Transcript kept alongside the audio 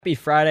Happy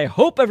Friday.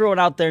 Hope everyone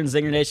out there in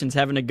Zinger Nation's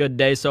having a good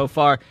day so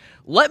far.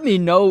 Let me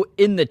know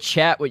in the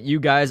chat what you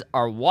guys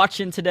are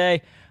watching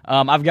today.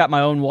 I've got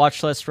my own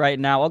watch list right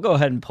now. I'll go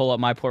ahead and pull up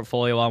my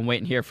portfolio while I'm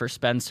waiting here for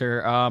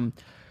Spencer.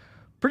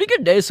 Pretty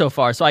good day so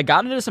far. So I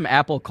got into some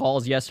Apple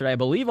calls yesterday. I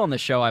believe on the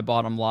show I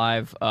bought them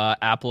live.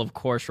 Apple, of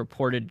course,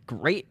 reported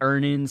great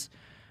earnings.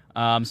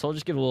 So I'll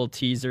just give a little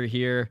teaser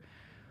here.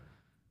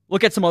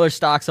 Look at some other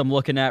stocks I'm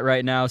looking at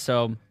right now.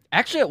 So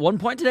actually, at one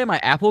point today, my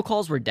Apple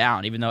calls were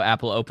down, even though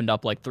Apple opened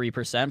up like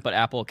 3%, but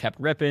Apple kept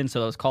ripping,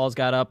 so those calls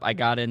got up. I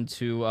got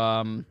into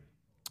a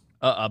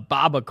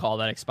BABA call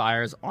that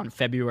expires on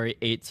February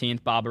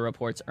 18th. BABA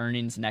reports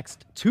earnings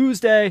next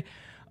Tuesday.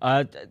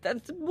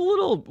 That's a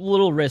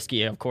little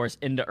risky, of course,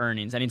 into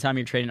earnings. Anytime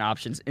you're trading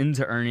options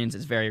into earnings,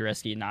 it's very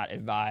risky, not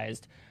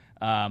advised.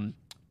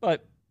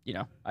 But, you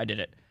know, I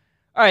did it.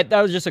 All right,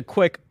 that was just a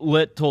quick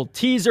little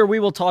teaser. We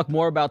will talk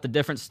more about the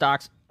different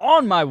stocks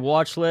on my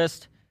watch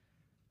list.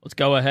 Let's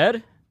go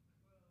ahead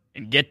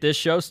and get this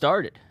show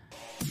started.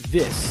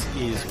 This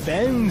is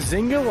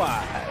Benzinga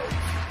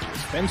Live.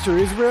 Spencer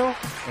Israel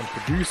and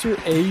producer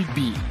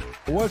AB.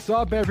 What's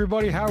up,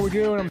 everybody? How are we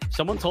doing?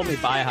 Someone told me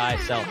buy high,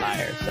 sell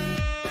higher.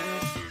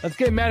 Let's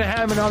get Matt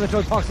Hammond on the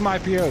show to talk some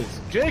IPOs.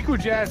 Jake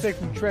Wojasek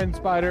from Trend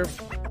Spider.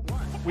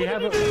 We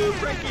have a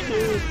breaking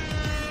news.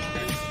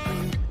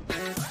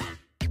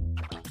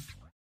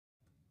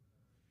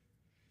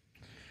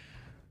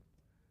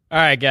 All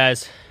right,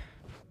 guys.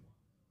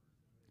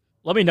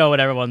 Let me know what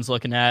everyone's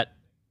looking at.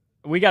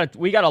 We got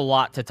a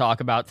lot to talk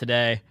about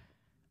today.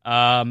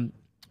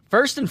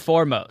 First and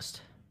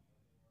foremost,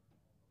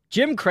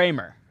 Jim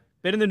Cramer.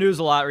 Been in the news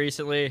a lot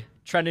recently,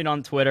 trending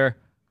on Twitter.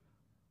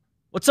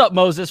 What's up,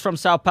 Moses from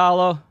Sao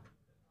Paulo?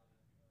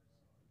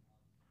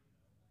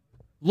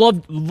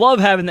 Love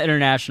having the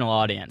international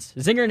audience.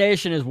 Zinger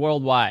Nation is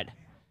worldwide.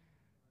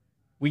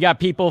 We got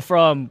people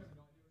from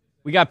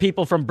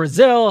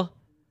Brazil.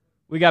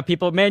 We got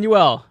people,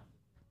 Manuel.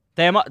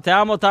 Te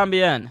amo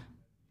también.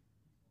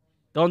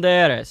 ¿Dónde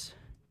eres?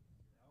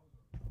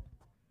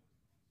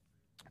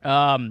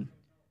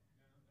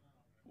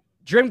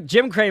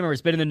 Jim Cramer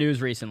has been in the news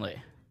recently.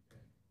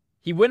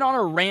 He went on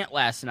a rant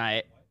last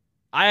night.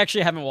 I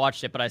actually haven't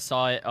watched it, but I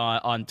saw it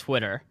on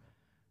Twitter.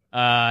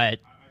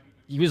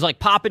 He was like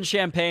popping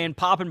champagne,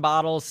 popping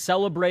bottles,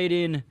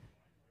 celebrating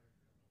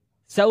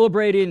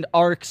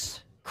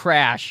ARK's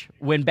crash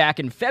when back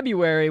in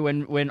February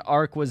when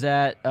ARK was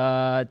at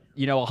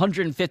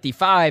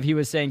 155, he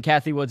was saying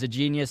Cathie Wood's a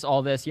genius,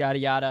 all this, yada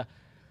yada.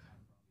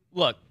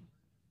 Look,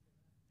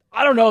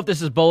 I don't know if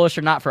this is bullish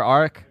or not for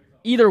ARK.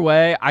 Either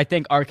way, I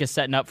think ARK is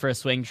setting up for a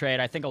swing trade.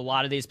 I think a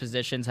lot of these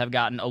positions have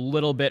gotten a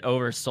little bit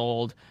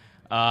oversold.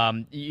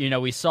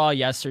 We saw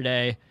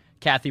yesterday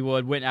Cathie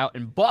Wood went out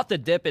and bought the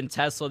dip in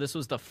Tesla. This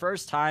was the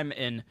first time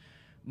in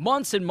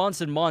months and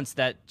months and months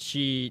that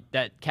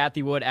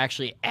Cathie Wood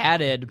actually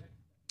added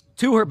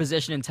to her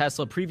position in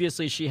Tesla.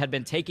 Previously, she had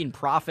been taking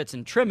profits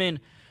and trimming,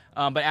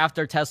 but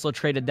after Tesla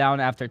traded down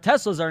after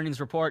Tesla's earnings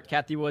report,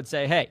 Cathie Wood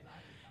say, hey,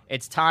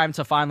 it's time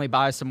to finally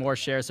buy some more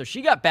shares. So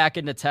she got back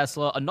into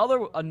Tesla.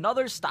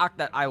 Another stock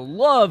that I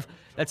love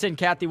that's in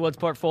Cathie Wood's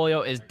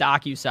portfolio is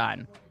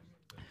DocuSign.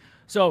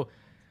 So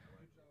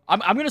I'm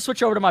going to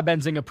switch over to my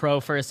Benzinga Pro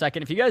for a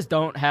second. If you guys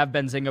don't have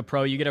Benzinga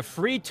Pro, you get a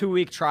free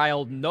 2-week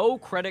trial, no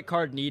credit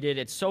card needed.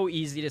 It's so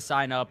easy to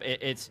sign up.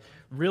 It's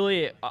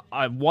really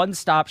a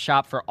one-stop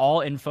shop for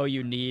all info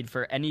you need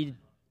for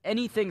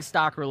anything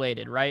stock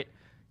related, right?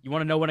 You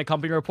want to know when a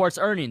company reports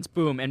earnings?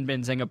 Boom, in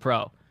Benzinga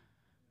Pro.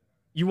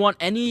 You want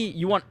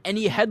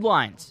any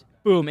headlines?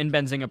 Boom, in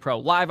Benzinga Pro.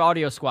 Live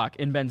audio squawk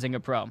in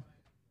Benzinga Pro.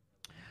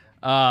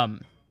 So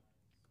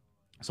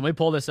let me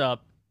pull this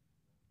up.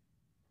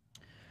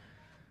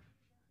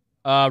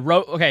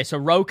 So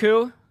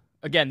Roku.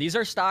 Again, these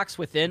are stocks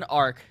within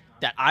ARK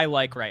that I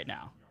like right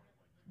now.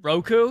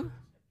 Roku,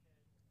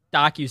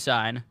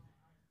 DocuSign.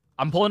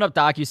 I'm pulling up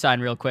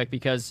DocuSign real quick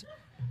because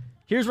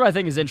here's what I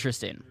think is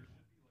interesting.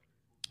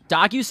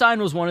 DocuSign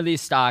was one of these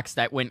stocks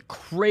that went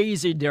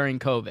crazy during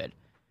COVID.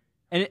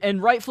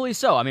 And rightfully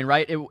so. I mean,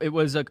 right? It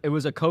was a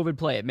COVID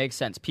play. It makes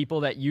sense.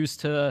 People that used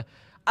to,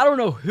 I don't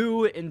know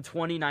who in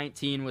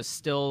 2019 was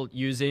still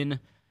using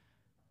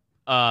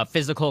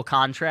physical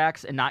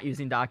contracts and not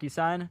using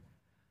DocuSign.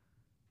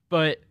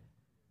 But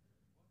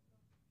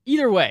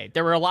either way,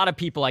 there were a lot of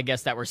people, I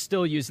guess, that were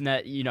still using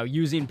that,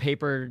 using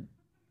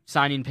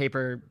signing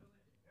paper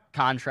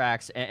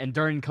contracts, and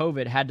during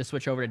COVID had to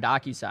switch over to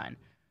DocuSign.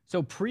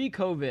 So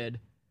pre-COVID,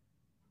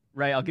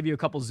 right, I'll give you a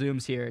couple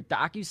zooms here.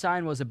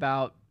 DocuSign was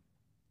about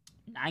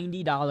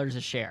 $90 a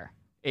share.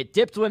 It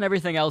dipped when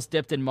everything else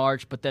dipped in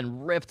March, but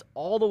then ripped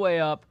all the way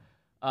up.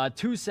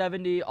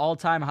 270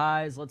 all-time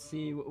highs. Let's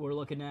see what we're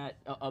looking at.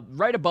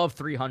 Right above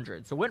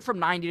 300. So went from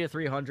 90 to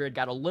 300,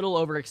 got a little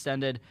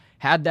overextended,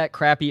 had that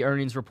crappy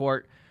earnings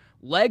report,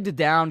 legged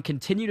down,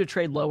 continued to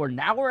trade lower.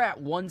 Now we're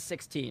at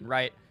 116,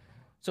 right?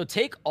 So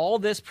take all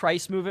this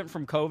price movement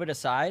from COVID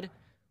aside.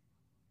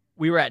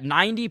 We were at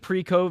 90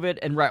 pre-COVID,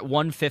 and we're at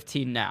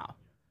 115 now.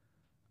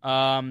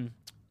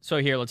 So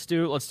here, let's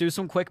do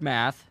some quick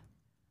math.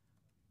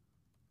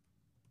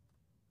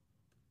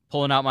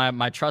 Pulling out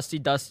my trusty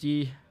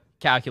dusty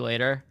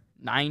calculator,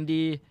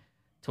 90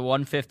 to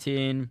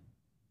 115.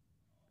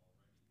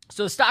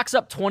 So the stock's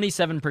up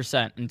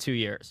 27% in 2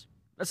 years.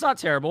 That's not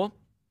terrible.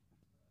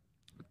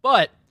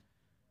 But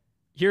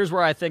here's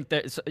where I think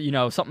that,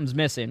 something's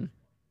missing.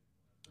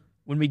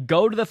 When we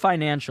go to the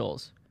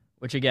financials,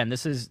 which again,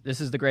 this is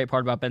the great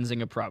part about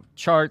Benzinga Pro.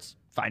 Charts,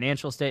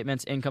 financial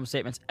statements, income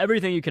statements,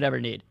 everything you could ever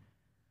need.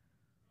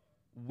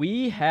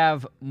 We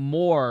have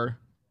more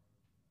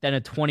than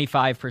a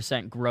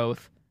 25%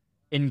 growth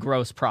in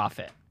gross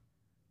profit,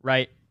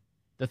 right?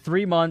 The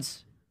 3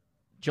 months,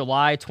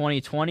 July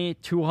 2020,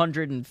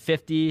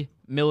 $250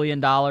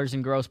 million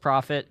in gross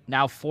profit,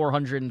 now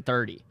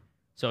 430.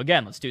 So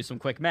again, let's do some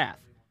quick math.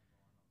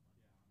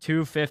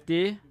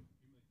 250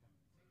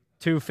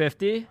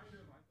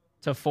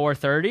 to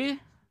 430.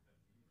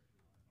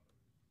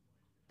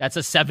 That's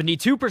a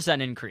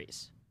 72%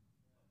 increase.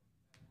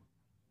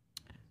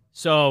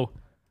 So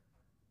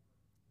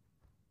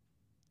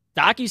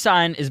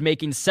DocuSign is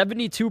making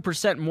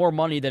 72% more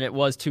money than it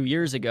was 2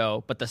 years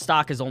ago, but the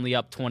stock is only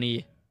up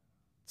 25%.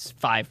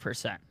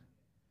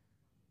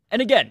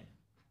 And again,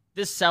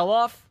 this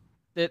sell-off,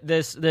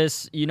 this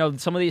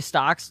some of these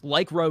stocks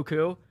like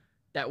Roku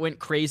that went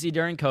crazy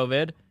during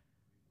COVID,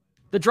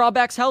 the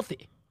drawback's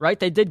healthy, right?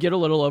 They did get a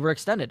little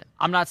overextended.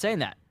 I'm not saying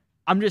that.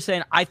 I'm just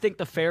saying I think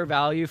the fair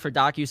value for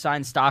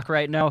DocuSign stock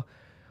right now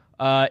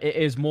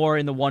is more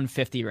in the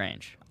 150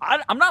 range.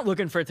 I'm not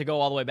looking for it to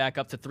go all the way back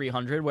up to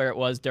 300 where it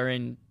was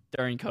during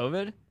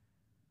COVID.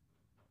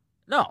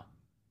 No.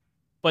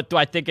 But do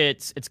I think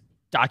it's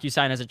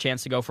DocuSign has a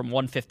chance to go from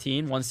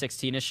 115,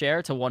 116 a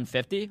share to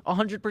 150?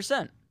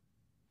 100%.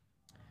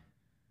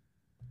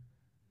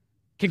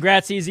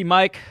 Congrats, Easy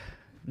Mike.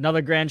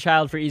 Another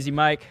grandchild for Easy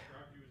Mike.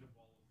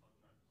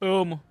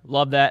 Boom.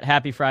 Love that.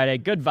 Happy Friday.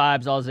 Good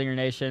vibes, all Zinger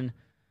Nation.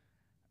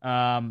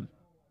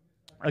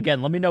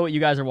 Again, let me know what you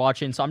guys are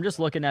watching. So I'm just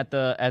looking at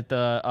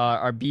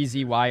our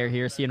BZ wire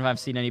here, seeing if I've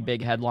seen any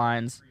big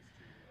headlines.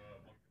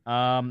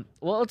 Well,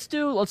 let's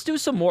do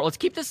some more. Let's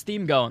keep this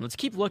theme going. Let's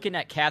keep looking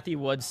at Cathie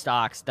Wood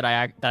stocks that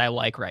I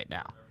like right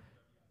now.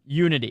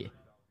 Unity.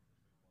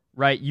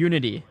 Right?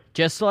 Unity.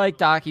 Just like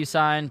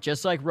DocuSign,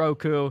 just like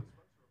Roku.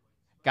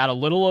 Got a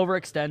little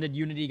overextended.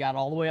 Unity got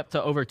all the way up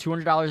to over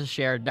 $200 a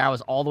share. Now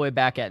is all the way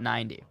back at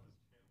 90.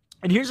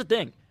 And here's the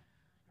thing.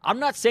 I'm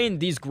not saying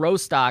these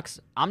growth stocks.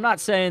 I'm not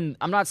saying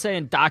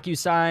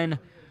DocuSign,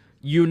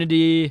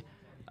 Unity,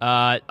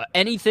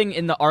 anything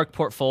in the ARK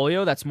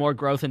portfolio that's more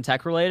growth and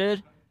tech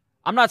related.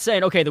 I'm not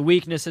saying, okay, the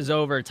weakness is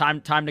over.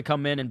 Time to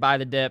come in and buy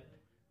the dip.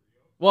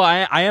 Well,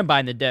 I am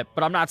buying the dip,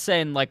 but I'm not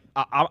saying like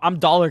I'm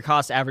dollar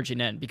cost averaging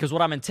in, because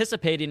what I'm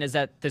anticipating is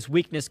that this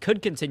weakness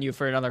could continue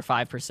for another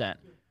 5%.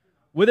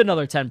 With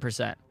another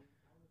 10%.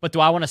 But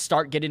do I want to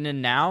start getting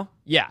in now?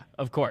 Yeah,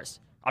 of course.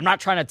 I'm not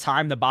trying to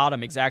time the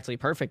bottom exactly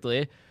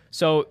perfectly.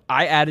 So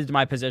I added to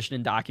my position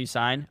in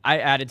DocuSign. I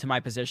added to my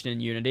position in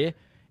Unity.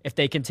 If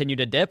they continue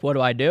to dip, what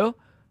do?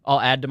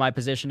 I'll add to my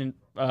position in,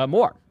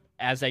 more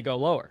as they go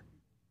lower.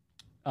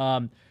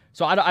 So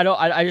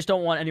I just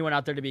don't want anyone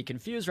out there to be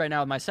confused right now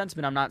with my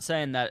sentiment. I'm not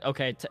saying that,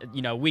 okay,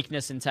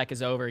 weakness in tech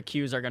is over.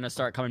 Qs are going to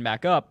start coming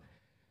back up.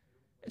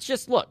 It's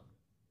just, look.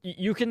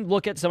 You can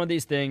look at some of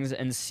these things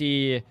and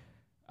see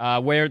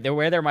where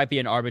there might be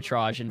an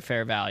arbitrage in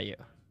fair value.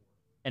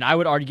 And I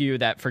would argue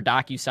that for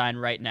DocuSign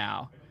right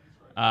now,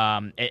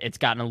 it's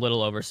gotten a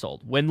little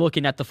oversold. When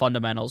looking at the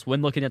fundamentals,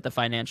 when looking at the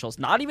financials,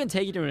 not even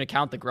taking into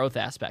account the growth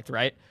aspect,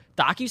 right?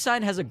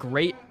 DocuSign has a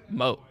great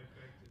moat.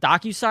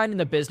 DocuSign in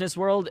the business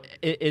world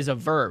is a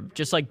verb,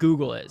 just like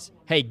Google is.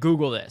 Hey,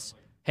 Google this.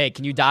 Hey,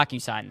 can you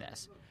DocuSign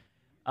this?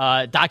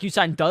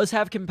 DocuSign does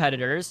have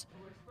competitors.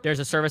 There's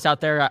a service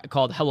out there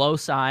called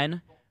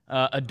HelloSign.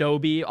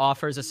 Adobe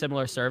offers a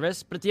similar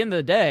service. But at the end of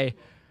the day,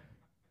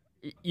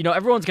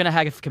 everyone's going to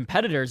have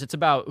competitors. It's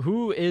about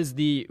who is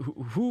the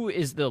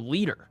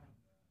leader.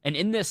 And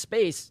in this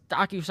space,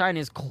 DocuSign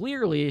is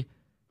clearly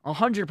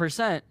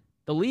 100%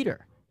 the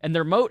leader. And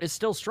their moat is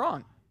still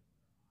strong.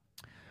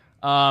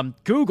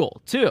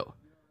 Google, too.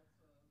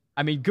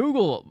 I mean,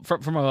 Google,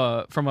 from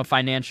a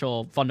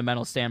financial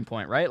fundamental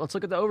standpoint, right? Let's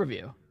look at the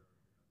overview.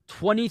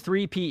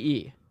 23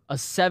 PE. A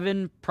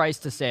 7 price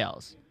to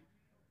sales.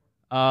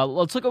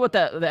 Let's look at what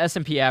the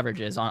S&P average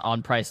is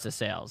on price to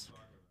sales.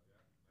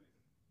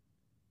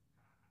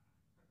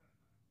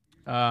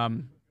 Here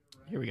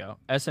we go.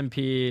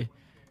 S&P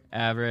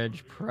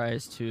average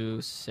price to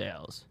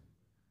sales.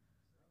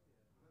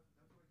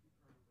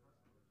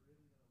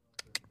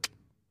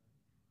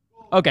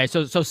 Okay,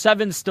 so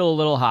 7's still a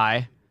little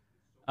high.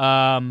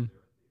 But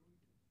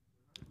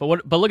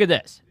look at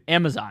this.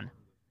 Amazon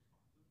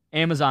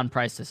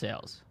price to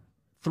sales.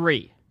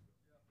 3.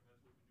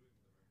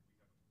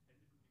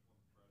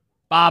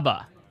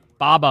 Baba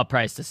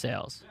price to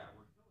sales.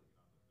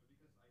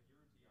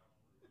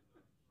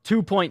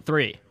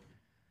 2.3.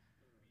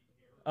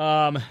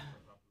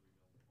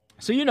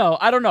 So,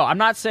 I don't know. I'm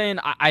not saying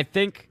I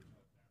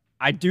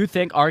do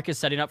think ARK is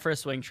setting up for a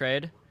swing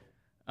trade.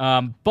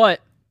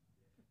 But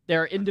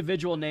there are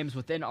individual names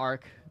within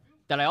ARK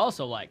that I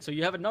also like. So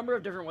you have a number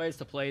of different ways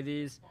to play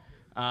these.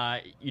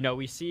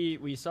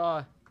 We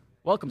saw.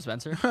 Welcome,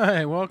 Spencer.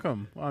 Hey,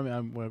 welcome.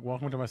 I'm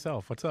welcome to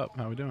myself. What's up?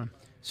 How we doing?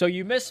 So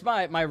you missed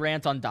my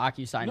rant on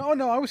DocuSign.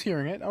 No, I was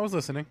hearing it. I was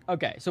listening.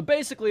 Okay, so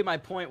basically my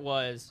point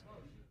was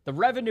the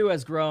revenue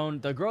has grown,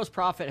 the gross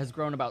profit has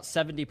grown about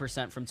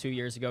 70% from 2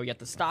 years ago, yet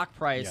the stock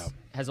price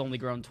has only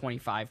grown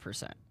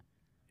 25%.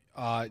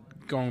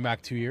 Going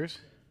back 2 years?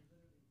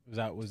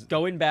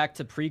 Going back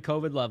to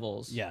pre-COVID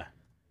levels. Yeah.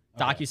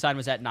 DocuSign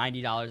was at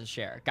 $90 a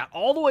share. Got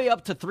all the way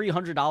up to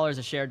 $300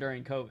 a share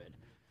during COVID.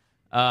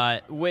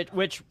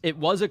 Which it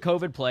was a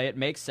COVID play. It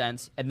makes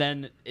sense. And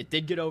then it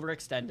did get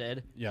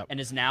overextended and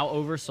is now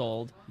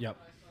oversold. Yep.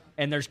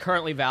 And there's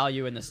currently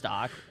value in the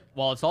stock,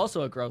 while it's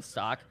also a growth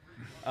stock.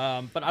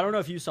 But I don't know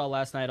if you saw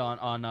last night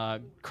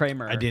on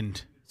Kramer. I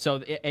didn't. So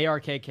the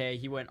ARKK,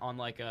 he went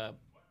on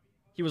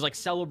he was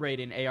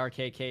celebrating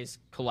ARKK's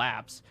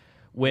collapse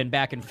when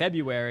back in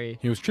February.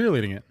 He was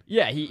cheerleading it.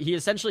 Yeah, he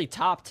essentially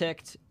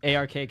top-ticked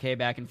ARKK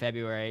back in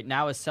February,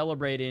 now is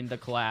celebrating the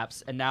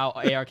collapse, and now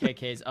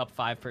ARKK is up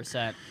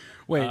 5%.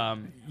 Wait,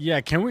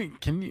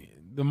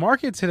 the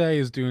market today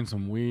is doing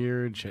some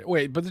weird shit.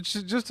 Wait, but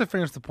just to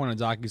finish the point of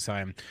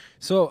DocuSign.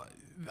 So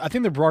I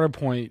think the broader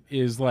point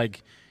is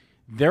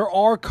there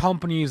are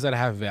companies that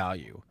have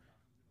value.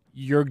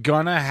 You're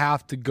gonna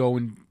have to go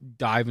and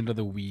dive into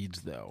the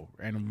weeds though,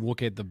 and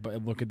look at the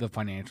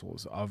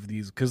financials of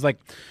these, because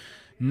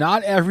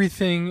not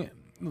everything.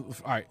 All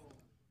right,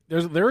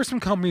 there are some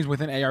companies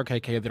within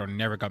ARKK that are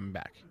never coming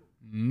back,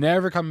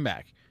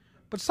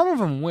 but some of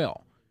them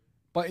will.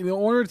 But in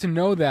order to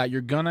know that,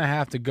 you're gonna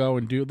have to go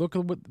and do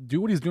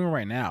what he's doing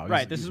right now.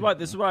 Right. This is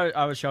what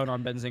I was showing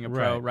on Benzinga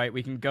Pro. Right.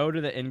 We can go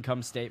to the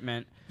income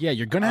statement. Yeah,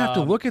 you're gonna have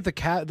to look at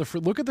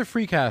the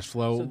free cash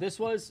flow. So this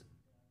was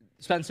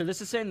Spencer.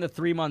 This is saying the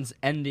 3 months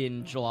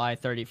ending July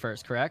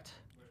 31st, correct?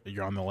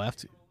 You're on the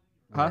left.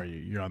 Huh? Or are you?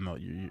 You're on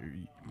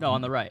the. No,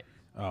 on the right.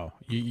 Oh,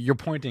 you're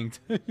pointing to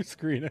your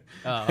screen.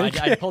 Oh,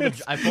 I pulled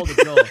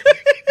a Joel.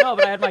 No,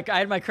 but I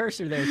had my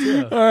cursor there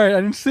too. All right, I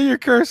didn't see your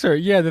cursor.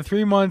 Yeah, the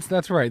 3 months.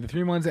 That's right. The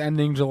 3 months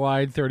ending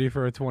July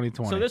 31st,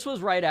 2020. So this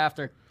was right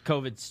after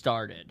COVID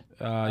started.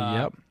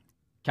 Yep.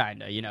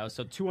 Kinda,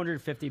 So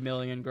 250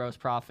 million gross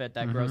profit.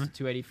 That grows to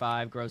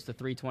 285, grows to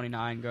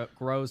 329,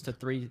 grows to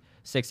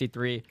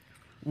 363.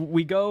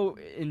 We go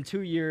in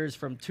 2 years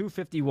from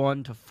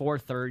 251 to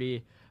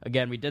 430.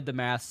 Again, we did the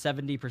math,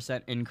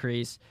 70%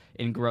 increase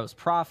in gross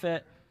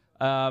profit.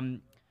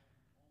 And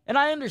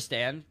I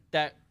understand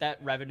that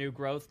revenue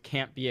growth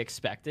can't be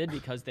expected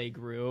because they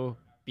grew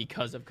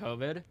because of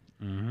COVID.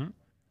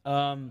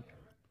 Mm-hmm.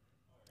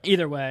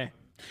 Either way.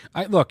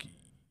 Look,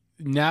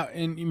 now,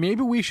 and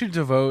maybe we should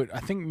devote,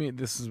 I think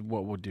this is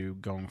what we'll do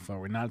going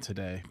forward. Not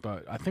today,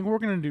 but I think we're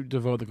going to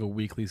devote a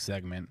weekly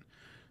segment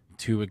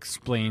to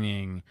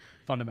explaining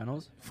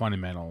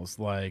fundamentals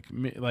like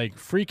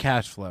free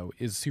cash flow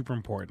is super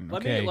important.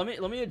 Let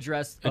me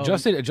address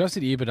adjusted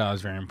EBITDA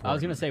is very important. I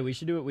was gonna say we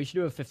should do a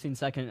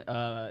 15-second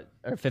or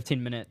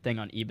 15-minute thing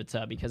on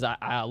EBITDA, because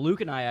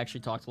Luke and I actually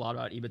talked a lot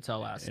about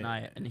EBITDA last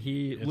night, and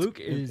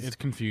it's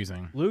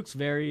confusing. Luke's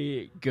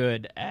very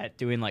good at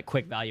doing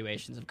quick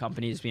valuations of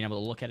companies, being able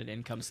to look at an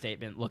income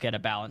statement, look at a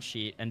balance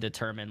sheet, and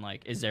determine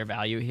is there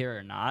value here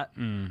or not.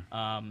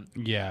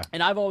 Yeah.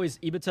 And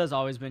EBITDA has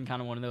always been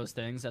kind of one of those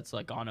things that's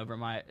gone over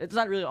my. It's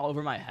not really all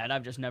over my head.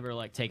 I've just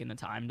never taken the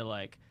time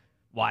to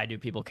why do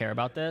people care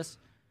about this?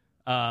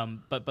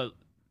 But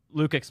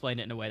Luke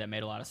explained it in a way that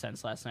made a lot of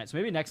sense last night. So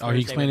maybe next Thursday.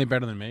 He explained it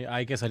better than me.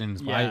 I guess I didn't.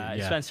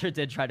 Yeah, Spencer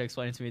did try to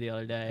explain it to me the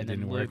other day. It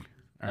didn't work.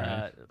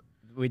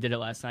 We did it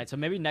last night. So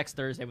maybe next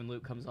Thursday when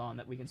Luke comes on,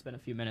 that we can spend a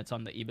few minutes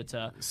on the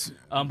EBITDA.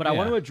 But I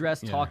want to address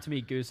Talk to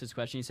Me Goose's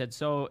question. He said,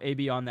 so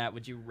AB on that,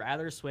 would you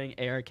rather swing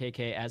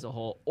ARKK as a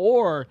whole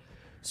or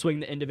swing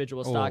the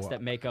individual stocks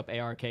that make up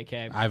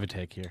ARKK? I have a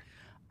take here.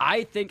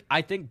 I think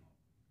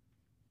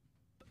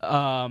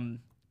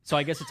so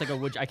I guess it's a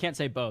would. I can't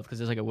say both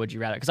because it's a would you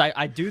rather. Because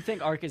I do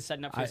think ARK is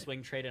setting up for a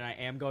swing trade, and I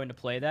am going to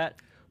play that.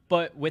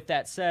 But with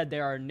that said,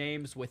 there are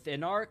names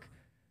within ARK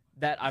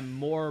that I'm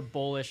more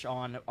bullish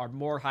on, are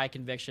more high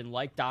conviction,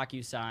 like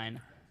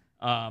DocuSign,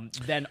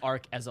 than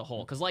ARK as a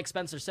whole. Because like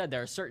Spencer said,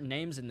 there are certain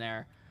names in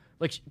there.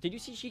 Did you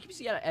see she keeps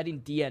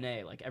adding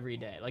DNA every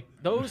day?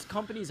 Those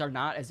companies are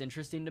not as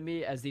interesting to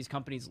me as these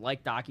companies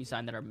like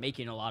DocuSign that are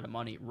making a lot of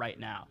money right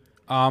now.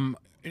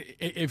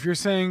 If you're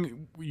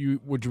saying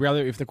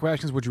if the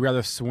question is would you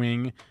rather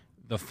swing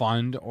the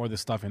fund or the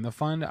stuff in the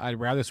fund, I'd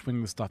rather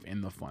swing the stuff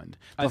in the fund.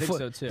 I think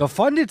so too. The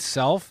fund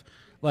itself,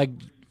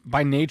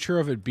 by nature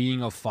of it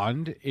being a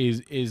fund,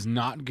 is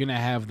not gonna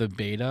have the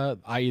beta,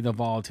 i.e. the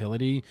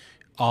volatility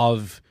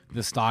of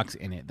the stocks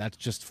in it. That's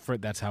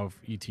how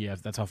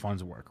ETFs, that's how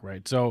funds work,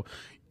 right? So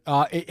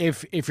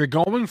if you're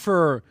going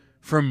for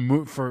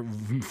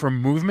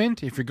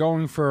movement, if you're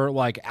going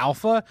for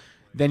alpha,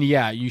 then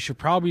yeah, you should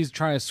probably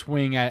try to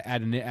swing at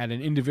an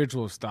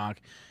individual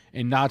stock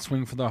and not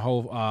swing for the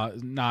whole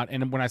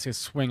and when I say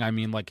swing, I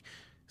mean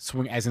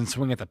swing as in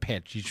swing at the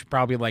pitch. You should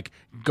probably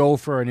go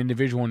for an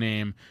individual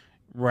name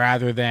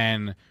rather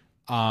than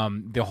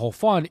the whole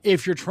fund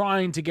if you're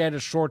trying to get a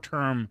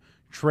short-term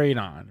trade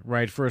on,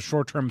 right, for a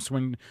short-term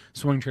swing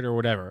trade or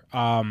whatever.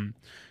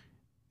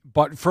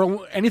 But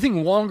for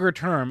anything longer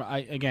term,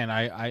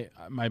 I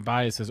my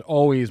bias is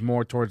always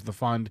more towards the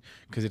fund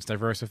because it's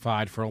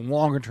diversified. For a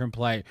longer term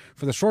play,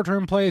 for the short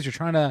term plays, you're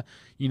trying to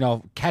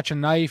catch a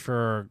knife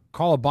or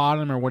call a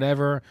bottom or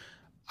whatever.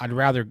 I'd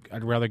rather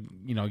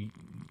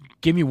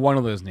give me one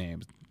of those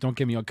names. Don't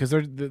give me, because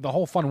the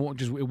whole fund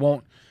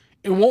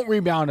it won't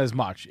rebound as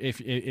much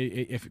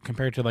if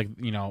compared to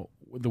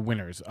the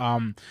winners.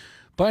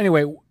 But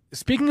anyway.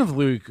 Speaking of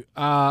Luke,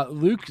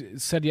 Luke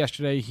said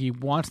yesterday he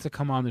wants to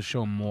come on the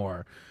show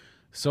more.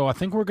 So I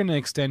think we're going to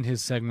extend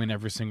his segment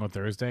every single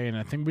Thursday, and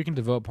I think we can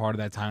devote part of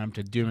that time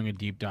to doing a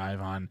deep dive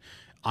on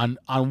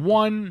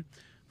one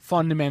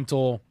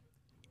fundamental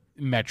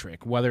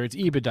metric, whether it's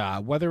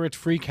EBITDA, whether it's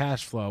free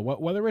cash flow,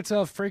 whether it's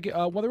a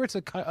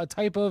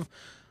type of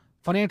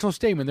financial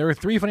statement. There are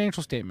 3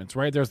 financial statements,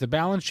 right? There's the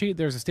balance sheet,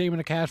 there's a statement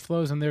of cash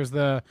flows, and there's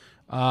the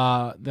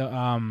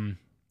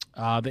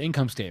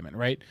income statement,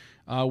 right?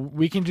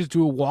 We can just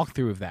do a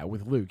walkthrough of that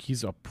with Luke.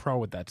 He's a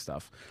pro at that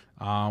stuff.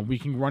 We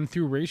can run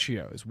through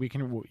ratios.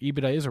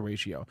 EBITDA is a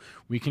ratio.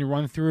 We can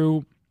run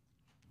through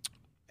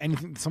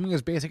anything, something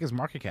as basic as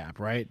market cap,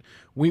 right?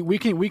 We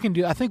can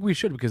do. I think we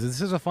should, because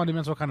this is a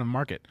fundamental kind of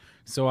market.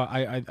 So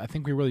I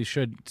think we really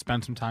should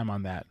spend some time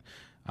on that.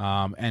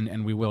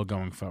 And we will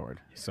going forward.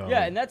 So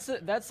yeah, and that's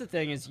the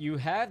thing, is you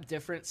have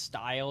different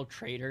style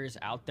traders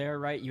out there,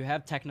 right? You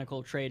have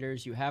technical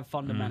traders, you have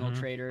fundamental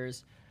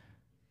traders.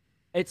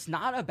 It's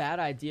not a bad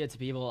idea to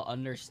be able to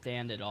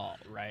understand it all,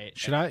 right?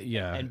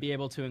 And be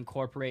able to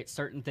incorporate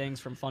certain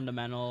things from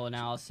fundamenal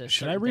analysis.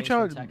 Should I reach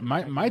out?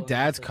 My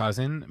dad's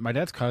cousin. My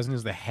dad's cousin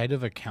is the head of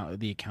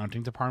the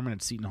accounting department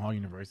at Seton Hall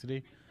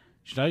University.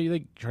 Should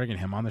I try to get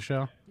him on the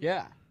show?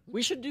 Yeah,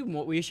 we should do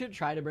more. We should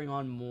try to bring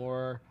on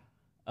more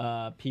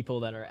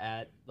people that are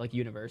at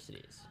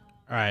universities.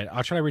 All right,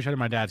 I'll try to reach out to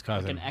my dad's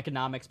cousin, like an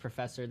economics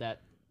professor that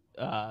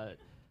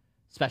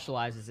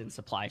specializes in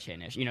supply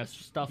chain issues,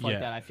 stuff like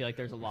that. I feel like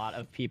there's a lot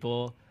of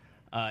people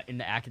in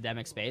the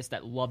academic space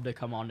that love to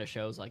come on to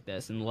shows like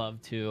this and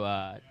love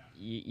to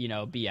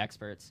be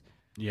experts.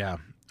 Yeah.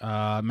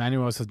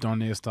 Manuel says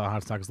donate style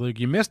hot stocks. Luke,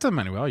 you missed him,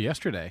 Manuel,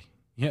 yesterday.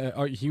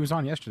 Yeah, he was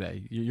on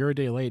yesterday. You're a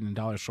day late and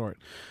 $1 short.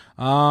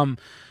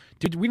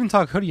 Dude, we didn't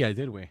talk hoodie yet,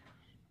 did we?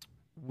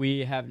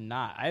 We have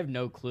not. I have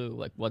no clue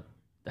what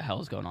the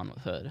hell is going on with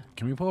Hood.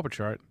 Can we pull up a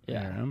chart?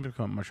 Yeah. I'm gonna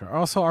pull up my chart.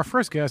 Also, our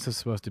first guest is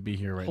supposed to be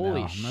here right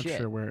Holy now. shit. Not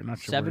sure where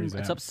he's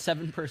at. It's up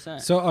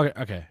 7%. So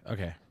okay.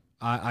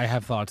 I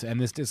have thoughts, and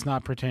this does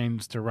not pertain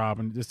to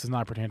Robin. This does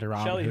not pertain to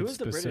Robin Shelly, Hood who is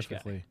the British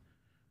specifically. guy?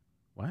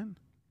 What?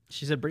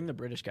 She said bring the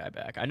British guy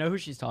back. I know who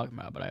she's talking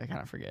about, but I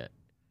kind of forget.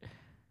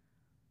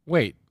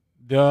 Wait,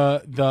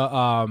 the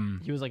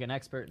he was like an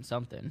expert in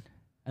something.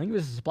 I think he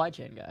was a supply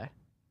chain guy,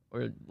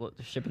 or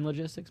shipping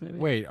logistics maybe.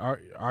 Wait,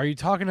 are you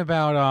talking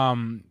about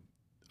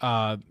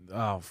what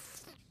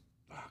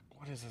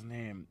is his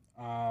name?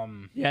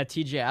 Yeah,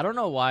 TJ. I don't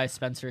know why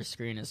Spencer's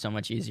screen is so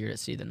much easier to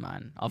see than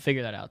mine. I'll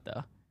figure that out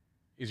though.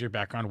 Is your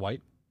background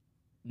white?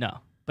 No,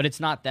 but it's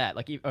not that.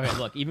 Okay,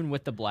 look, even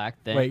with the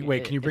black thing,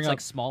 wait, can you bring it's up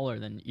smaller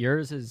than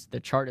yours? Is the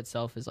chart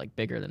itself is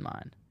bigger than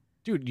mine?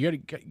 Dude, you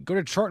gotta go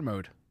to chart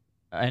mode.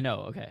 I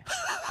know. Okay,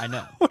 I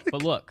know.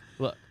 But look.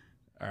 All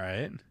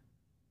right.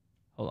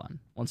 Hold on.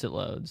 Once it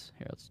loads,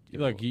 here. Let's do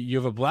look. You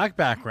have a black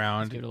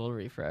background. Let's give it a little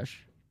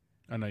refresh.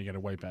 Oh no, you got a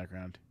white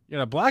background. You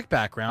got a black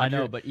background. I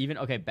know, but even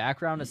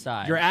background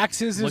aside, your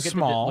axis is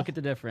small. Look at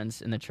the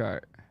difference in the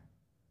chart.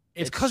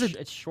 It's because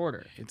it's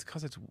shorter. It's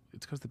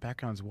because the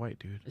background's white,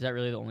 dude. Is that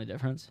really the only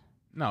difference?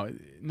 No.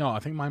 I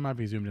think mine might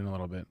be zoomed in a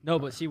little bit. No,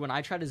 but see, when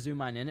I try to zoom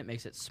mine in, it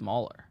makes it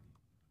smaller.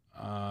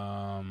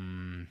 I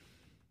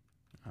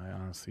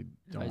honestly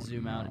don't. If I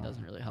zoom out, it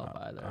doesn't really help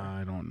either.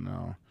 I don't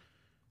know.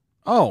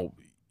 Oh,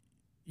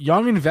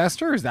 Young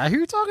Investor? Is that who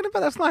you're talking about?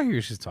 That's not who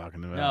she's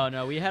talking about.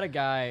 No, we had a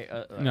guy,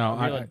 a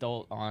real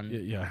adult on.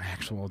 Yeah, an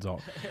actual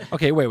adult.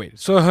 Okay, wait.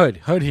 So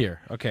Hood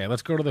here. Okay,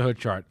 let's go to the Hood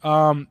chart.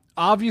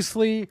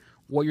 Obviously,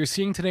 what you're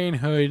seeing today in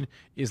Hood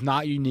is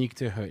not unique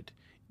to Hood.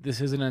 This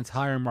is an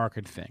entire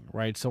market thing,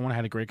 right? Someone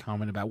had a great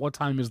comment about what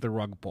time is the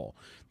rug pull.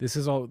 This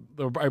is a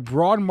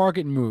broad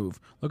market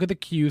move. Look at the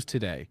Qs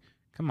today.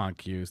 Come on,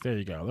 Qs. There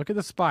you go. Look at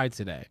the SPY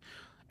today.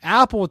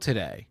 Apple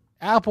today.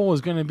 Apple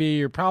is going to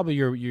be probably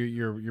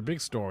your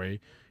big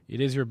story. It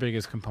is your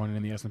biggest component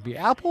in the S&P.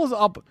 Apple is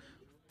up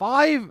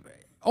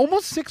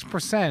almost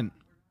 6%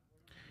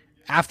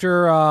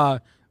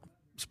 after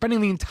spending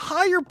the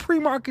entire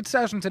pre-market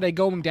session today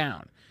going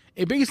down.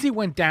 It basically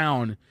went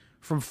down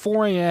from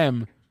 4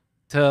 a.m.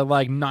 to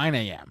 9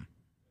 a.m.,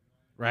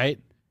 right?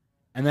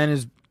 And then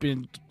has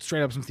been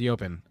straight up since the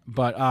open.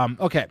 But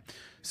okay,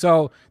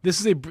 so this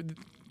is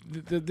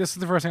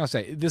the first thing I'll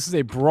say. This is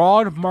a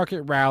broad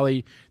market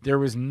rally. There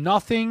was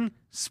nothing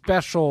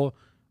special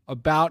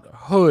about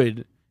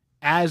Hood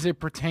as it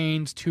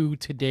pertains to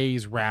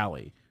today's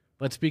rally.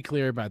 Let's be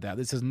clear about that.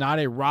 This is not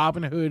a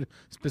Robinhood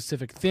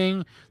specific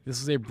thing.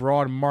 This is a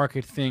broad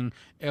market thing.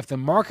 If the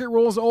market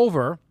rolls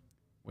over,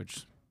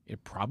 which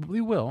It probably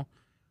will.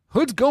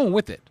 Hood's going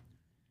with it.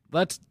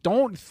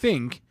 Don't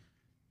think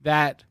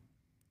that.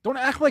 Don't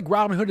act like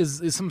Robinhood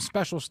is some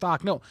special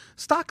stock. No,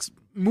 stocks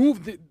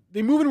move.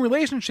 They move in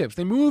relationships.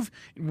 They move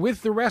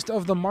with the rest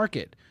of the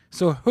market.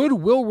 So Hood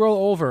will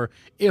roll over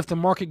if the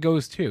market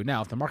goes too.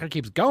 Now, if the market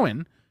keeps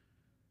going,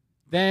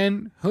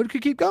 then Hood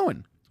could keep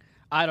going.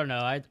 I don't know.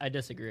 I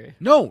disagree.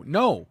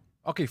 No.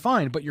 Okay,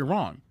 fine, but you're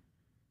wrong.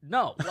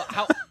 No.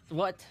 How?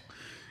 What?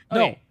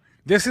 Okay.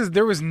 No.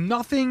 There was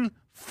nothing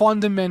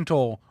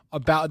fundamental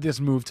about this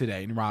move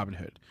today in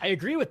Robinhood. I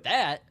agree with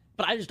that,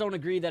 but I just don't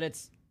agree that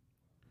it's.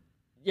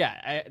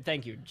 Yeah,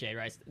 thank you, Jay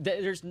Rice.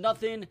 There's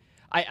nothing.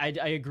 I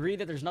agree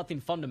that there's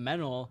nothing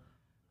fundamental.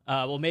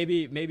 Well,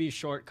 maybe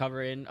short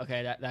covering.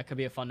 Okay, that could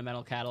be a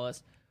fundamental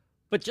catalyst.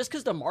 But just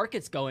because the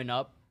market's going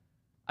up,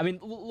 I mean,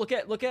 look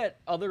at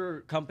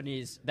other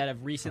companies that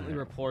have recently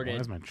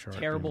reported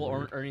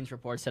terrible earnings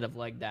reports that have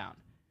legged down.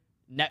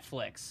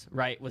 Netflix,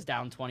 right, was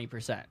down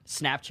 20%.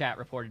 Snapchat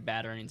reported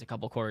bad earnings a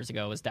couple quarters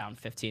ago, was down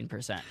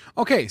 15%.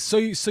 Okay, so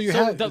you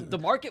have the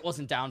market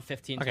wasn't down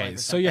 15. Okay,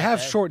 so you have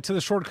short to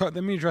the short. Let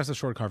me address the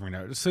short covering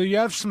now. So you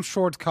have some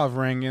short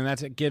covering, and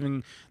that's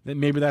giving that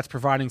maybe that's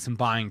providing some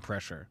buying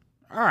pressure.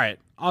 All right,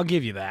 I'll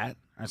give you that.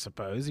 I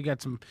suppose you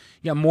got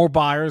more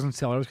buyers and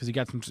sellers because you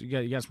got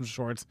some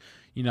shorts,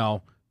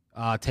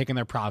 taking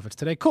their profits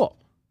today. Cool,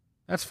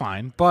 that's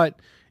fine. But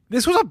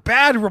this was a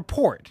bad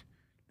report.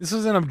 This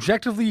is an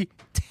objectively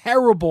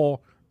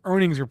terrible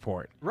earnings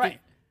report. Right.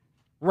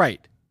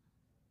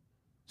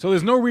 So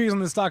there's no reason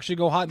the stock should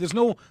go high. There's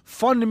no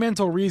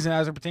fundamental reason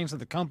as it pertains to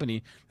the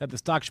company that the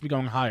stock should be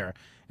going higher.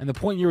 And the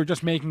point you were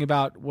just making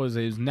about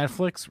is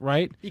Netflix,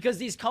 right? Because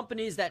these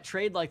companies that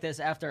trade like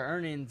this after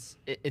earnings,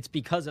 it's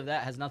because of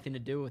that. It has nothing to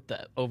do with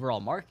the overall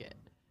market.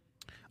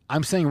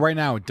 I'm saying right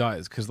now it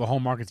does because the whole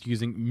market's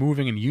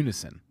moving in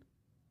unison.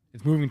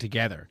 It's moving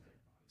together.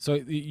 So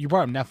you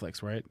brought up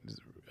Netflix, right?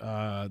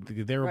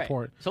 Their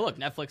report. Right. So look,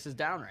 Netflix is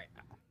down right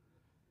now.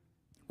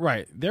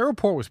 Right, their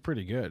report was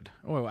pretty good.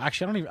 Oh,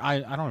 actually, I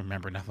don't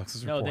remember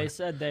Netflix's report. No, they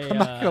said they. I'm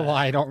not gonna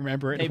lie, I don't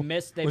remember it. They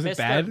missed. Was it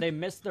bad? They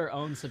missed their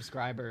own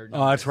subscriber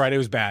numbers. Oh, that's right. It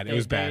was bad. It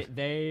was bad.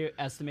 They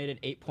estimated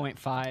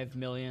 8.5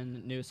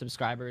 million new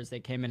subscribers. They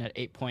came in at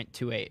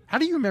 8.28. How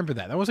do you remember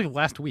that? That was like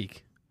last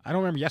week. I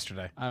don't remember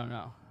yesterday. I don't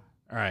know.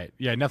 All right,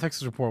 yeah,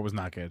 Netflix's report was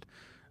not good.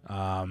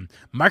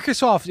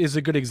 Microsoft is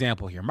a good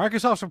example here.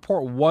 Microsoft's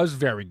report was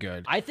very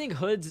good. I think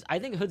Hood's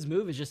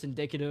move is just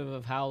indicative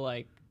of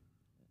how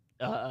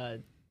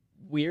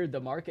weird the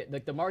market.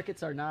 Like the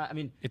markets are not. I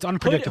mean, it's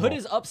unpredictable. Hood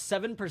is up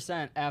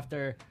 7%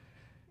 after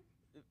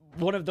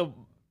one of the. Do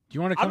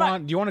you want to come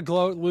on? Do you want to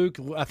gloat, Luke?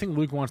 I think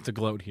Luke wants to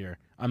gloat here.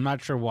 I'm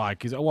not sure why.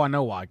 I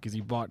know why. Because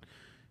he bought.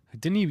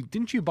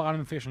 Didn't you buy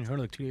him fish on Hood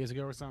like 2 days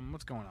ago or something?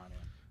 What's going on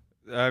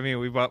here? I mean,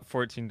 we bought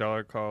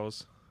 $14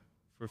 calls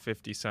for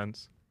 50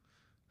 cents.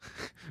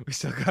 We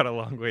still got a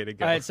long way to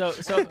go. All right, so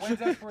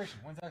when's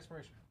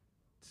expiration?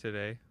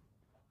 Today.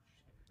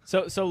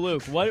 So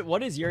Luke,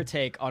 what is your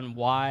take on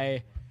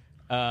why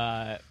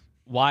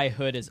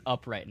Hood is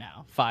up right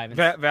now?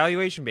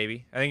 Valuation,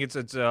 baby. I think it's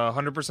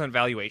 100%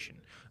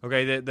 valuation.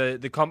 Okay,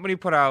 the company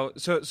put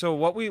out so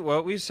what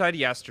we said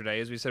yesterday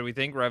is we said we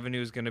think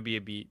revenue is going to be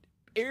a beat.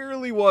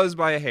 Barely was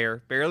by a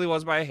hair,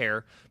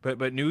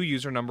 but new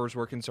user numbers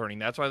were concerning.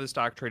 That's why the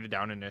stock traded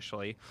down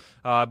initially.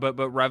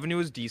 But revenue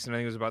was decent. I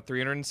think it was about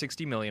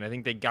 $360 million. I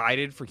think they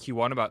guided for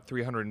Q1 about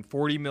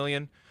 $340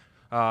 million.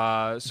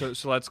 So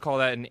let's call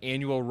that an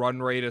annual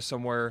run rate of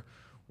somewhere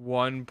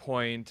I'll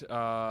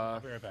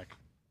be right back.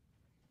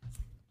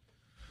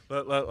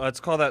 Let's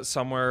call that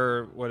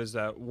somewhere. What is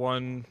that?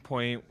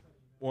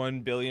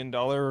 $1.1 billion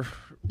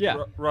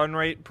run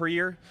rate per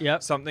year.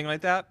 Yep. Something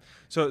like that.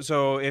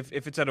 So if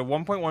it's at a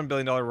 $1.1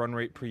 billion run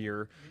rate per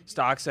year,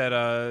 stock's at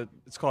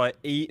let's call it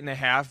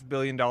 $8.5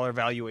 billion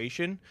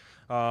valuation.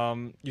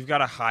 You've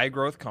got a high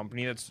growth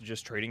company that's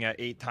just trading at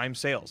 8 times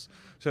sales.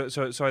 So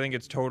I think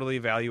it's totally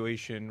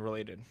valuation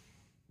related.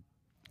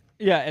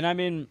 Yeah, and I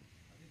mean,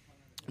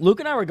 Luke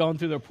and I were going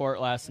through the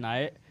report last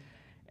night,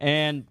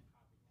 and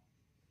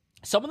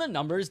some of the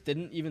numbers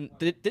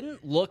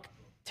didn't look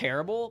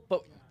terrible,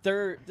 but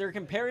they're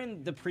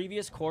comparing the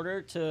previous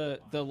quarter to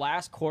the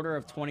last quarter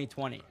of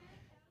 2020.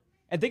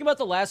 And think about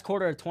the last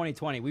quarter of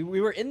 2020.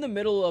 We were in the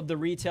middle of the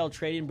retail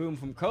trading boom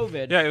from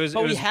COVID. Yeah, it was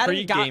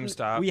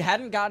pre-GameStop. We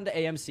hadn't gotten to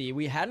AMC.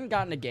 We hadn't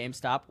gotten to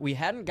GameStop. We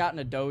hadn't gotten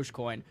to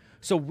Dogecoin.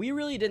 So we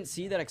really didn't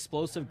see that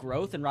explosive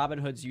growth in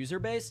Robinhood's user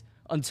base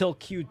until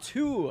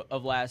Q2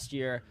 of last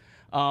year.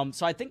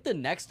 So I think the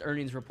next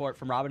earnings report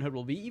from Robinhood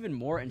will be even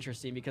more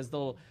interesting because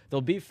they'll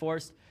be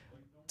forced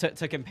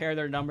to compare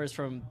their numbers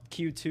from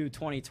Q2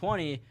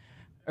 2020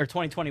 or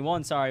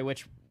 2021,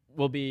 which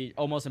will be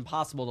almost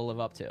impossible to live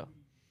up to.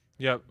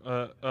 Yep.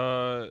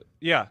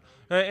 Yeah.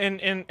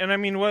 And I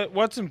mean,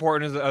 what's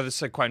important is the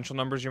sequential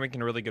numbers. You're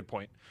making a really good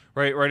point,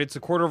 right? Right. It's a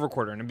quarter over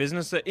quarter in a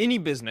business any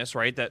business,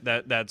 right?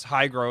 That's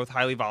high growth,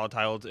 highly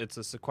volatile. It's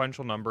the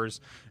sequential numbers,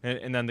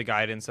 and then the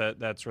guidance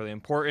that's really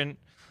important.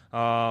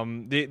 I'll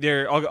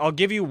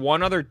give you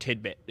one other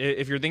tidbit.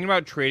 If you're thinking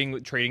about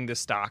trading this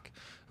stock,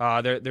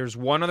 there's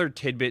one other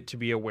tidbit to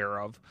be aware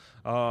of.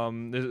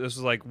 This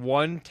is like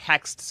one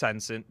text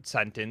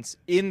sentence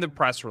in the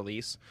press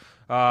release.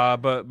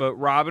 But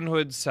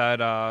Robinhood said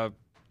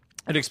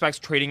it expects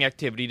trading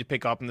activity to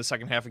pick up in the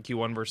second half of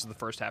Q1 versus the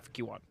first half of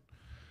Q1,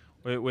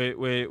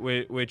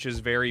 which is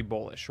very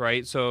bullish,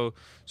 right? So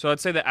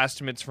let's say the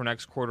estimates for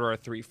next quarter are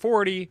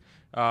 340.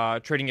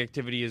 Trading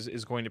activity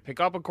is going to pick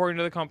up according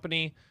to the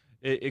company.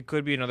 It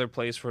could be another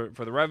place for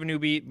the revenue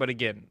beat, but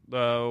again,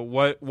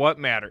 what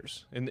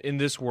matters in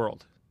this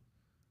world?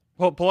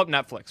 Pull up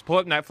Netflix. Pull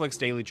up Netflix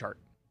daily chart.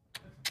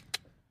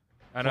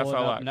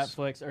 NFLX.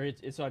 Netflix, or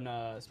it's on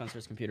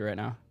Spencer's computer right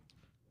now.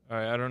 All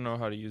right, I don't know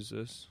how to use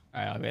this.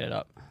 All right, I'll get it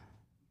up.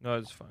 No,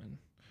 it's fine.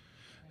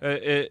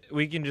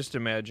 We can just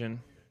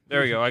imagine.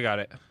 There we go. I got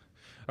it.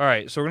 All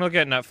right, so we're gonna look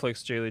at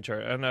Netflix daily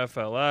chart.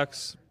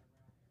 NFLX.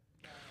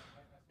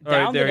 All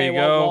right, there you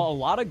go. Well, a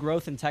lot of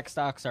growth in tech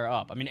stocks are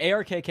up. I mean,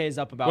 ARKK is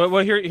up about.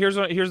 Well, here's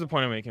the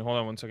point I'm making. Hold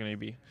on one second,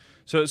 AB.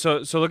 So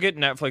look at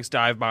Netflix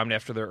dive bombed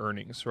after their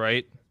earnings,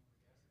 right?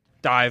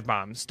 Dive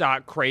bomb.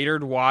 Stock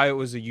cratered. Why? It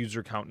was a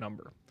user count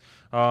number.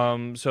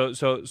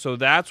 So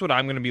that's what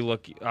I'm going to be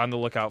on the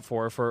lookout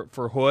for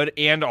Hood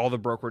and all the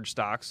brokerage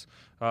stocks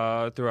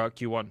throughout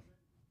Q1.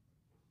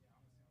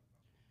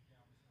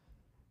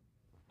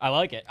 I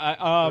like it.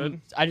 I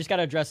just got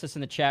to address this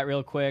in the chat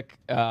real quick.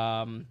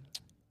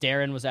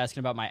 Darren was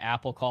asking about my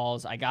Apple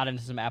calls. I got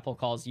into some Apple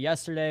calls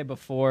yesterday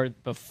before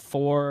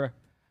the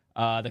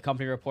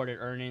company reported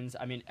earnings.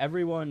 I mean,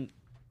 everyone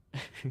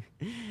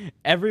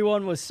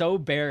was so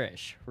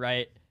bearish,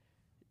 right?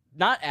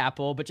 Not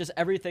Apple, but just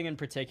everything in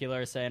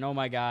particular, saying, "Oh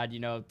my God,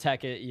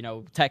 tech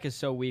is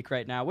so weak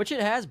right now," which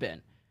it has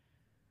been.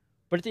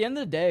 But at the end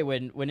of the day,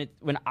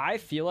 when I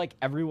feel like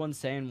everyone's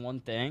saying one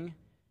thing,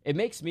 it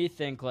makes me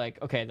think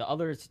like, okay, the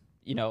others,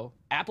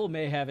 Apple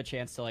may have a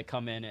chance to like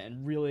come in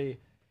and really.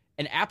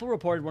 And Apple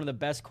reported one of the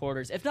best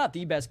quarters, if not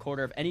the best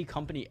quarter of any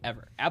company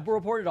ever. Apple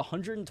reported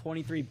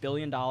 $123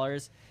 billion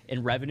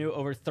in revenue,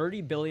 over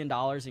 $30 billion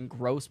in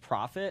gross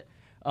profit.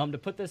 To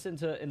put this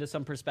into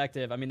some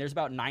perspective, I mean, there's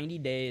about 90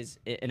 days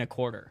in a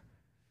quarter.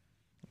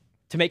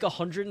 To make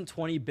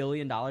 $120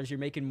 billion,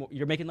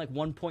 you're making like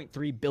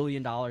 $1.3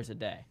 billion a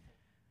day.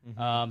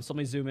 Mm-hmm. So let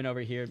me zoom in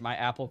over here. My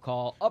Apple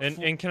call.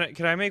 And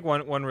can I make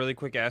one really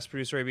quick ask,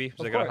 producer AB?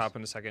 Because I got to hop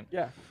in a second.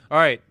 Yeah. All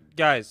right,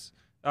 guys.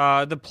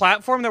 The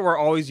platform that we're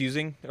always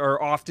using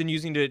or often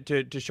using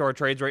to show our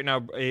trades right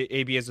now,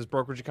 AB has this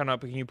brokerage account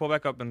up. Can you pull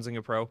back up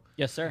Benzinga Pro?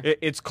 Yes, sir.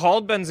 It's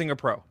called Benzinga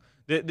Pro.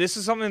 This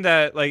is something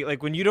that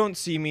like when you don't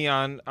see me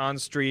on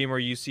stream or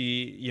you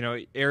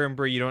see Aaron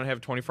Bree, you don't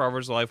have 24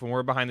 hours of life when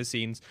we're behind the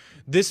scenes.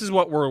 This is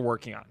what we're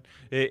working on.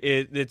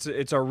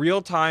 It's a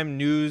real-time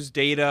news,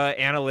 data,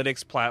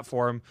 analytics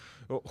platform.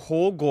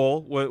 Whole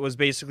goal was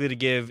basically to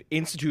give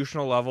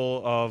institutional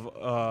level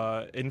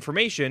of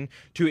information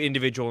to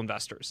individual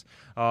investors.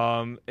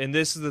 And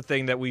this is the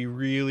thing that we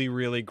really,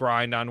 really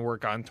grind on,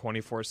 work on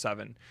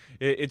 24/7.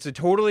 It's a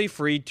totally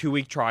free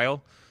 2-week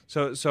trial.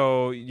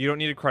 So you don't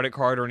need a credit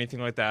card or anything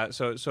like that.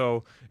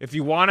 So if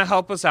you want to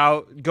help us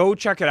out, go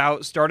check it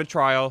out. Start a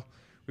trial.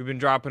 We've been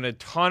dropping a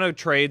ton of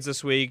trades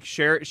this week,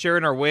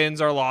 sharing our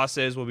wins, our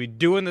losses. We'll be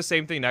doing the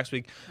same thing next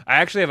week. I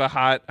actually have a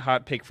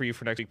hot pick for you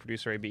for next week,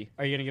 producer AB.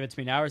 Are you going to give it to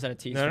me now, or is that a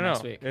tease for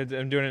next week?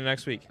 I'm doing it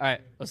next week. All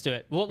right, let's do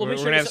it. We're going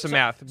to have some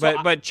math.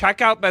 But check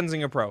out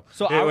Benzinga Pro.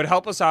 It would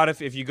help us out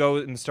if you go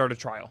and start a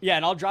trial. Yeah,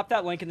 and I'll drop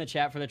that link in the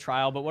chat for the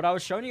trial. But what I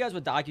was showing you guys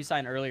with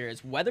DocuSign earlier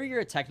is whether you're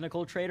a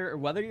technical trader or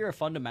whether you're a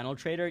fundamental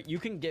trader, you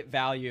can get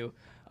value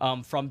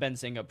from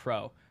Benzinga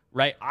Pro,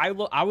 right? I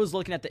was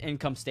looking at the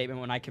income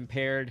statement when I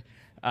compared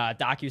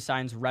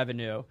DocuSign's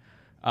revenue.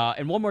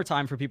 And one more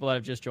time for people that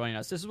have just joined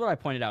us, this is what I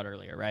pointed out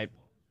earlier, right?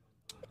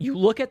 You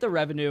look at the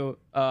revenue,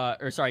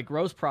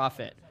 gross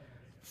profit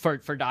for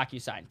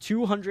DocuSign,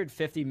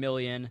 $250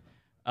 million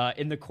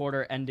in the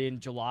quarter ending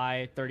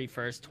July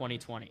 31st,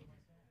 2020.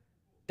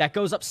 That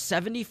goes up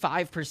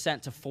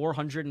 75% to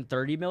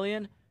 $430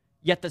 million,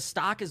 yet the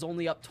stock is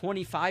only up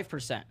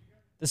 25%.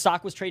 The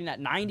stock was trading at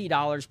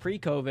 $90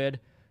 pre-COVID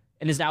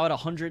and is now at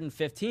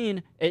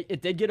 115.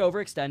 It did get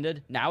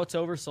overextended. Now it's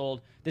oversold.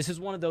 This is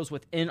one of those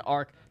within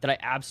ARK that I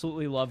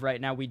absolutely love right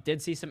now. We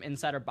did see some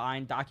insider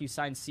buying.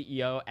 DocuSign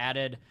CEO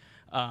added.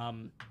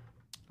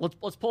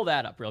 Let's pull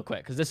that up real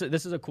quick because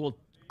this is a cool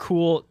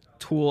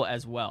tool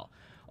as well.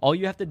 All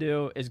you have to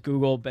do is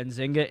Google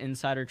Benzinga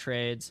Insider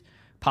Trades.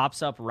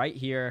 Pops up right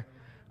here.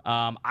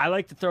 I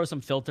like to throw some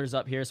filters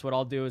up here. So what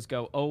I'll do is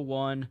go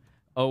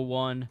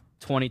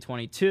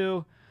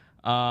 01/01/2022.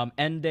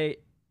 End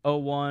date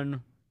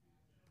 01.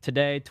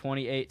 Today,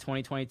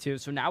 2022.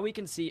 So now we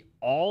can see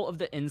all of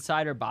the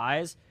insider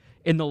buys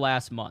in the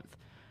last month.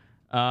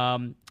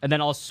 And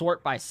then I'll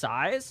sort by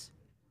size.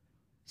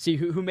 see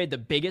who made the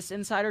biggest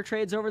insider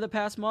trades over the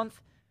past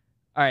month.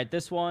 All right,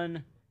 this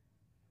one.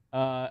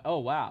 Oh,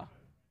 wow.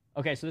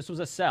 Okay, so this was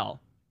a sell.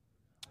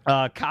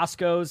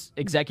 Costco's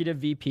executive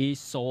VP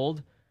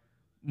sold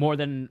more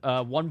than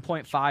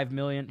 1.5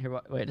 million. Here,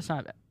 wait, it's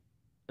not.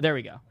 There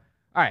we go. All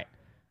right.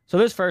 So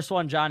this first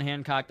one, John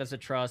Hancock, that's a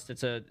trust.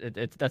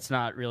 That's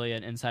not really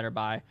an insider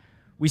buy.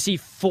 We see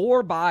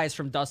 4 buys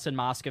from Dustin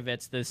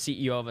Moskovitz, the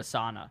CEO of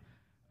Asana,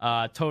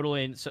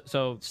 totaling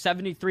so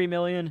 73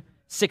 million,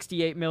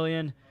 68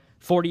 million,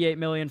 48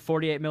 million,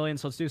 48 million.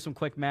 So let's do some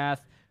quick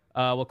math.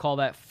 We'll call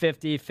that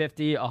 50,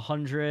 50,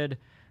 100,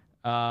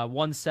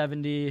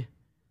 170,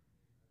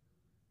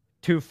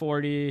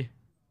 240.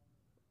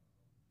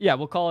 Yeah,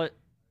 we'll call it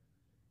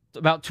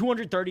about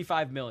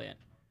 235 million.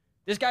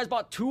 This guy's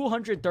bought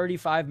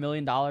 $235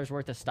 million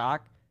worth of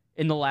stock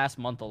in the last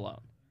month alone.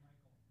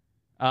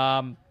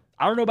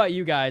 I don't know about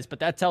you guys, but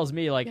that tells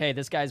me, like, hey,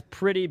 this guy's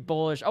pretty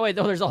bullish. Oh, wait,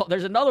 no,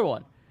 there's another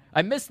one.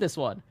 I missed this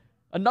one.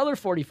 Another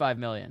 45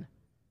 million.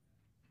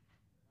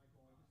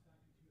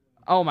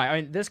 Oh, my.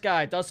 I mean, this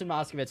guy, Dustin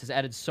Moskovitz, has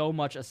added so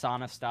much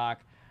Asana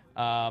stock.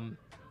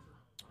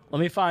 Let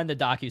me find the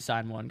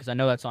DocuSign one, because I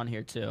know that's on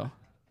here, too.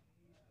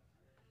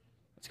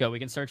 Let's go. We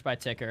can search by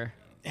ticker.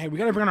 Hey, we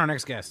got to bring on our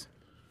next guest.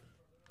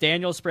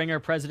 Daniel Springer,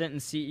 president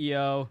and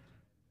CEO.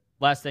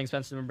 Last thing,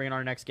 Spencer, we're bringing on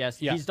our next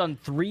guest. Yeah. He's done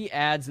 3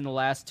 ads in the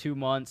last 2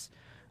 months,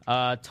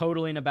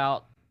 totaling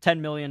about $10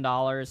 million.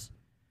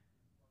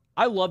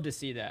 I love to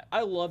see that.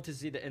 I love to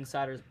see the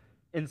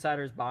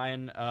insiders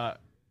buying.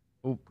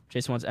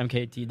 Jason wants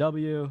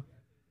MKTW.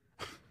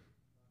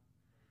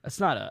 That's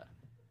not a.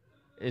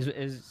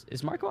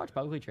 Is MarketWatch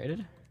publicly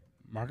traded?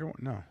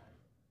 No.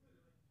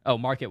 Oh,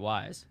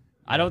 MarketWise.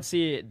 Yeah. I don't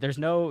see. There's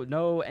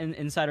no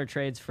insider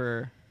trades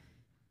for.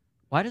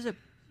 Why does it?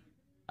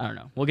 I don't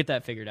know. We'll get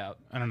that figured out.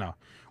 I don't know.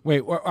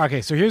 Wait.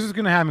 Okay. So here's what's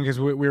going to happen because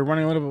we're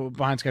running a little bit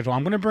behind schedule.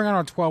 I'm going to bring on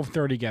our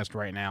 12:30 guest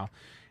right now,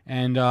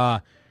 and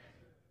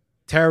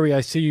Terry, I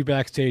see you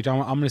backstage.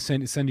 I'm going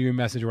to send you a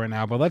message right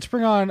now. But let's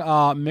bring on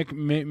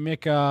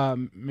Mick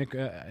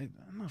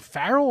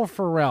Farrell or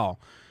Farrell.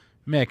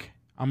 Mick,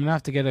 I'm going to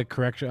have to get a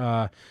correction,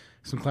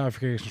 some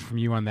clarifications from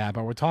you on that.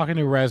 But we're talking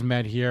to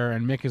ResMed here,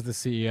 and Mick is the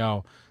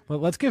CEO.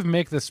 Let's give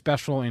Mick the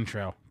special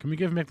intro. Can we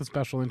give Mick the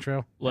special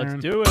intro? Let's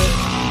do it.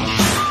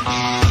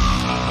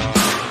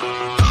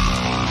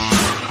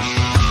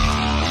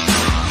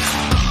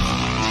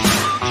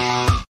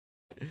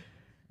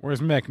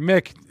 Where's Mick?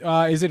 Mick,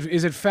 is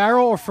it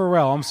Farrell or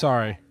Farrell? I'm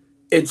sorry.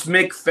 It's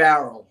Mick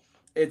Farrell.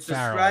 It's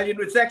Farrell. Australian.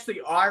 It's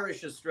actually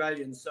Irish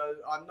Australian, so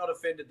I'm not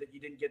offended that you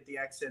didn't get the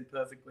accent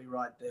perfectly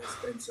right there,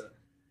 Spencer.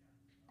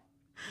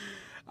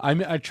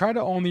 I try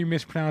to only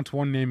mispronounce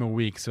one name a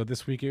week, so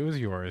this week it was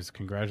yours.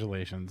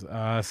 Congratulations.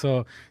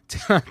 So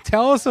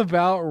tell us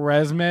about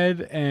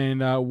ResMed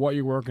and what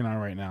you're working on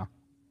right now.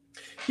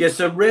 Yeah,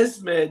 so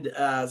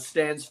ResMed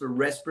stands for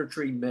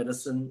respiratory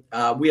medicine.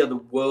 We are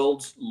the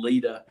world's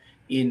leader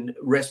in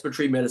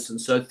respiratory medicine.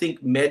 So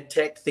think med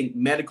tech, think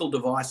medical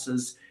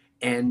devices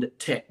and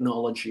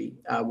technology.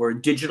 We're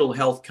a digital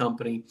health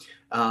company,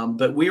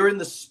 but we're in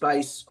the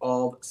space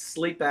of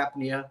sleep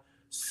apnea,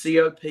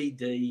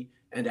 COPD,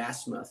 and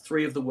asthma,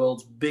 3 of the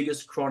world's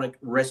biggest chronic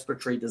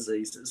respiratory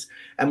diseases.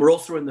 And we're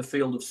also in the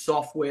field of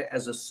software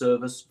as a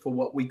service for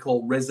what we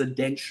call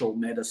residential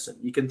medicine.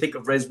 You can think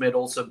of ResMed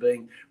also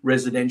being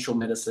residential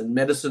medicine,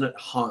 medicine at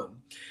home.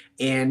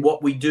 And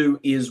what we do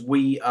is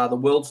we are the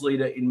world's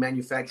leader in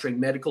manufacturing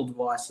medical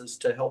devices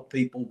to help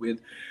people with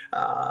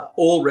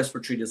all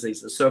respiratory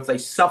diseases. So if they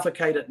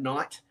suffocate at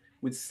night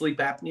with sleep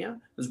apnea,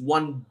 there's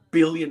 1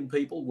 billion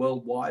people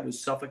worldwide who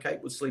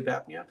suffocate with sleep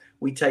apnea.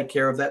 We take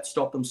care of that,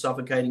 stop them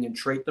suffocating and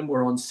treat them.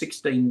 We're on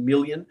 16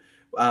 million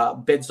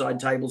bedside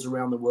tables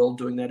around the world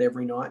doing that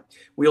every night.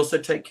 We also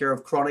take care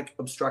of chronic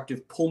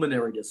obstructive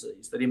pulmonary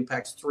disease that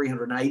impacts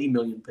 380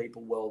 million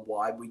people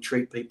worldwide. We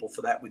treat people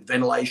for that with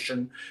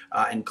ventilation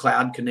and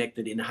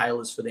cloud-connected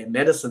inhalers for their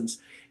medicines.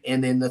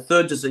 And then the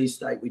third disease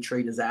state we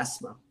treat is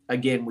asthma.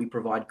 Again, we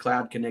provide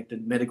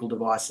cloud-connected medical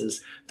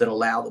devices that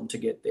allow them to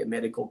get their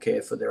medical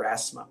care for their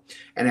asthma.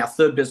 And our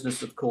third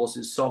business, of course,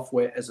 is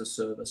software as a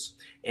service.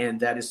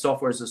 And that is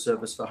software as a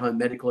service for home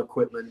medical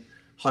equipment,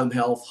 home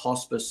health,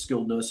 hospice,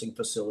 skilled nursing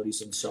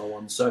facilities, and so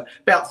on. So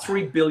about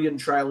 3 billion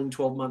trailing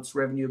 12 months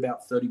revenue,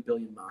 about 30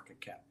 billion market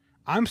cap.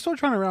 I'm still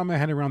trying to wrap my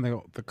head around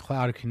the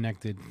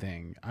cloud-connected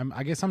thing.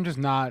 I guess I'm just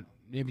not,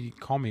 maybe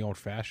call me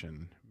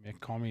old-fashioned.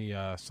 Call me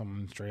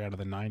someone straight out of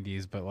the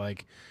 90s, but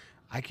like,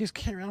 I just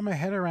can't wrap my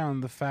head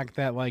around the fact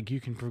that like you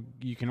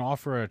can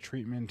offer a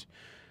treatment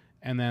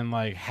and then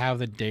like have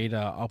the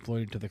data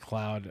uploaded to the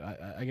cloud.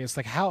 I guess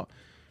like how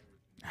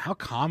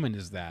common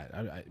is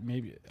that?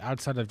 Maybe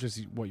outside of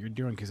just what you're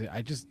doing, because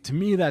to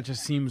me that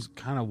just seems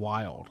kind of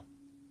wild.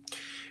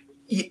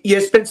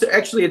 Yes, Spencer.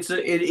 Actually, it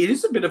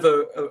is a bit of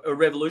a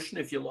revolution,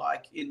 if you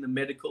like, in the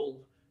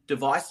medical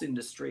device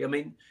industry. I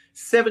mean,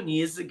 7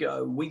 years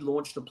ago we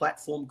launched a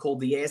platform called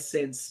the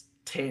AirSense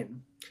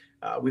 10.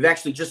 We've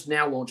actually just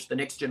now launched the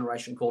next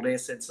generation called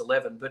AirSense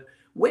 11. But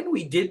when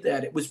we did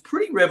that, it was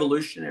pretty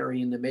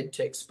revolutionary in the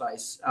medtech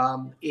space.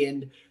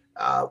 And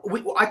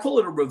I call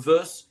it a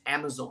reverse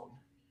Amazon,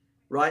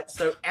 right?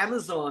 So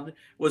Amazon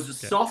was a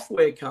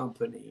software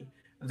company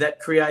that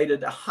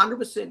created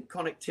 100%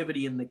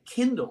 connectivity in the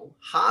Kindle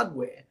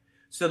hardware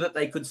so that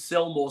they could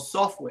sell more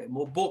software,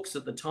 more books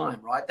at the time,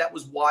 right? That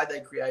was why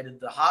they created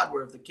the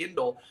hardware of the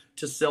Kindle,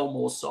 to sell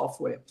more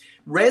software.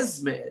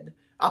 ResMed,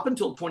 up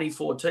until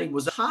 2014,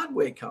 was a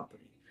hardware company.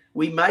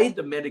 We made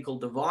the medical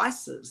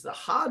devices, the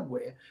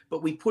hardware,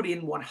 but we put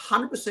in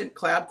 100%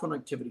 cloud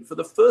connectivity for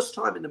the first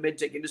time in the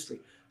medtech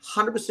industry,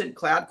 100%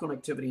 cloud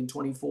connectivity in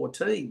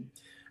 2014.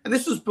 And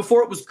this was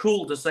before it was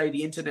cool to say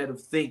the Internet of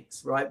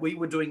Things, right? We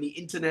were doing the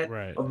Internet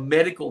of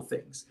medical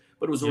things,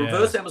 but it was a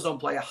reverse Amazon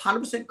play,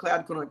 100%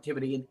 cloud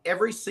connectivity in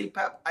every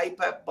CPAP,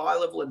 APAP,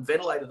 bilevel, and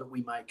ventilator that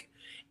we make.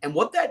 And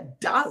what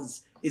that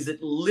does is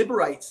it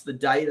liberates the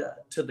data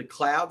to the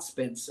cloud,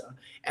 Spencer,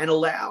 and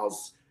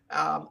allows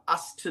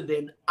us to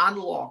then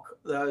unlock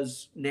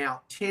those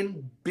now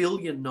 10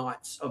 billion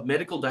nights of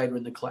medical data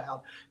in the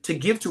cloud to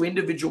give to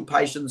individual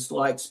patients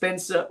like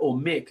Spencer or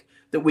Mick,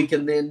 that we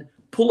can then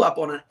pull up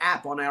on an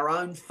app on our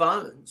own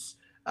phones.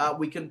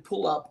 We can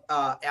pull up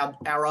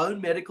our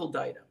own medical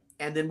data.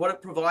 And then what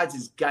it provides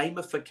is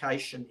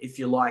gamification, if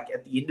you like,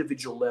 at the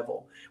individual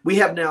level. We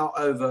have now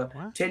over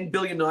 10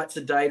 billion nights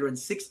of data and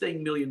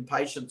 16 million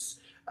patients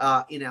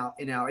in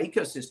our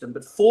ecosystem,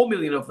 but 4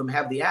 million of them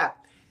have the app.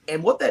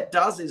 And what that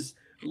does is,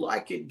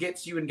 like, it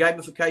gets you in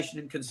gamification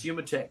in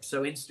consumer tech.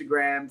 So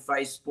Instagram,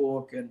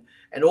 Facebook,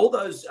 and all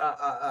those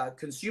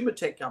consumer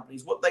tech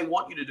companies, what they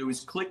want you to do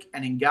is click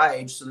and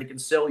engage so they can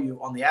sell you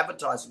on the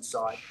advertising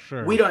side.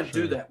 We don't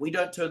do that. We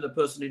don't turn the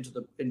person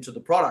into the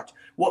product.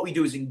 What we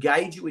do is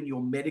engage you in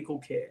your medical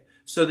care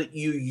so that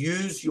you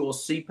use your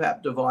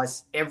CPAP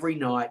device every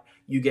night.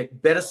 You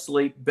get better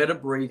sleep, better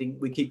breathing.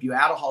 We keep you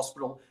out of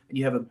hospital, and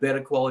you have a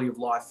better quality of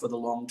life for the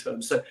long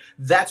term. So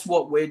that's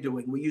what we're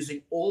doing. We're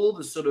using all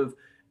the sort of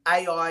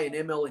AI and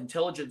ML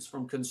intelligence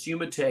from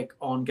consumer tech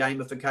on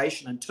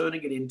gamification and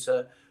turning it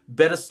into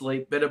better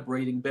sleep, better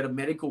breathing, better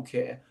medical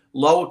care,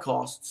 lower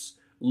costs,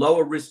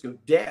 lower risk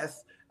of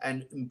death,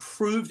 and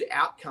improved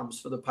outcomes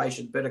for the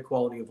patient, better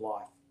quality of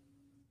life.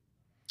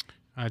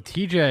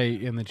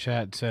 TJ in the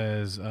chat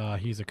says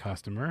he's a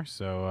customer.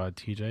 So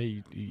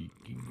TJ, you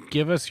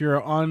give us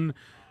your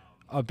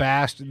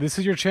unabashed. This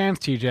is your chance,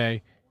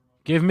 TJ.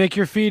 Give Mick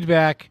your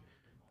feedback.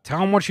 Tell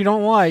him what you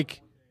don't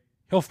like.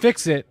 He'll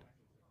fix it.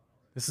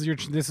 This is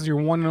your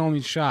one and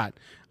only shot.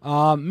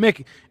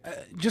 Mick,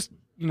 just,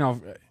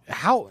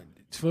 how,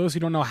 for those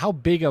who don't know, how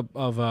big of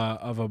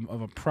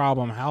a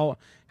problem, how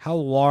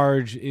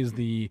large is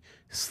the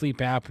sleep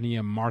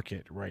apnea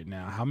market right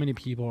now? How many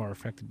people are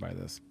affected by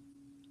this?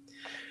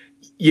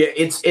 Yeah,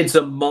 it's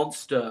a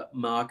monster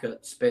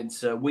market,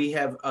 Spencer. We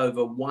have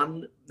over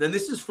and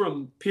this is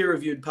from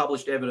peer-reviewed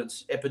published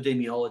evidence,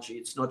 epidemiology.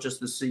 It's not just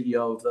the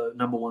CEO of the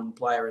number one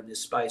player in this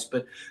space,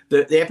 but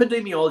the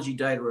epidemiology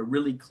data are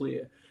really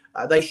clear.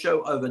 They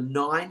show over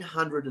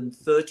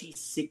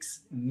 936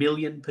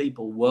 million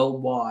people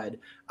worldwide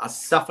are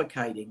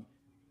suffocating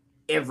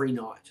every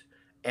night.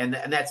 And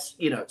that's,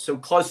 so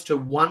close to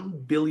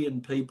 1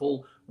 billion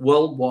people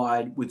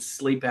worldwide with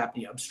sleep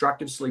apnea,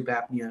 obstructive sleep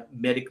apnea,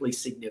 medically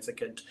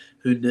significant,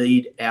 who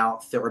need our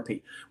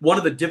therapy. One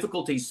of the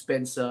difficulties,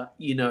 Spencer,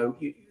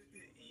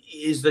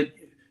 is that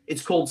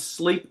it's called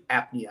sleep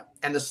apnea.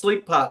 And the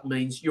sleep part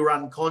means you're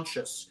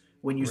unconscious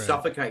when you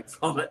suffocate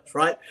from it,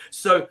 right?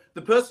 So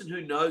the person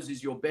who knows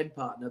is your bed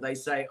partner. They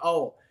say,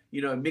 oh,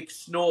 Mick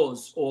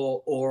snores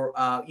or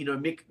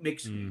Mick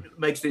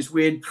makes this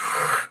weird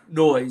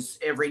noise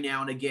every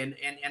now and again,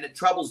 and it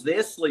troubles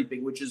their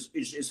sleeping, which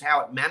is how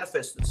it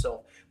manifests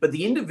itself. But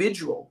the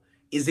individual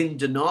is in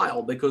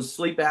denial because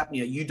sleep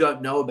apnea, you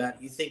don't know about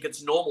it. You think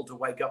it's normal to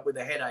wake up with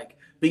a headache,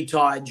 be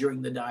tired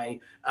during the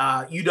day.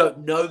 You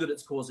don't know that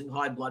it's causing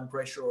high blood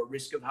pressure or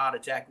risk of heart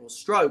attack or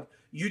stroke.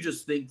 You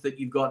just think that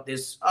you've got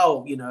this,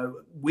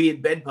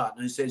 weird bed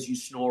partner who says you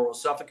snore or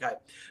suffocate.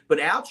 But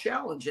our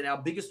challenge and our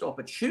biggest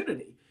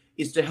opportunity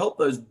is to help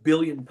those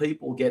billion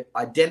people get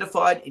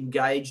identified,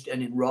 engaged,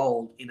 and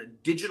enrolled in a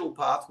digital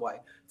pathway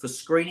for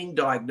screening,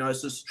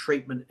 diagnosis,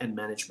 treatment, and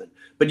management.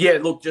 But yeah,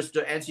 look, just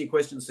to answer your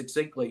question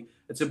succinctly,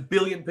 it's 1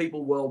 billion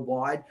people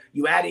worldwide.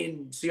 You add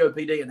in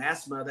COPD and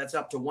asthma, that's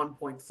up to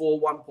 1.4,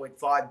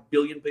 1.5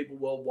 billion people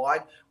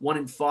worldwide. 1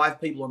 in 5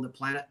 people on the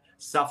planet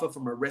suffer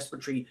from a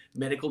respiratory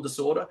medical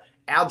disorder.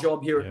 Our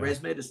job here at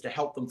ResMed is to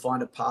help them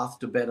find a path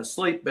to better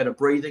sleep, better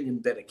breathing,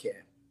 and better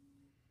care.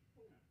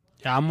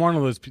 Yeah, I'm one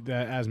of those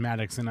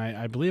asthmatics, and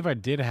I believe I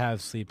did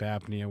have sleep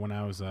apnea when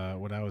I was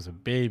a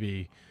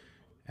baby,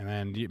 and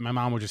then my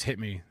mom would just hit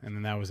me, and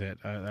then that was it.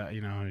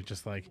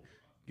 Just like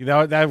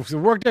that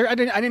worked. I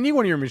didn't need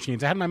one of your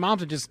machines. I had my mom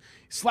to just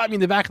slap me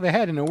in the back of the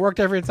head, and it worked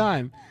every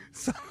time.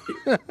 So.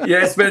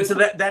 Yes, Spencer,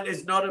 that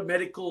is not a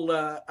medical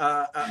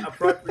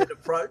appropriate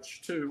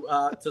approach to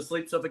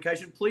sleep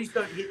suffocation. Please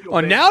don't hit your.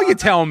 Oh, now you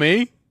tell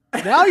me.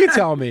 Now you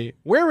tell me.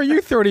 Where were you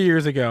 30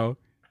 years ago?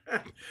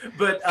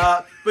 But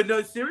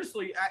no,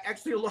 seriously,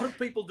 actually, a lot of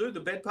people do. The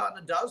bed partner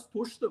does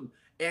push them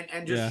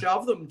and just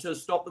shove them to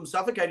stop them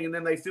suffocating, and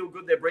then they feel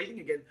good, they're breathing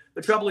again.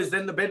 The trouble is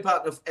then the bed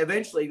partner,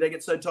 eventually they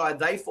get so tired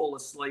they fall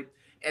asleep,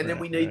 and then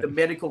we need the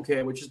medical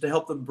care, which is to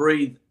help them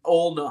breathe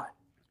all night.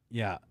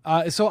 Yeah.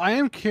 So I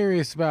am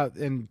curious about,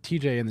 and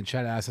TJ in the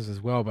chat asked us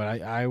as well,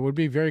 but I would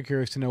be very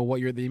curious to know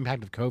what the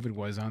impact of COVID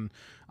was on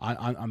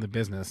the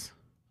business.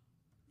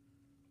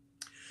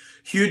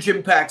 Huge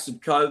impacts of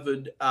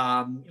COVID.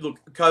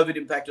 Look, COVID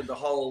impacted the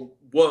whole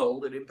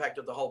world. It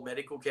impacted the whole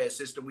medical care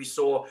system. We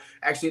saw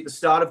actually at the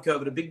start of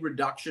COVID a big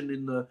reduction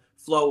in the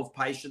flow of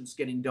patients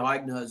getting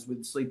diagnosed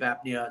with sleep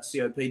apnea,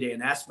 COPD,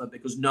 and asthma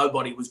because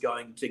nobody was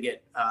going to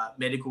get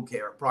medical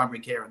care, primary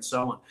care, and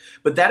so on.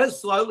 But that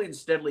has slowly and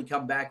steadily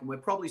come back, and we're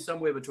probably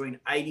somewhere between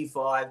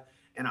 85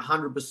 and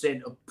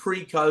 100% of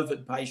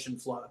pre-COVID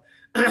patient flow.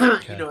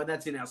 Okay. And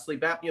that's in our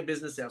sleep apnea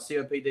business, our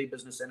COPD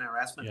business, and our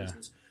asthma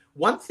business.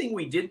 One thing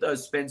we did, though,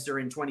 Spencer,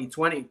 in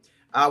 2020,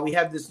 we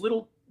have this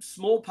little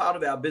small part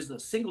of our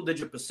business,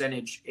 single-digit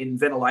percentage in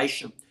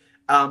ventilation.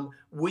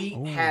 We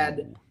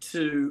had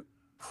to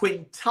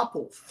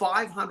quintuple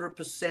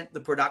 500% the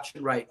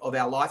production rate of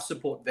our life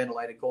support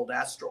ventilator called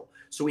Astral.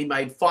 So we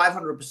made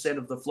 500%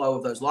 of the flow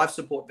of those life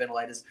support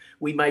ventilators.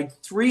 We made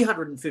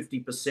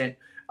 350%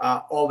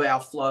 of our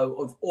flow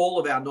of all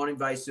of our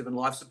non-invasive and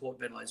life support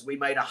ventilators. We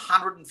made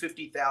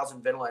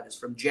 150,000 ventilators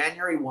from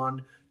January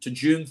 1 to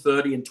June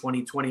 30 in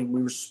 2020, and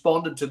we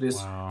responded to this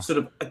sort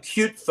of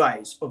acute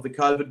phase of the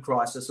COVID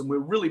crisis, and we're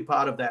really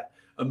part of that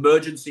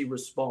emergency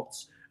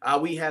response.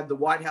 We had the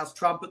White House,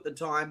 Trump at the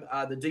time,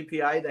 the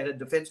DPA, they had a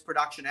Defense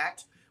Production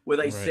Act where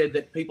they said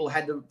that people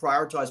had to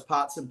prioritize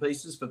parts and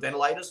pieces for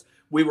ventilators.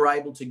 We were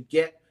able to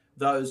get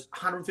those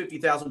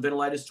 150,000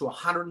 ventilators to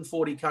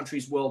 140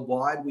 countries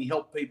worldwide. We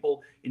helped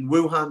people in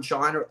Wuhan,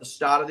 China at the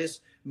start of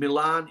this,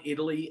 Milan,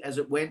 Italy, as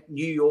it went,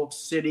 New York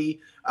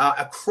City,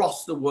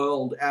 across the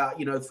world,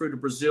 through to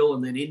Brazil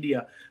and then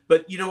India.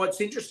 But what's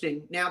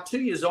interesting now,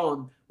 2 years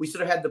on, we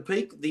sort of had the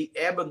peak, the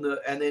ebb, and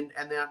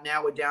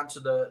now we're down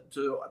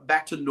to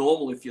back to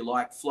normal, if you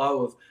like,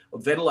 flow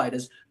of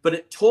ventilators. But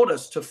it taught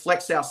us to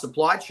flex our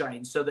supply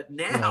chain so that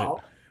now.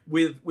 Right.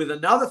 With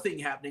another thing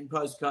happening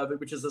post-COVID,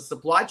 which is a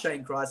supply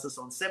chain crisis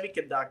on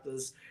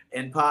semiconductors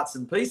and parts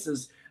and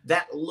pieces,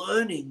 that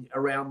learning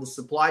around the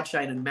supply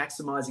chain and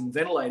maximizing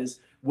ventilators,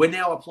 we're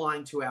now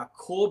applying to our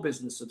core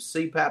business of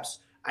CPAPs,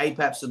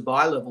 APAPs, and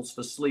bilevels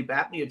for sleep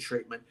apnea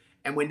treatment.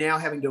 And we're now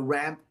having to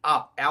ramp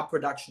up our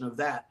production of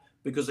that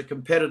because a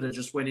competitor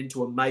just went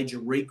into a major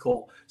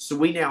recall. So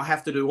we now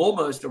have to do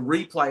almost a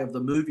replay of the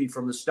movie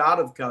from the start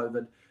of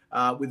COVID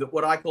with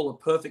what I call a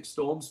perfect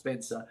storm,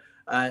 Spencer.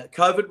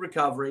 COVID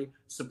recovery,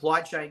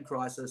 supply chain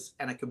crisis,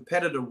 and a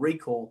competitor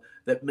recall.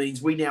 That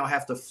means we now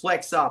have to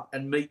flex up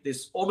and meet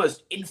this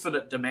almost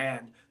infinite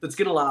demand that's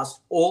going to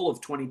last all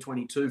of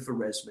 2022 for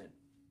ResMed.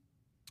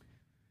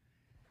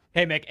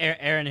 Hey, Mick,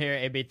 Aaron here,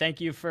 AB. Thank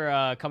you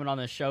for coming on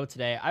the show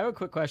today. I have a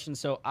quick question.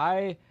 So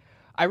I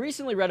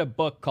recently read a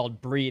book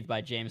called Breathe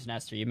by James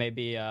Nestor. You may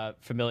be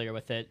familiar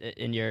with it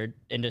in your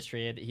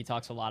industry. He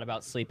talks a lot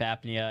about sleep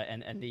apnea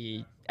and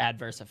the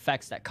adverse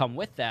effects that come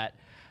with that.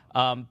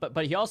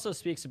 But he also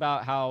speaks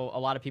about how a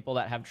lot of people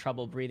that have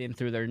trouble breathing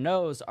through their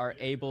nose are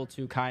able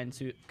to kind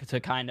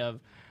of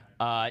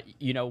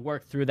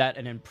work through that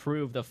and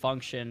improve the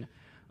function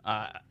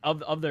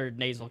of their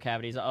nasal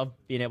cavities, of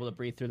being able to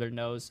breathe through their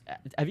nose.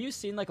 Have you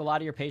seen like a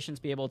lot of your patients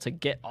be able to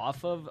get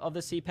off of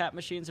the CPAP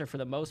machines, or for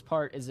the most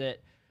part, is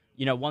it,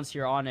 once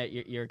you're on it,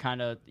 you're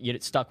kind of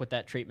stuck with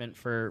that treatment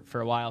for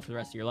a while for the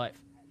rest of your life?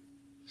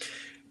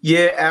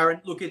 Yeah,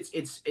 Aaron. Look,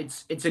 it's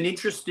an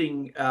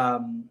interesting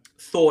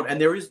thought, and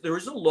there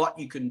is a lot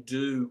you can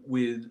do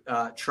with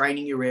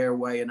training your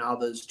airway and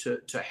others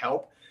to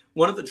help.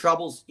 One of the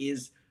troubles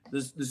is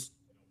there's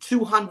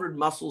 200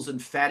 muscles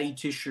and fatty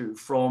tissue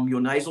from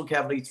your nasal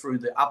cavity through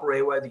the upper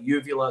airway, the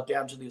uvula,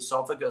 down to the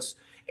esophagus,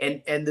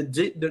 and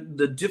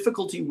the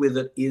difficulty with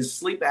it is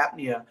sleep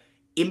apnea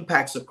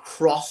impacts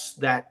across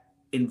that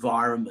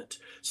environment.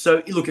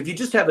 So look, if you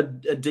just have a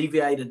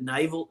deviated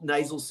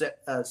nasal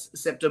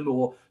septum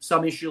or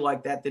some issue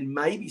like that, then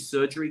maybe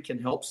surgery can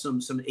help,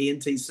 some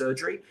ENT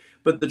surgery.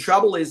 But the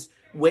trouble is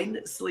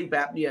when sleep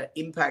apnea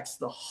impacts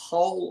the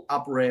whole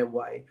upper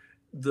airway,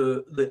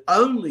 the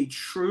only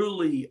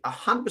truly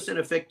 100%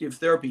 effective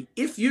therapy,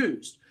 if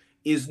used,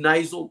 is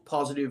nasal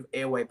positive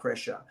airway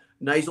pressure,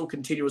 nasal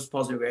continuous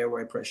positive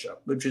airway pressure,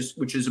 which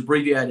is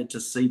abbreviated to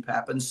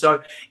CPAP. And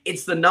so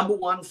it's the number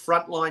one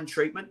frontline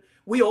treatment.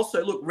 We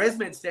also, look,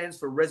 ResMed stands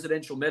for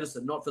residential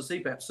medicine, not for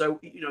CPAP. So,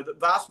 the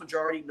vast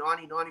majority,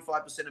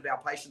 95% of our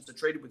patients are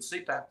treated with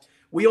CPAP.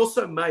 We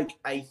also make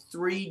a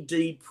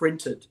 3D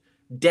printed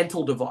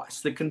dental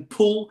device that can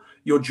pull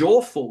your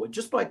jaw forward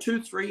just by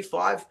 2, 3,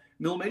 5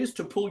 millimeters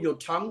to pull your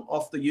tongue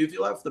off the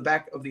uvula, off the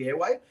back of the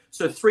airway.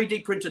 So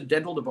 3D printed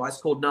dental device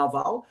called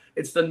Narval.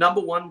 It's the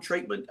number one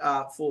treatment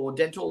for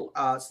dental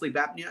sleep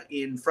apnea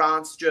in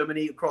France,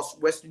 Germany, across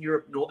Western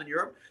Europe, Northern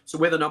Europe. So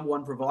we're the number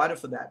one provider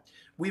for that.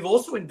 We've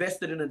also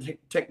invested in a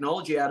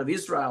technology out of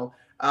Israel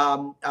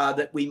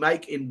that we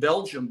make in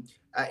Belgium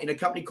in a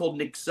company called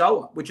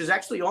Nyxoah, which is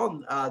actually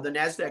on the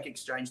NASDAQ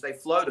exchange. They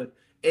floated.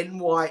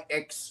 NYXOAH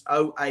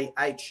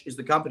is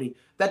the company,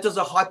 that does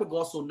a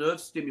hypoglossal nerve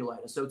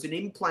stimulator. So it's an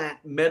implant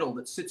metal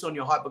that sits on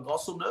your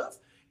hypoglossal nerve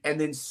and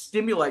then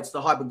stimulates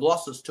the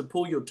hypoglossus to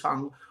pull your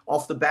tongue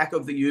off the back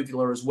of the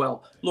uvula as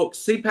well. Look,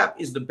 CPAP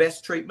is the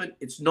best treatment.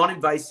 It's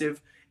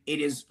non-invasive. It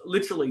is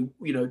literally,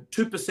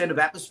 2% of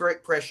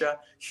atmospheric pressure,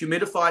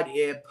 humidified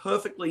air,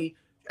 perfectly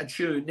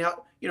attuned.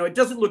 Now, it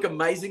doesn't look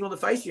amazing on the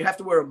face. You have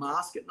to wear a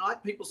mask at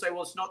night. People say,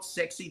 well, it's not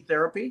sexy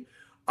therapy.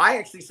 I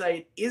actually say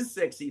it is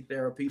sexy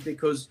therapy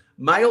because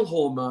male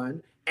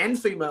hormone and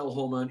female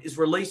hormone is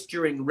released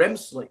during REM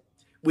sleep,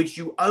 which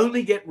you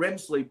only get REM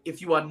sleep if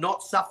you are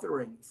not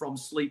suffering from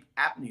sleep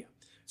apnea.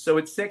 So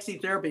it's sexy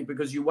therapy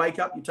because you wake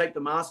up, you take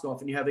the mask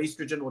off, and you have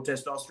estrogen or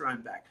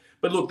testosterone back.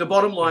 But look, the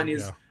bottom line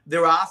is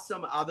there are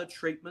some other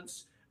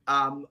treatments.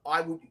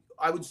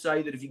 I would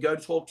say that if you go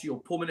talk to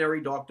your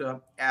pulmonary doctor,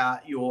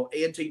 your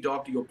ENT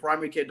doctor, your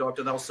primary care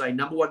doctor, they'll say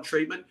number one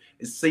treatment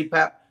is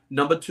CPAP,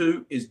 number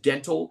two is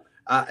dental,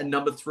 and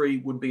number three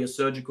would be a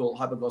surgical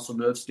hypoglossal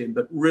nerve stim.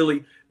 But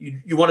really,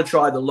 you want to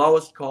try the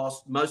lowest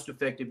cost, most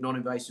effective,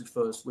 non-invasive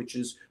first, which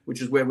is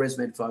where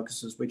ResMed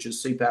focuses, which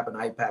is CPAP and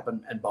APAP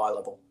and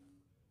bilevel.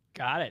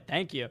 Got it.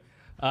 Thank you.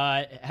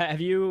 Have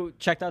you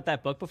checked out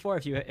that book before?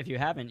 If you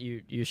haven't,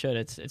 you should.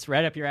 It's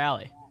right up your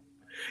alley.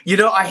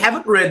 I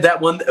haven't read that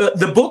one.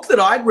 The book that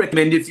I'd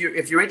recommend if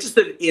you're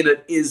interested in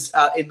it is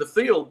in the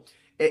field.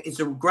 It's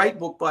a great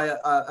book by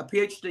a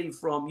PhD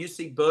from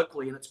UC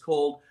Berkeley, and it's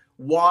called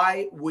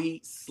Why We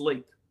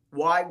Sleep.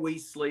 Why We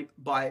Sleep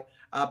by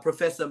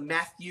Professor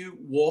Matthew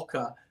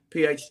Walker,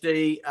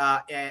 PhD.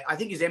 I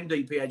think he's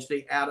MD,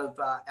 PhD out of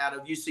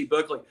UC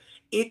Berkeley.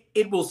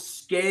 It will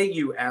scare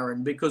you,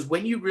 Aaron, because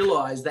when you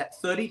realize that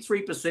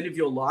 33% of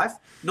your life,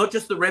 not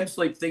just the REM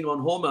sleep thing on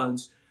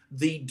hormones,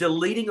 the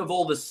deleting of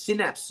all the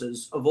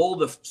synapses, of all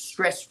the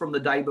stress from the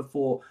day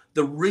before,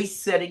 the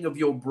resetting of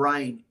your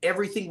brain,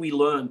 everything we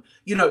learn.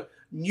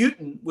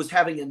 Newton was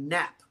having a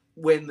nap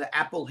when the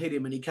apple hit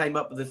him and he came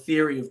up with the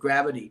theory of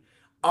gravity.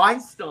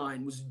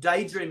 Einstein was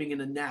daydreaming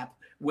in a nap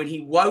when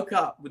he woke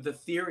up with the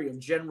theory of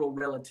general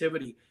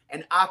relativity.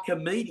 And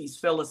Archimedes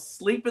fell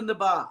asleep in the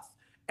bath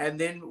and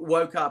then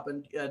woke up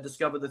and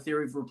discovered the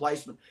theory of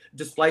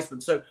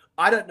displacement. So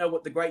I don't know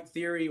what the great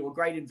theory or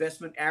great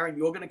investment, Aaron,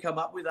 you're going to come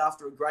up with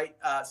after a great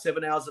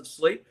 7 hours of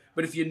sleep.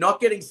 But if you're not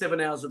getting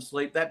 7 hours of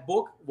sleep, that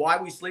book, Why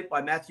We Sleep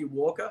by Matthew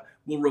Walker,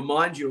 will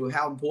remind you of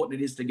how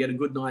important it is to get a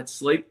good night's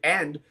sleep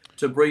and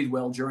to breathe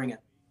well during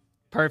it.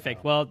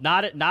 Perfect. Well,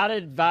 not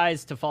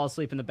advised to fall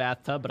asleep in the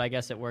bathtub, but I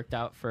guess it worked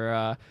out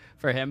for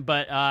him.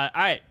 But all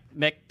right,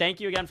 Mick, thank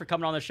you again for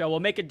coming on the show.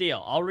 We'll make a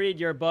deal. I'll read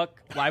your book,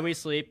 Why We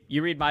Sleep.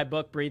 You read my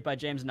book, Breathe by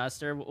James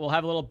Nestor. We'll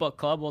have a little book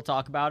club. We'll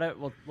talk about it.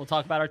 We'll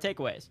talk about our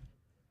takeaways.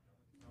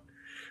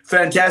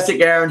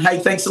 Fantastic, Aaron. Hey,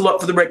 thanks a lot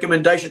for the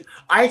recommendation.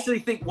 I actually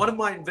think one of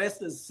my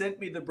investors sent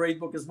me the Breathe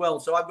book as well,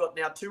 so I've got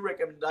now 2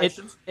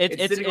 recommendations.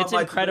 It's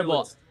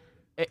incredible.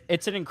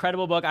 It's an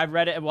incredible book. I've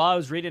read it. While I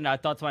was reading it, I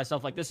thought to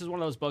myself, this is one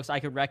of those books I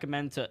could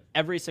recommend to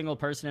every single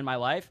person in my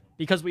life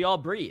because we all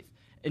breathe.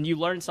 And you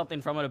learn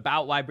something from it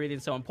about why breathing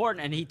is so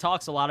important. And he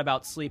talks a lot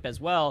about sleep as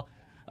well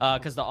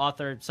because the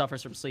author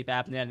suffers from sleep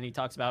apnea. And he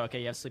talks about, okay,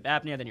 you have sleep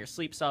apnea, then your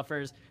sleep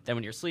suffers. Then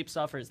when your sleep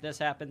suffers, this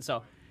happens.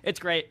 So it's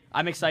great.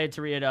 I'm excited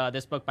to read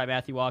this book by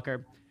Matthew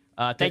Walker.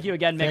 Thank you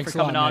again, Mick, for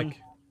coming on. Mick.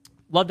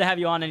 Love to have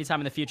you on anytime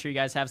in the future. You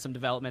guys have some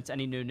developments,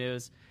 any new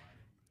news.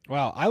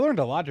 Well, I learned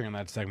a lot during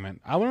that segment.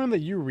 I learned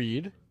that you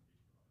read.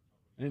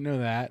 I didn't know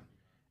that.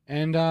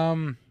 And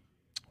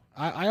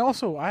I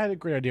had a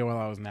great idea while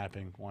I was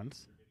napping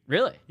once.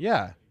 Really?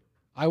 Yeah.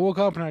 I woke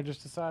up and I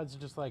just decided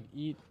to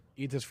eat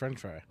this French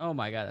fry. Oh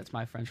my God, that's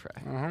my French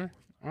fry.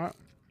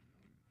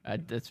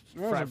 It's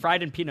was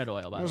fried in peanut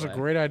oil, by the way. That was a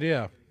great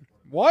idea.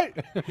 What?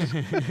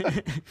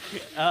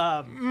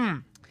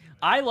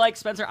 I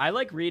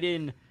like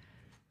reading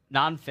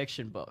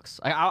nonfiction books.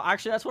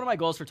 Actually, that's one of my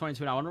goals for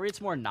 2020. I want to read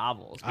some more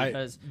novels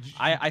because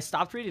I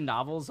stopped reading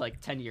novels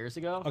 10 years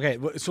ago. Okay,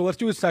 so let's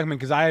do a segment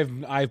because I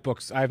have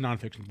books. I have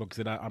nonfiction books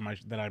that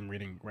I'm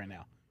reading right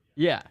now.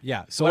 Yeah.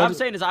 So what I'm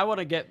saying is I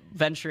want to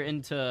venture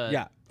into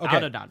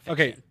out of nonfiction.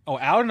 Okay. Oh,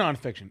 out of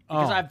nonfiction.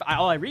 Because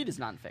all I read is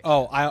nonfiction.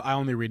 Oh, I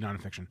only read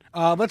nonfiction.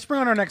 Let's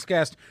bring on our next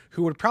guest,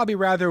 who would probably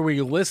rather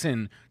we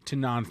listen to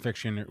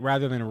nonfiction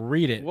rather than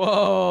read it.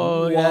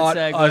 Whoa, what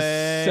a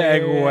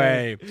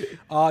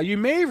segue. You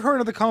may have heard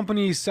of the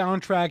company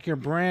Soundtrack Your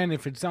Brand.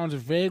 If it sounds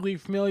vaguely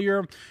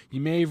familiar,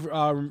 you may have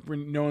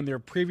known their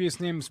previous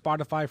name,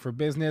 Spotify for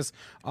Business.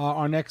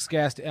 Our next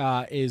guest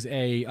is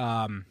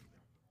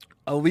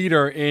a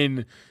leader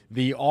in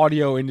the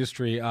audio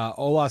industry.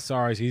 Ola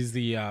Saras, he's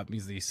the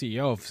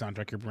CEO of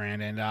Soundtrack Your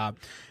Brand, and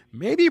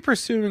maybe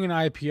pursuing an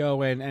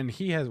IPO. And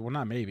he has, well,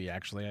 not maybe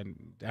actually,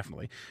 and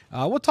definitely.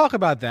 We'll talk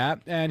about that,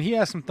 and he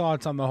has some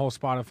thoughts on the whole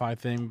Spotify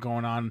thing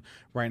going on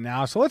right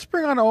now. So let's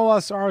bring on Ola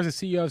Saras, the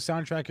CEO of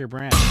Soundtrack Your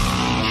Brand.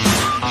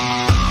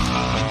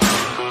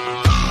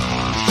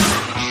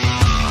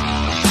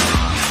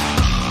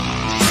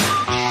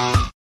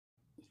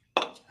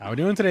 How are we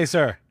doing today,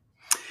 sir?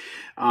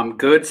 I'm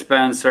good,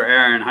 Spencer.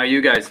 Aaron, how are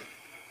you guys?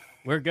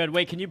 We're good.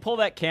 Wait, can you pull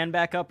that can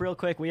back up real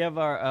quick? We have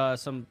our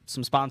some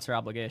sponsor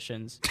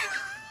obligations.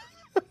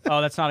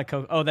 Oh, that's not a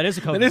Coke. Oh, that is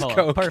a Coca-Cola. That is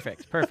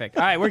Coke. Perfect.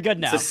 All right, we're good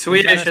now. It's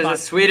a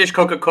Swedish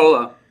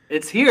Coca-Cola.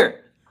 It's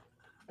here.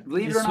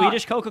 Believe Is it or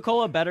Swedish not.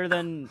 Coca-Cola better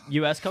than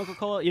U.S.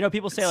 Coca-Cola? You know,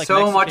 people say like So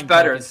Mexican much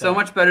better. Coke It's is so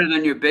much better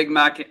than your Big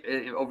Mac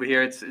over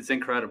here. It's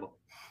incredible.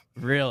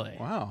 Really?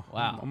 Wow.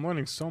 Wow. I'm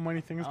learning so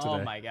many things today.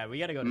 Oh my God, we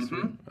got to go to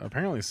Sweden.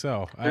 Apparently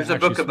so. There's a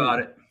book about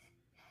it.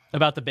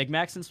 About the Big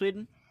Macs in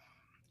Sweden?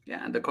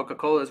 Yeah, and the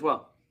Coca-Cola as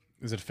well.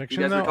 Is it You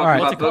fiction guys though? were All talking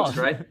right. What's about it books,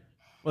 called? right?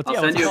 What's I'll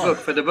yeah, send what's you it a called?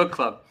 book for the book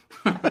club.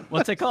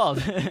 What's it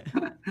called?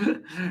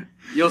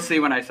 You'll see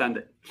when I send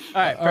it.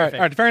 All right, All right,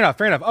 perfect.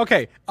 fair enough.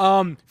 Okay,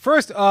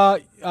 first,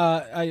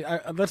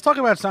 let's talk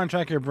about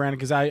Soundtrack Your Brand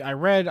because I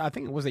read, I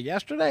think was it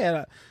yesterday?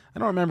 I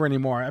don't remember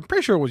anymore. I'm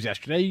pretty sure it was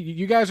yesterday.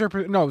 You guys are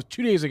no, it was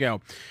 2 days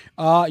ago.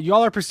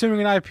 Y'all are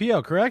pursuing an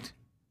IPO, correct?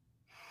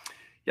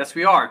 Yes,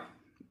 we are.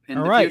 All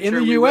right, in future,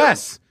 the we will.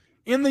 U.S.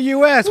 In the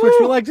U.S., which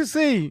we like to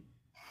see.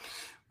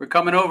 We're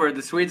coming over.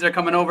 The Swedes are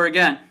coming over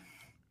again.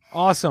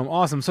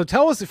 Awesome. So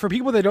tell us, for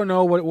people that don't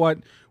know what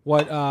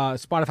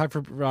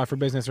Spotify for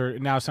Business or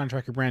now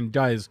Soundtrack Your Brand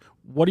does,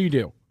 what do you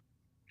do?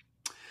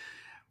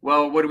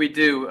 Well, what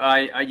do?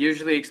 I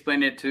usually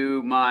explain it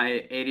to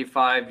my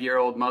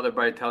 85-year-old mother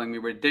by telling me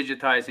we're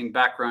digitizing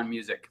background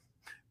music,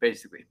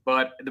 basically.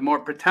 But the more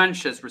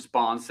pretentious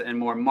response and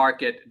more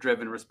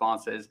market-driven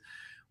response is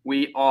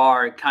we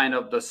are kind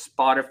of the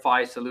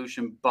Spotify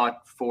solution,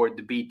 but for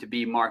the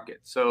B2B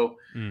market. So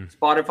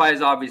Spotify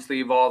has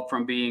obviously evolved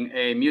from being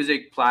a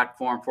music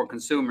platform for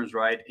consumers,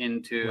 right,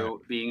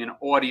 into being an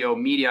audio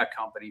media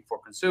company for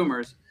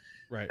consumers.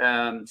 Right.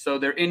 So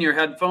they're in your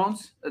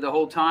headphones the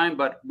whole time,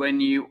 but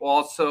when you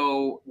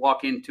also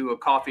walk into a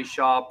coffee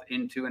shop,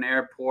 into an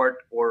airport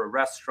or a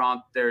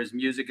restaurant, there's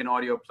music and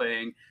audio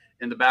playing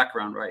in the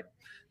background, right?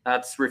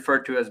 That's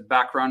referred to as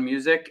background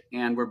music,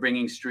 and we're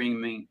bringing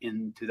streaming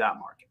into that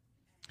market.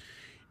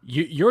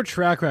 Your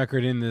track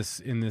record in this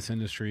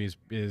industry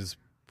is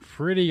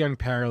pretty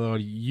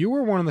unparalleled. You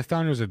were one of the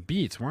founders of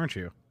Beats, weren't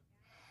you?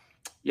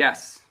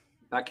 Yes,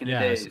 back in the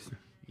days.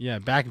 Yeah,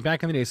 back in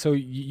the day. So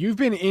you've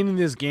been in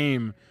this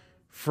game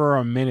for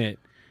a minute.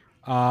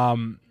 I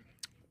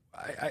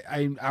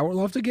would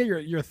love to get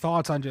your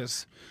thoughts on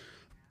just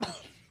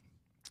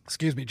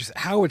excuse me, just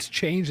how it's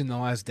changed in the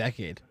last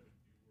decade.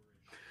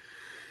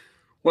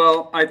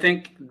 Well, I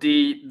think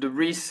the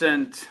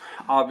recent,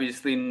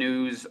 obviously,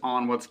 news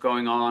on what's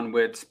going on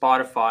with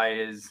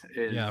Spotify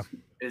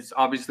is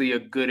obviously a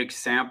good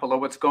example of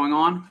what's going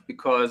on,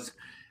 because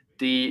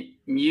the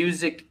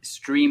music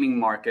streaming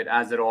market,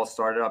 as it all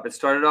started up, it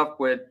started up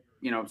with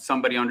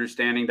somebody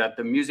understanding that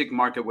the music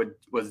market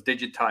was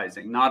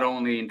digitizing, not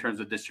only in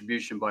terms of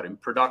distribution, but in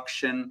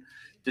production,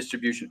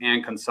 distribution,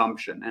 and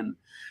consumption. And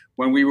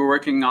when we were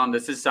working on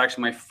this is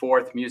actually my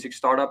fourth music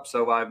startup.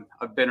 So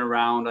I've been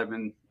around,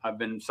 I've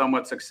been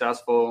somewhat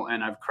successful,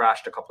 and I've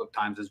crashed a couple of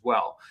times as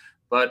well.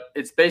 But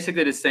it's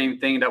basically the same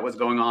thing that was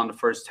going on the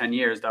first 10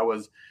 years. That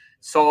was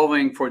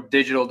solving for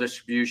digital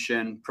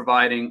distribution,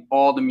 providing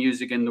all the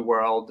music in the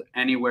world,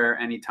 anywhere,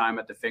 anytime,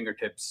 at the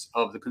fingertips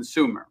of the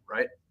consumer,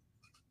 right?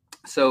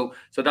 So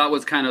that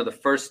was kind of the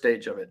first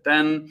stage of it.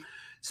 Then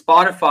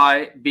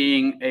Spotify,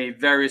 being a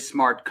very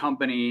smart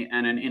company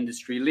and an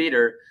industry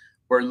leader,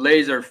 were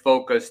laser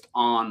focused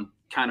on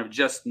kind of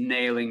just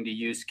nailing the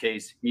use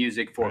case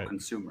music for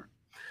consumer.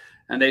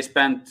 And they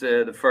spent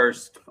the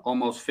first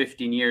almost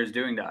 15 years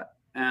doing that.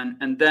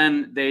 And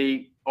then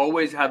they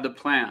always had the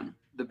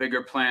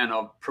bigger plan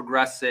of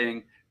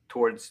progressing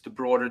towards the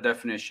broader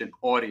definition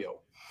audio,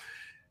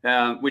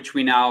 which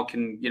we now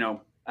can,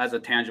 as a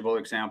tangible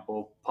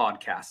example,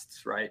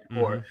 podcasts, right?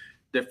 Mm-hmm. Or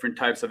different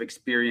types of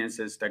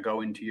experiences that go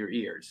into your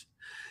ears.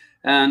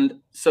 And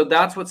so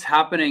that's what's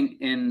happening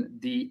in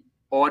the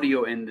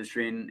audio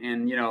industry.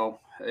 And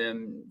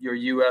your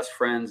US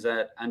friends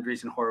at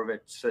Andreessen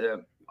Horowitz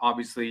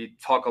obviously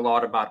talk a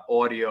lot about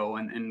audio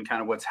and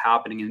kind of what's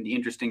happening. And the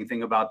interesting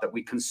thing about that,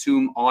 we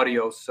consume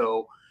audio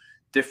so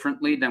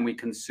differently than we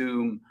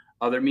consume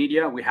other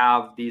media. We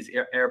have these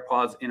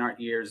AirPods in our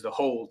ears the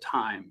whole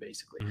time,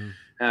 basically.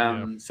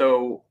 Mm-hmm.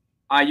 So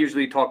I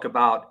usually talk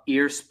about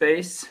ear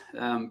space.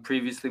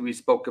 Previously, we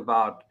spoke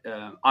about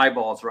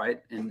eyeballs,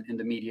 right, in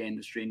the media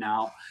industry.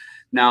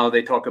 Now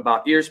they talk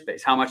about ear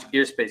space. How much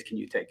ear space can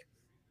you take?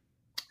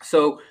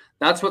 So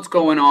that's what's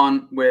going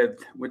on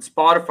with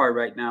Spotify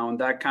right now, and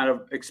that kind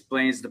of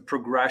explains the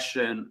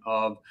progression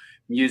of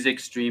music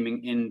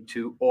streaming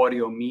into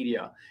audio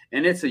media.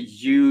 And it's a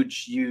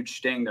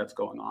huge thing that's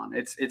going on.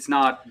 It's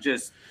not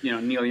just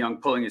Neil Young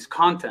pulling his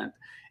content.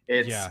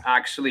 It's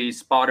actually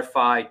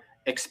Spotify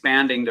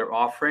expanding their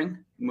offering,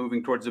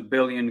 moving towards 1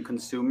 billion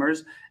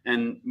consumers,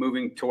 and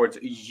moving towards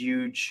a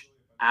huge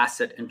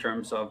asset in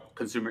terms of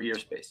consumer ear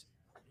space.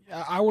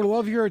 I would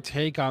love your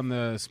take on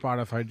the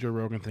Spotify Joe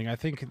Rogan thing. I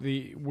think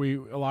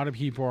a lot of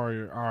people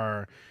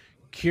are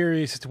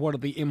curious as to what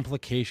the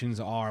implications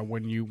are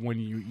when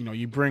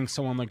you bring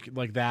someone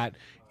like that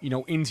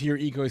into your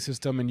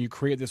ecosystem, and you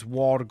create this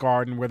walled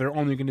garden where they're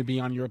only going to be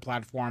on your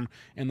platform,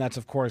 and that's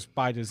of course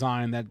by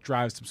design, that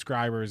drives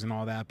subscribers and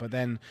all that. But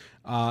then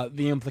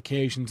the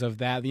implications of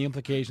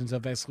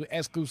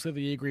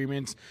exclusivity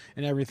agreements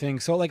and everything.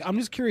 So like, I'm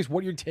just curious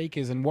what your take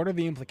is, and what are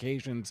the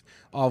implications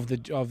of the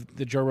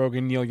Joe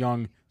Rogan, Neil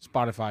Young,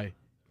 Spotify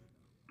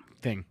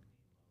thing.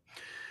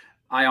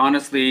 I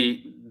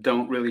honestly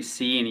don't really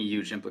see any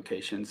huge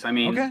implications. I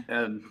mean,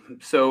 okay.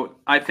 So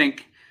I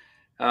think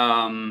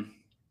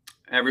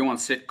everyone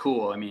sit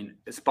cool. I mean,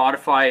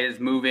 Spotify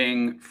is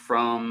moving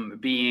from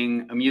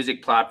being a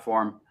music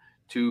platform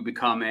to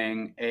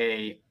becoming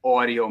a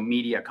audio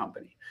media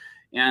company.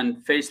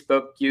 And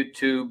Facebook,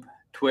 YouTube,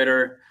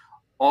 Twitter,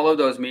 all of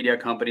those media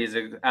companies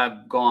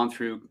have gone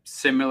through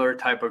similar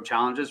type of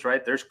challenges,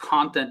 right? There's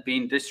content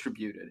being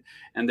distributed,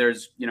 and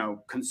there's,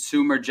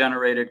 consumer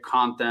generated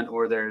content,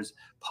 or there's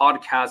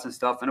podcasts and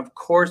stuff. And of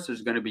course,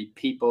 there's going to be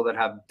people that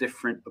have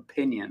different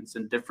opinions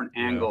and different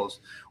angles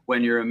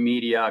when you're a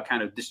media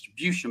kind of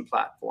distribution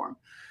platform.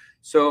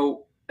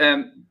 So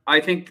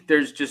I think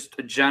there's just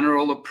a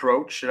general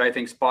approach that I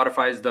think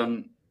Spotify has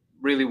done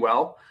really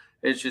well.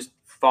 It's just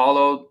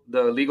follow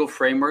the legal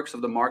frameworks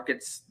of the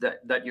markets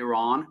that you're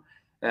on.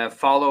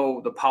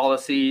 Follow the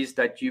policies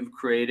that you've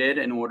created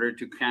in order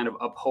to kind of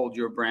uphold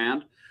your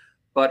brand.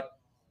 But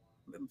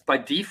by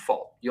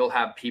default, you'll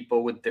have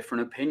people with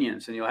different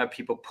opinions, and you'll have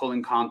people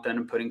pulling content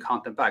and putting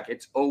content back.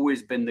 It's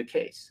always been the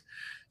case.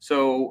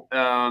 So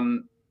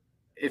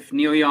if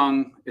Neil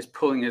Young is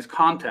pulling his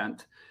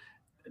content,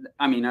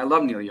 I mean, I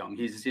love Neil Young.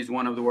 He's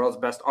one of the world's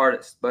best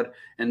artists,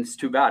 and it's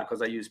too bad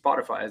because I use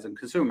Spotify as a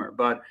consumer.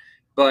 But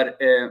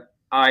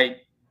I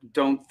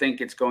don't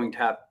think it's going to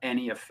have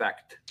any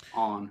effect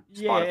on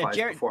Spotify's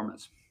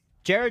performance.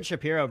 Jared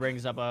Shapiro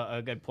brings up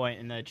a good point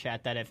in the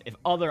chat that if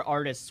other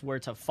artists were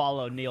to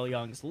follow Neil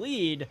Young's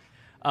lead,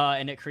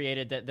 and it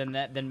created that,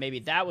 then maybe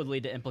that would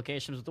lead to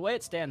implications. But the way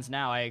it stands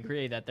now, I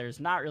agree that there's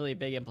not really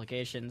big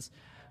implications,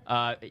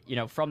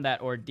 from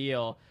that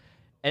ordeal.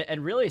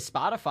 And really,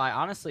 Spotify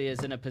honestly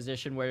is in a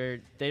position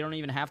where they don't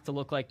even have to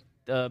look like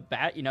the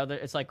bat.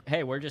 It's like,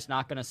 hey, we're just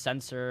not going to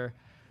censor,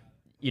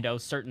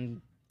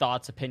 certain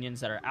thoughts,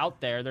 opinions that are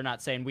out there. They're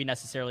not saying we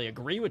necessarily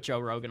agree with Joe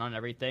Rogan on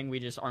everything. We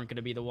just aren't going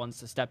to be the ones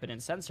to step in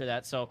and censor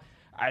that. So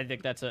I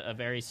think that's a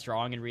very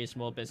strong and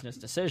reasonable business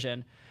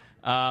decision.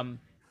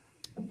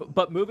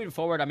 But moving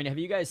forward, I mean, have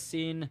you guys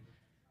seen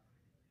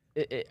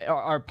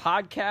our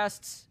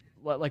podcasts?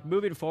 Like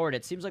moving forward,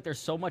 it seems like there's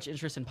so much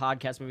interest in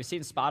podcasts. We've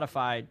seen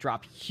Spotify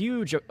drop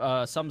huge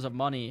sums of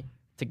money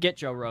to get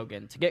Joe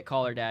Rogan, to get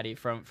Call Her Daddy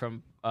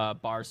from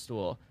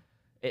Barstool.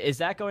 Is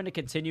that going to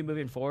continue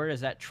moving forward?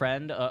 Is that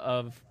trend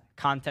of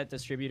content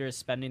distributors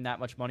spending that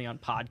much money on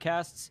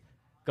podcasts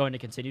going to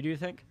continue, do you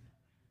think?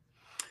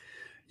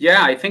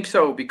 Yeah, I think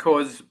so,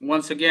 because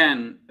once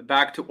again,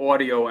 back to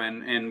audio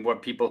and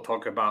what people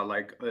talk about,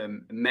 like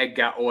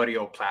mega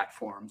audio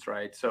platforms,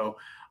 right? So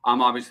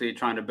I'm obviously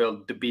trying to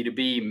build the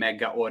B2B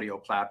mega audio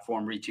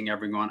platform, reaching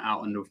everyone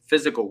out in the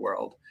physical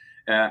world.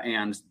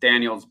 And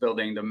Daniel's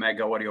building the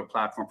mega audio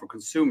platform for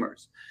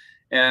consumers.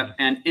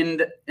 And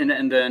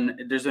then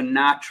there's a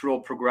natural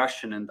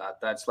progression in that.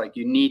 That's like,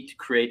 you need to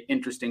create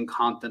interesting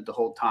content the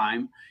whole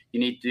time. You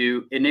need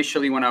to,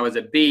 initially when I was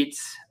at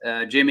Beats,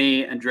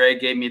 Jimmy and Dre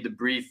gave me the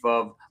brief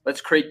of,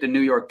 let's create the New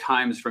York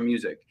Times for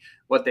music.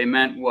 What they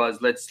meant was,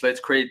 let's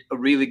create a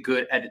really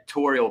good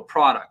editorial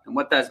product. And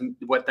what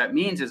that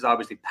means is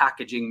obviously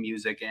packaging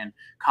music in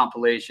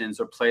compilations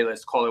or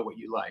playlists, call it what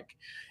you like,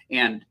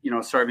 and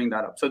serving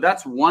that up. So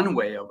that's one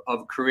way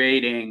of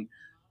creating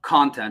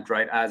content,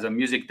 right, as a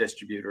music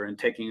distributor and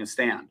taking a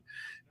stand.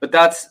 But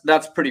that's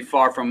pretty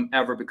far from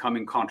ever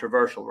becoming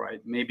controversial,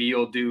 right? Maybe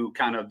you'll do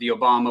kind of the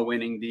Obama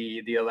winning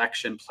the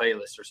election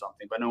playlist or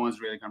something, but no one's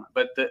really gonna.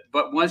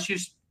 But once you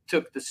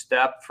took the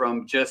step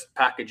from just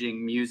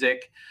packaging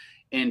music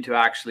into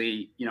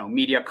actually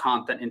media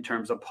content in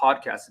terms of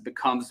podcasts, it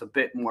becomes a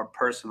bit more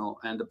personal,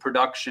 and the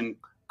production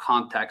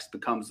context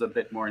becomes a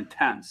bit more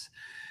intense.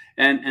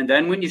 And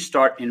then when you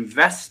start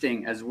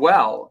investing as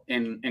well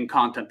in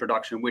content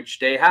production, which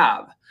they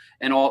have,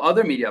 and all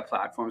other media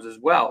platforms as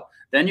well,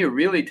 then you're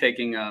really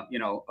taking a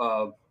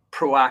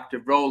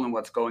proactive role in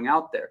what's going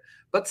out there.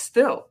 But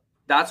still,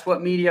 that's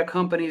what media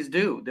companies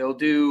do. They'll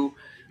do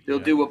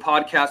a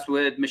podcast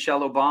with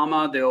Michelle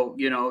Obama.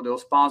 They'll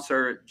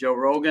sponsor Joe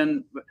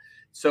Rogan.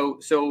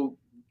 So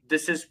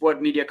this is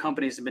what media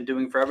companies have been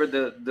doing forever.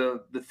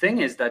 The thing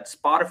is that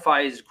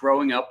Spotify is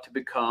growing up to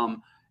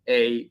become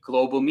a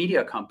global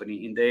media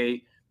company, and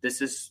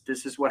this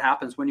is what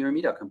happens when you're a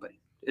media company.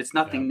 It's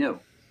nothing new.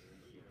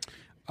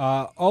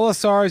 Ola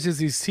Sars is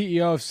the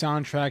CEO of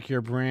Soundtrack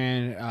Your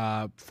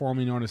Brand,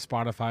 formerly known as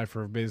Spotify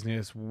for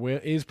Business,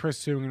 is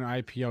pursuing an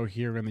IPO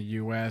here in the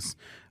U.S.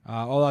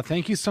 Ola,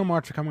 thank you so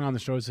much for coming on the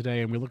show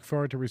today, and we look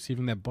forward to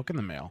receiving that book in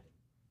the mail.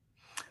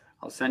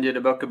 I'll send you the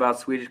book about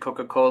Swedish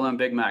Coca-Cola and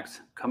Big Macs,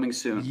 coming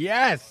soon.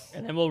 Yes!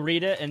 And then we'll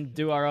read it and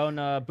do our own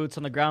boots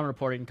on the ground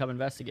reporting and come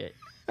investigate.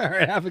 All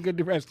right. Have a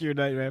good rest of your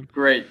night, man.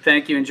 Great.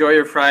 Thank you. Enjoy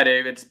your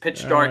Friday. It's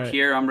pitch dark right.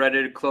 here. I'm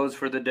ready to close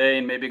for the day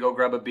and maybe go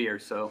grab a beer.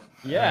 So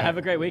Yeah, have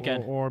a great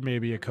weekend. Or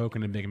maybe a Coke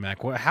and a Big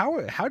Mac.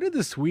 How did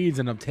the Swedes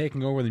end up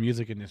taking over the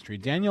music industry?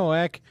 Daniel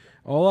Ek,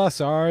 Ola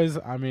Sars.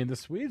 I mean, the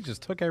Swedes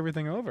just took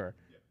everything over.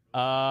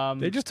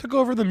 They just took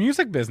over the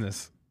music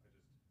business.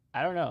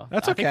 I don't know.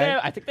 That's okay.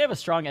 I think they have a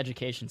strong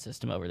education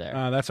system over there.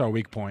 That's our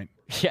weak point.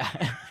 Yeah.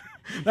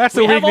 That's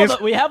the weakness.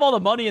 We have all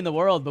the money in the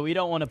world, but we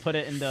don't want to put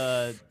it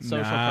into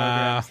social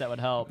programs that would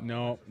help.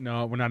 No,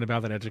 we're not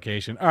about that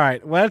education. All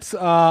right, let's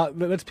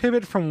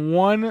pivot from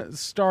one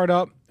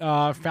startup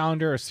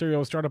founder, a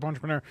serial startup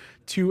entrepreneur,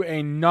 to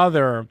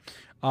another.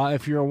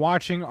 If you're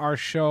watching our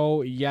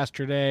show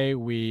yesterday,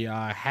 we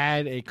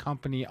had a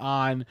company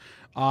on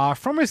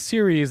from a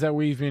series that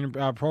we've been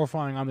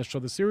profiling on the show.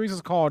 The series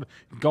is called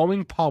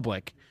Going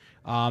Public.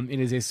 It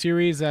is a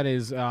series that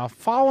is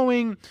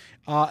following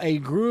a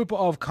group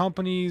of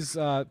companies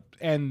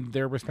and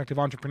their respective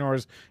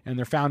entrepreneurs and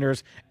their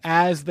founders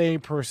as they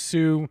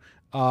pursue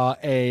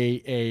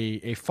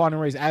a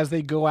fundraise, as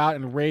they go out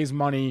and raise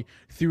money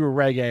through a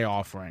Reg A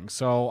offering.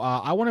 So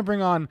I want to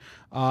bring on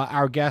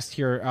our guest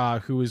here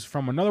who is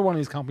from another one of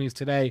these companies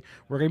today.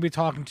 We're going to be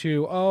talking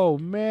to, oh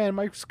man,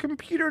 my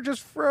computer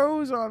just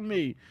froze on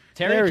me.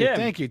 Terry Kim.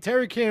 Thank you.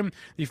 Terry Kim,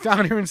 the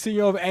founder and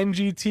CEO of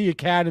NGT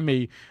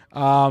Academy.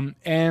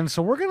 And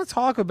so we're going to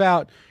talk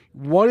about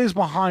what is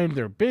behind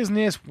their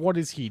business, what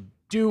is he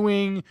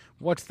doing,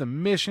 what's the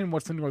mission,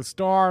 what's the North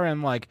Star,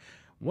 and like,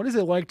 what is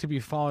it like to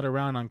be followed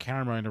around on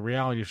camera in a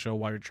reality show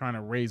while you're trying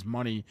to raise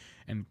money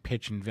and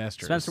pitch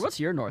investors? Spencer, what's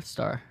your North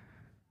Star?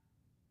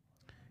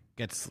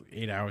 Gets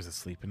 8 hours of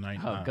sleep a night.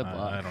 Oh, good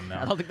luck. I don't know.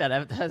 I don't think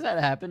has that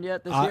happened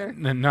yet this year.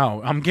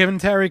 No, I'm giving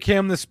Terry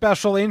Kim the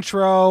special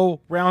intro,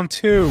 round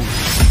 2.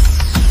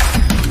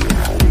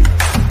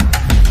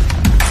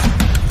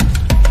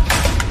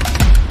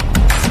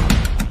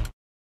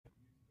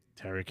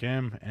 Terry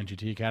Kim,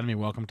 NGT Academy.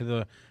 Welcome to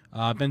the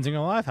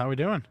Benzinger Live. How are we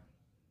doing?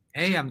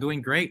 Hey, I'm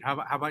doing great.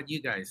 How about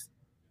you guys?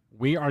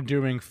 We are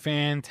doing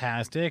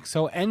fantastic.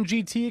 So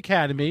NGT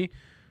Academy,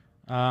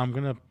 I'm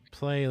going to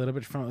play a little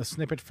bit from a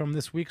snippet from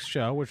this week's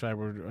show, which I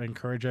would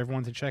encourage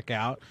everyone to check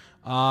out.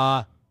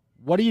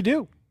 What do you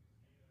do?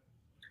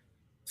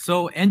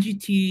 So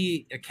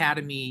NGT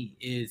Academy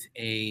is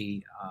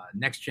a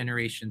next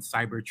generation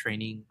cyber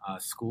training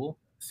school,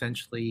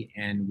 essentially,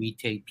 and we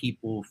take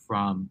people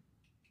from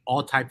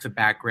all types of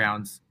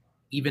backgrounds,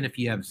 even if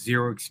you have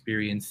zero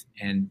experience,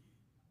 and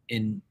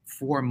in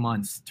 4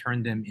 months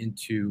turn them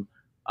into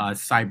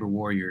cyber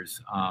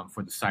warriors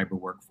for the cyber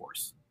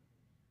workforce.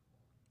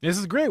 This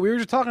is great. We were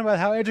just talking about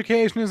how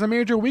education is a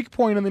major weak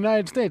point in the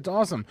United States.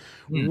 Awesome.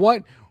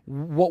 What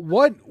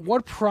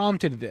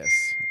prompted this?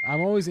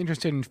 I'm always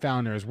interested in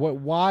founders.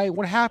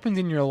 What happened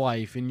in your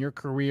life, in your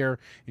career,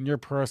 in your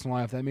personal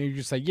life that made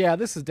you say, yeah,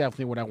 this is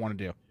definitely what I want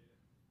to do?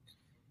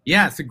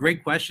 Yeah, it's a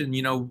great question.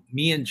 You know,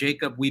 me and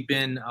Jacob, we've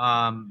been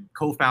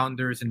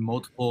co-founders in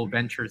multiple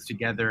ventures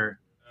together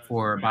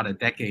for about a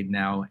decade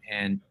now.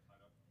 And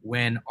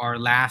when our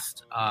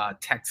last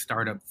tech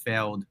startup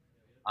failed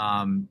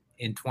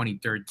in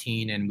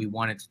 2013, and we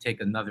wanted to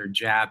take another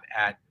jab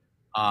at,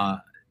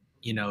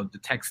 the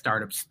tech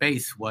startup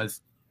space,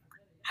 was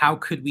how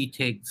could we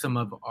take some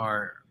of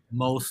our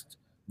most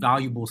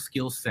valuable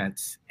skill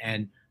sets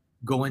and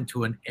go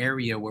into an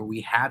area where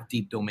we have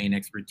deep domain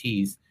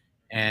expertise.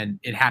 And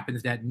it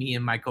happens that me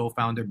and my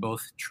co-founder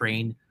both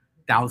train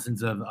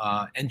thousands of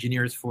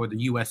engineers for the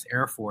U.S.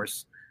 Air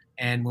Force.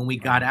 And when we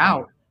got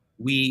out,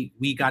 we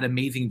got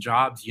amazing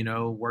jobs,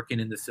 working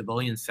in the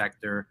civilian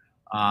sector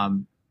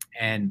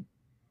and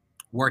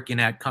working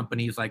at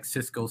companies like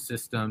Cisco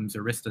Systems,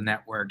 Arista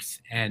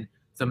Networks, and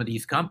some of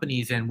these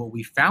companies. And what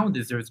we found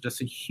is there's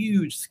just a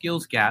huge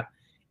skills gap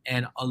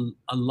and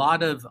a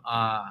lot of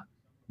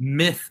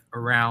myth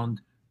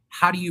around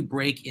how do you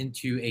break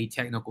into a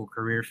technical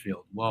career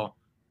field? Well,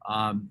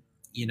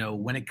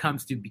 when it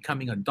comes to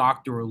becoming a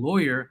doctor or a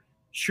lawyer,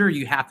 sure,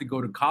 you have to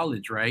go to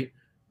college, right?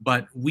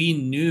 But we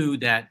knew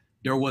that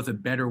there was a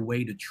better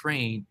way to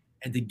train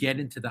and to get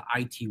into the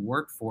IT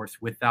workforce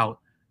without,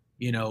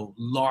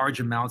 large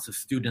amounts of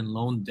student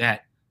loan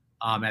debt.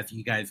 As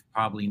you guys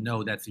probably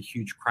know, that's a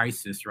huge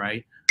crisis,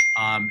 right?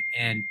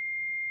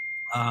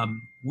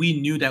 We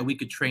knew that we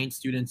could train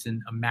students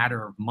in a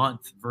matter of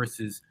months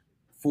versus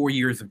 4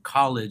 years of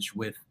college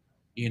with,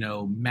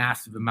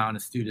 massive amount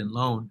of student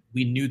loan.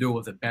 We knew there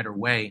was a better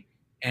way,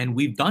 and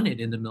we've done it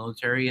in the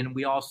military. And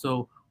we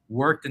also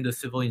worked in the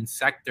civilian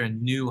sector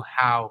and knew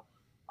how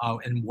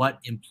and what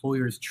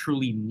employers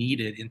truly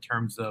needed in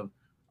terms of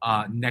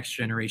next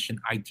generation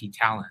IT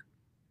talent.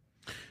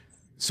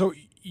 So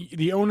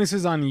the onus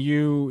is on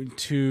you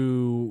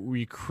to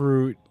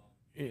recruit.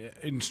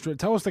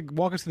 Tell us,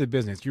 walk us through the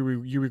business. You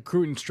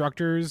recruit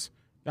instructors.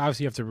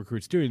 Obviously, you have to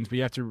recruit students, but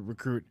you have to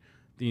recruit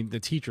the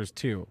teachers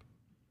too.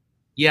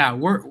 Yeah,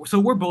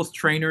 we're both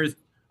trainers.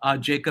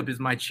 Jacob is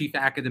my chief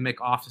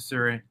academic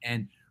officer,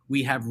 and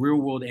we have real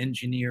world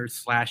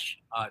engineers /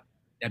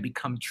 that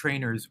become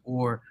trainers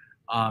or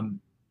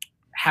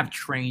have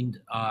trained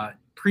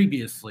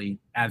previously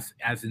as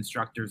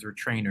instructors or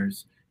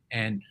trainers.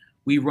 And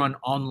we run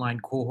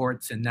online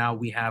cohorts, and now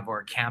we have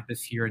our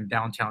campus here in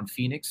downtown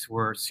Phoenix.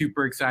 We're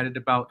super excited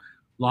about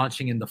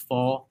launching in the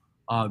fall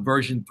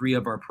version 3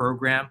 of our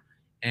program.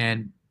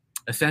 And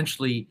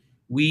essentially,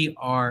 we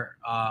are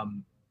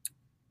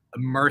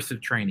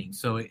immersive training.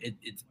 So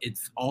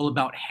it's all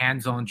about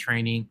hands-on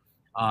training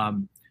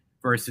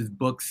versus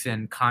books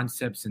and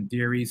concepts and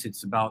theories.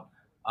 It's about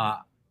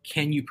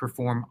can you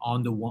perform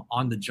on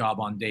the job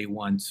on day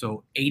one.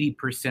 So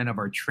 80% of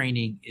our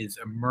training is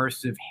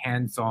immersive,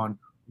 hands-on,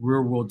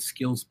 real-world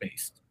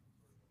skills-based.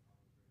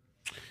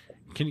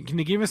 Can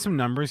you give us some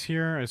numbers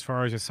here as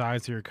far as the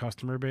size of your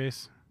customer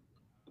base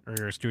or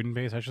your student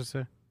base, I should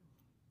say?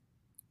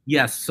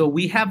 Yes. So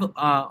we have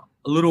a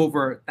little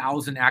over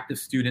 1,000 active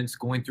students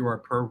going through our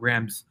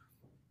programs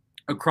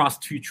across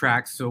 2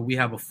 tracks. So we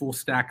have a full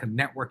stack of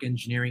network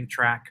engineering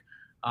track,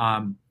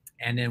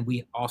 and then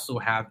we also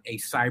have a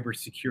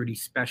cybersecurity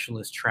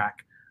specialist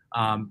track.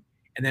 And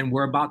then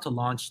we're about to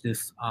launch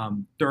this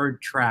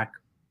 3rd track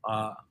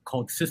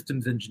called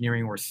systems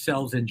engineering or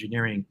sales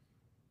engineering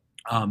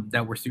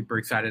that we're super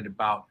excited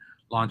about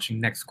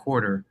launching next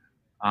quarter.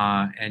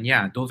 And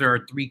yeah, those are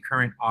our 3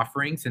 current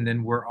offerings. And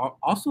then we're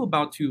also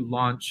about to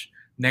launch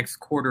next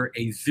quarter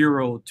a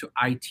Zero to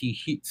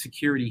IT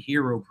Security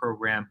Hero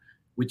program,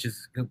 which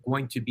is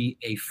going to be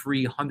a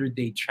free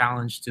 100-day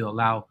challenge to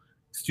allow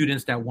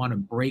students that want to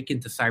break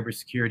into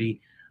cybersecurity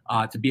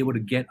to be able to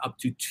get up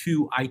to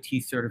 2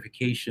 IT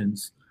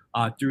certifications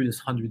through this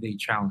 100-day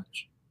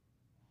challenge.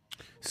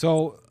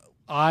 So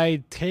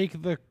I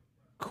take the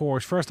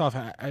course. First off,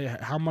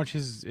 how much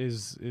is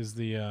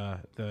the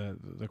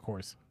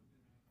course?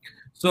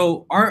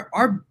 So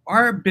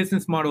our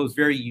business model is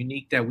very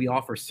unique that we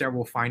offer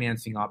several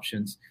financing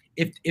options.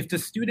 If the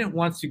student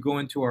wants to go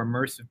into our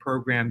immersive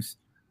programs,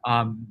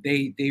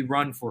 they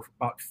run for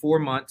about 4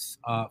 months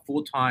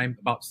full time,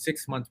 about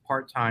 6 months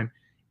part time,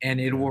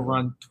 and it will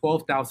run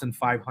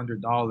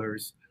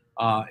 $12,500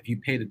 if you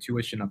pay the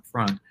tuition up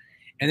front.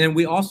 And then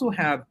we also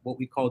have what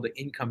we call the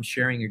income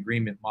sharing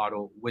agreement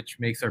model, which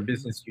makes our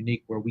business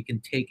unique, where we can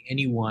take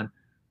anyone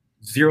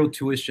 0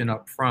 tuition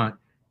up front.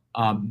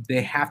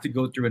 They have to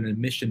go through an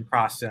admission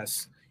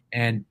process,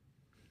 and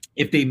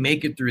if they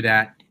make it through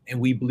that, and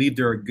we believe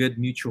they're a good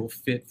mutual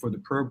fit for the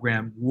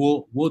program,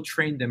 we'll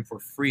train them for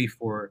free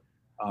for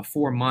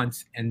 4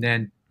 months, and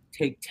then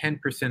take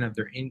 10% of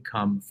their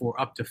income for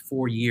up to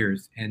 4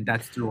 years, and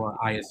that's through our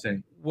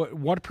ISA.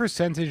 What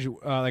percentage?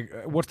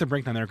 What's the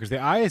breakdown there? Because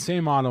the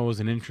ISA model is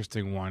an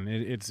interesting one.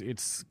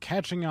 It's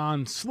catching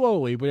on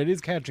slowly, but it is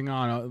catching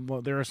on.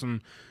 Well, there are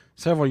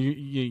several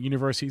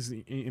universities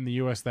in the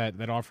U.S.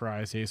 that offer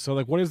ISAs.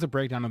 So, what is the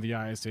breakdown of the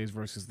ISAs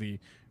versus the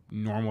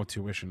normal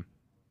tuition?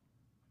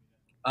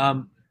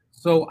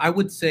 So I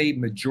would say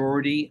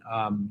majority,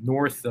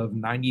 north of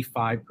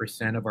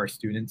 95% of our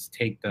students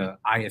take the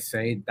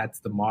ISA. That's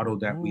the model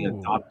that we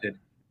adopted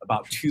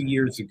about 2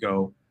 years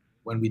ago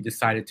when we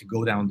decided to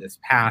go down this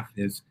path.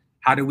 Is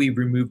how do we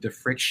remove the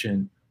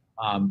friction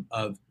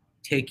of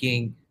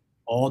taking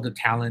all the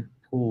talent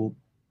pool,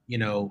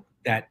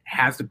 that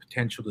has the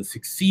potential to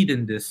succeed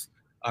in this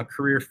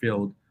career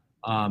field,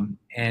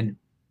 and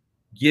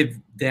give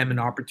them an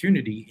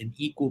opportunity, an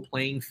equal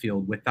playing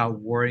field, without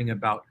worrying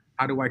about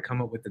how do I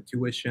come up with the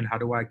tuition, how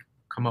do I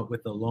come up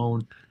with a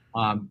loan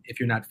if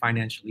you're not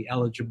financially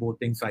eligible,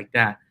 things like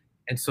that.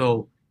 And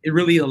so it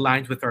really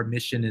aligns with our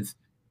mission is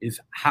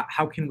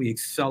how can we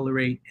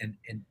accelerate and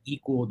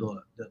equal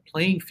the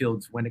playing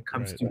fields when it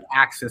comes to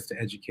access to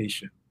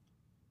education.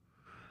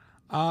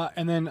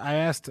 And then I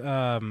asked,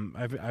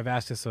 I've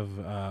asked this of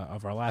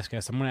our last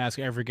guest. I'm going to ask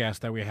every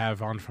guest that we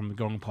have on from the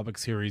Going Public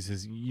series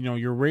is,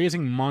 you're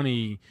raising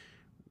money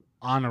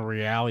on a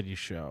reality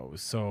show.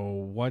 So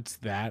what's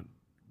that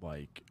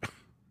like?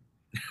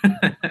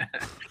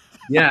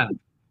 Yeah.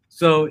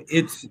 So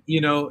it's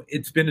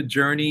been a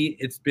journey.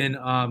 It's been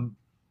about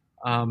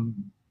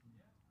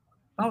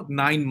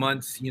 9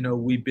 months.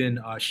 We've been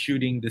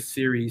shooting the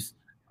series,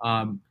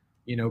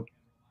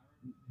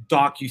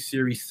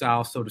 docu-series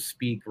style, so to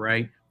speak,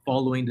 right?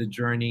 Following the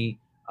journey,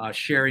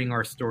 sharing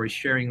our story,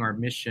 sharing our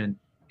mission,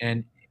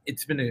 and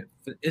it's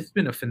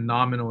been a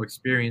phenomenal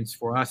experience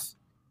for us.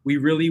 We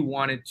really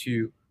wanted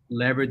to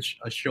leverage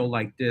a show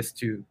like this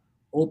to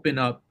open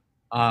up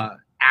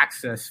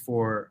access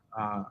for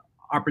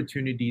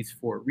opportunities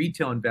for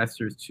retail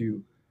investors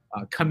to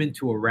come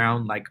into a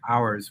round like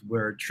ours,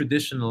 where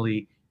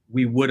traditionally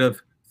we would have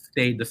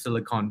stayed the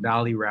Silicon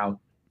Valley route,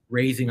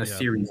 raising a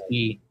Series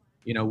B.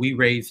 We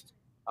raised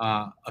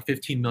a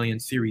 15 million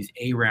Series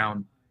A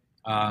round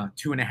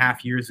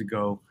 2.5 years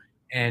ago,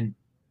 and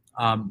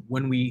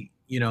when we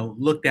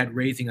looked at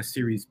raising a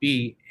Series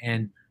B,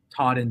 and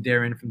Todd and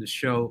Darren from the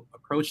show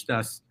approached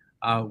us,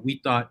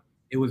 we thought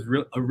it was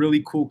a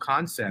really cool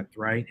concept,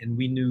 right? And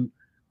we knew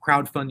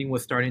crowdfunding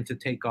was starting to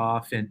take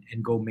off and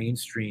go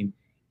mainstream.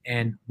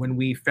 And when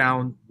we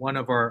found one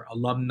of our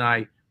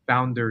alumni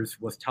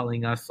founders was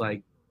telling us,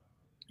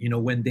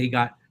 when they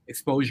got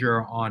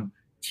exposure on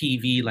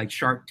TV, like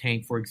Shark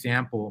Tank, for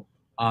example,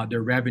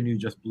 their revenue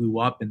just blew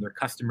up and their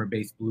customer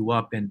base blew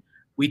up. And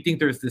we think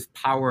there's this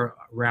power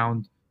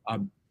around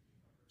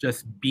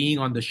just being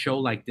on the show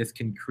like this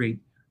can create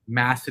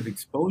massive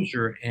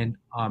exposure and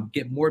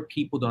get more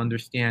people to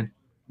understand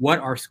what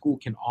our school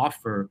can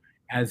offer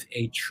as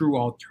a true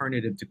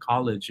alternative to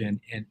college. And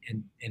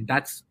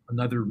that's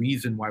another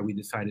reason why we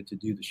decided to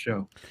do the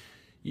show.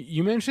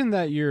 You mentioned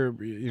that you're,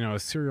 a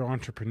serial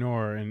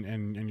entrepreneur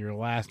and your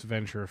last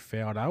venture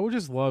failed. I would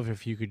just love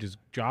if you could just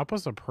drop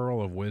us a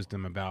pearl of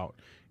wisdom about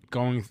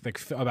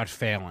about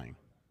failing,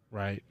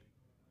 right?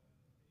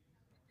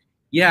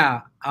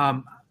 Yeah.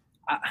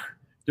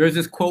 There's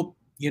this quote,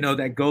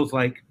 that goes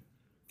like,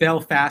 fail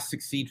fast,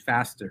 succeed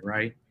faster,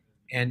 right?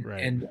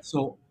 And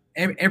so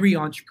every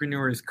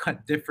entrepreneur is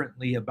cut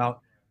differently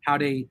about how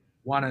they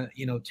want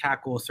to,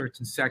 tackle a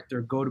certain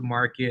sector, go to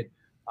market,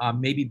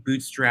 maybe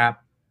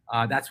bootstrap.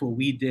 That's what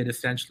we did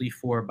essentially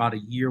for about a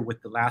year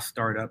with the last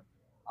startup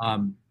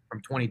from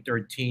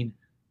 2013,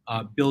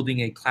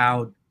 building a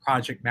cloud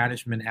project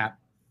management app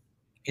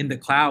in the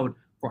cloud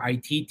for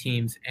IT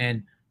teams.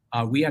 And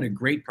we had a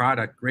great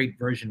product, great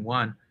version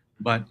 1,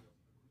 but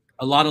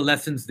a lot of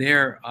lessons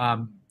there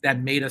that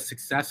made us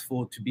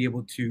successful to be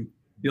able to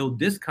build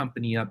this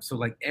company up. So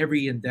like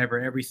every endeavor,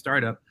 every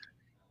startup,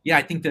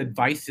 I think the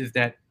advice is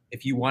that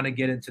if you want to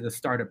get into the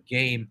startup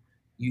game,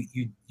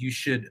 you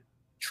should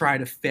try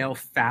to fail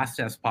fast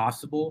as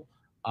possible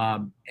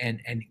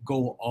and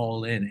go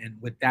all in.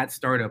 And with that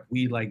startup,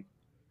 we like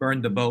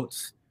burned the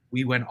boats.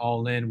 We went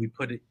all in. We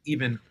put it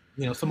even,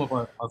 some of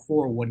our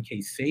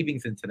 401k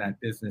savings into that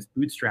business,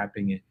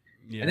 bootstrapping it,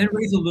 and then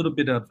raised a little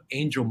bit of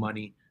angel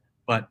money.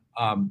 But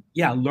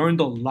learned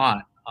a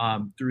lot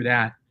through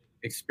that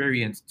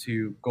experience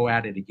to go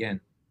at it again.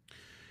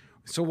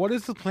 So what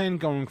is the plan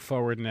going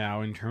forward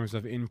now in terms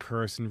of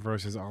in-person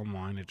versus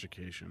online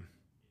education?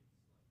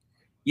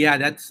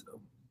 Yeah,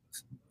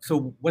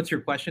 so what's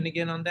your question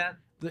again on that?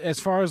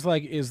 As far as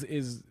like, is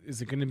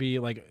it going to be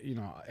like,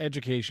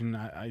 education,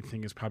 I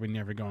think is probably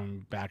never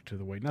going back to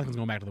the way, nothing's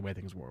going back to the way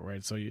things were,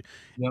 right? So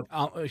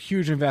a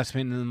huge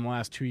investment in the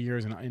last 2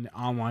 years in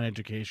online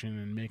education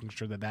and making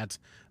sure that that's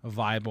a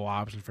viable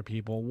option for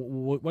people.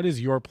 What is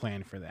your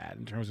plan for that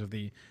in terms of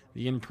the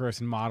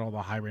in-person model,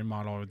 the hybrid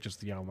model, or just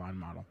the online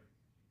model?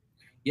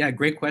 Yeah,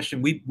 great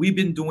question. We've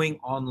been doing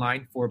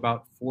online for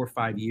about 4 or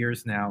 5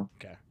 years now.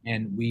 Okay.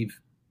 And we've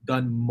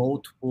done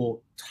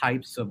multiple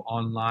types of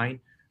online.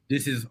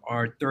 This is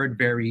our third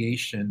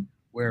variation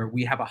where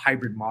we have a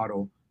hybrid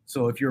model.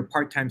 So if you're a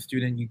part-time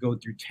student, you go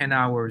through 10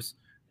 hours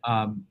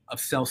of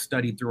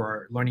self-study through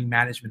our learning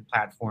management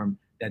platform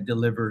that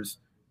delivers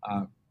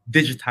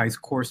digitized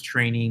course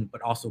training,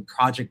 but also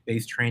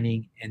project-based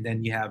training. And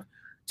then you have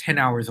 10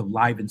 hours of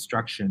live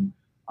instruction.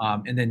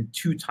 And then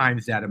 2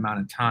 times that amount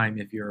of time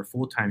if you're a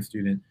full-time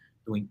student,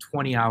 doing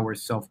 20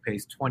 hours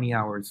self-paced, 20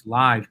 hours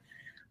live.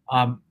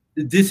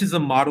 This is a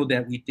model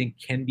that we think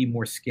can be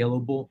more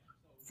scalable.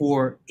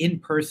 For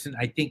in-person,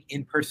 I think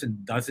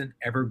in-person doesn't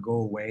ever go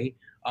away,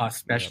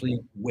 especially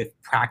with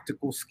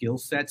practical skill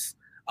sets.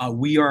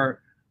 We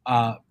are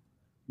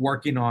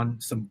working on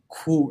some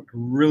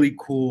really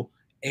cool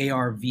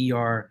AR,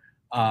 VR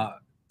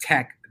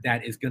tech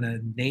that is going to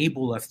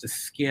enable us to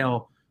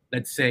scale,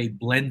 let's say,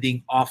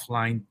 blending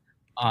offline,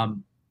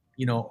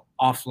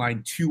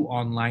 offline to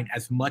online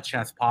as much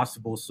as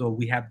possible. So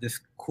we have this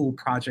cool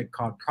project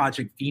called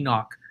Project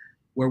Phoenix,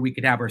 where we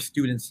could have our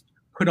students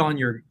put on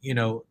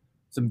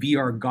some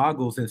VR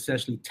goggles and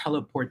essentially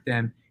teleport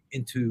them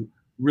into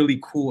really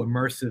cool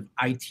immersive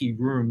IT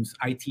rooms,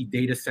 IT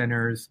data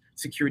centers,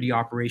 security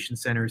operation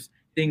centers,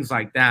 things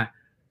like that.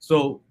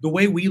 So the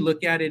way we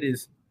look at it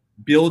is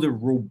build a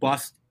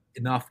robust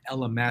enough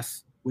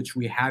LMS, which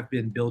we have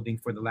been building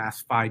for the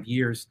last 5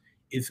 years,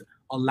 is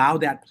allow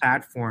that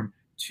platform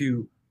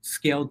to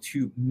scale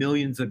to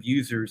millions of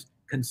users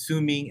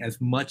consuming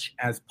as much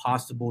as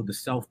possible the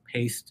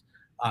self-paced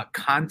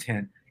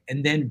content,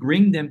 and then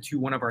bring them to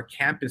one of our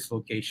campus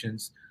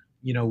locations.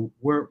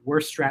 We're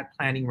strat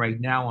planning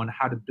right now on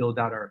how to build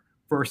out our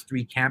first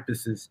 3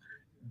 campuses,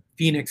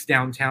 Phoenix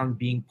downtown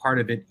being part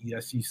of it.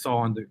 As you saw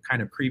on the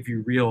kind of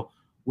preview reel,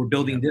 we're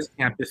building this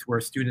campus where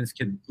students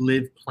can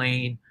live,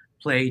 play,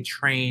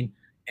 train,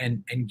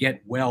 and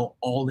get well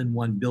all in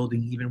one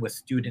building, even with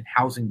student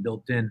housing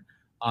built in,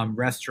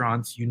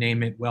 restaurants, you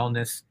name it,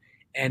 wellness.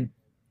 And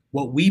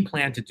what we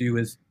plan to do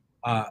is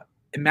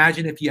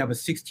imagine if you have a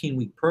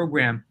 16-week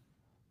program,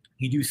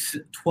 you do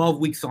 12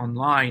 weeks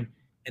online,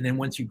 and then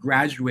once you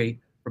graduate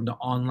from the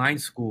online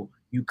school,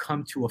 you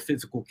come to a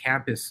physical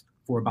campus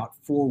for about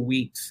 4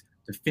 weeks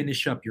to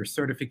finish up your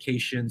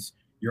certifications,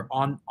 your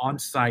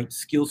on-site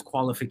skills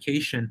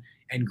qualification,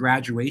 and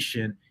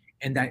graduation.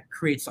 And that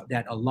creates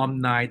that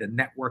alumni, the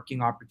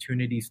networking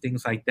opportunities,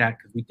 things like that,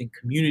 because we think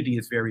community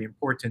is very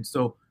important.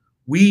 So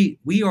we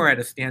are at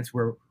a stance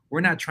where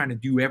we're not trying to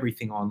do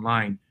everything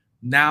online.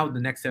 Now the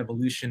next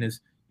evolution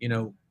is,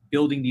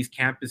 building these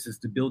campuses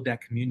to build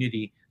that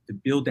community, to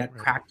build that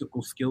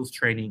practical skills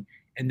training.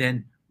 And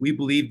then we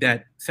believe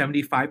that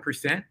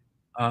 75%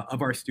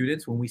 of our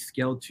students, when we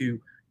scale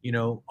to,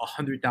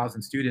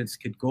 100,000 students,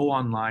 could go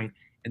online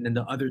and then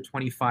the other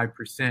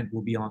 25%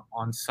 will be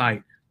on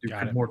site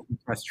through more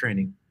compressed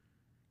training.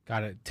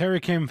 Got it. Terry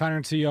Kim, founder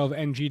and CEO of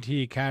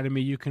NGT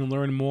Academy. You can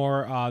learn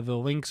more. The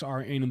links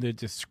are in the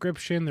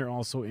description. They're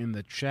also in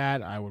the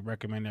chat. I would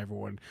recommend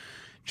everyone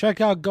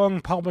check out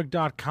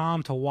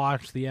goingpublic.com to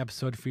watch the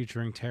episode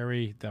featuring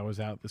Terry that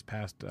was out this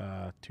past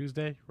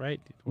Tuesday,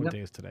 right? What day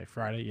is today?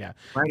 Friday? Yeah.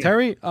 Friday.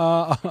 Terry,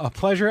 a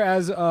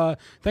pleasure.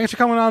 Thanks for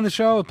coming on the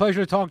show. A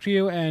pleasure to talk to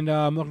you, and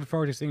I'm looking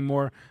forward to seeing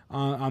more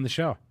on the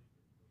show.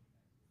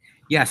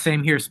 Yeah,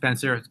 same here,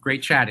 Spencer. It's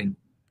great chatting.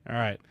 All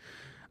right.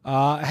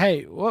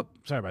 Hey,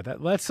 sorry about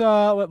that.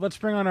 Let's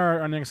bring on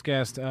our next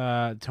guest,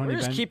 Tony. We're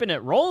just keeping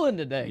it rolling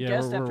today. Yeah,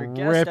 guest we're after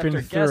guest ripping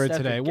after through guest it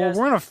today. After Well, guest.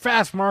 we're in a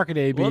fast market,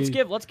 AB. Well,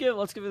 let's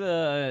give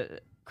the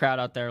crowd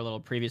out there a little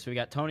preview. So we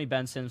got Tony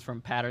Benson from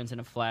Patterns in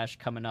a Flash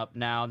coming up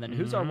now, and then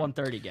who's our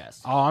 130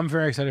 guest? Oh, I'm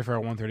very excited for our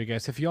 130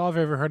 guest. If y'all have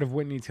ever heard of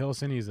Whitney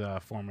Tilson, he's a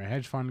former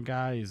hedge fund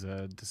guy. He's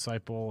a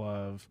disciple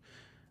of.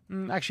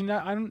 Actually,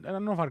 not, I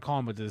don't know if I'd call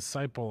him a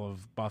disciple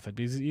of Buffett.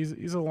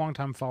 He's a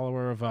longtime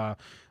follower of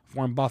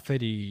Warren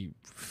Buffett.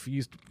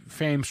 He's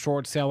famed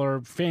short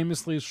seller,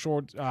 famously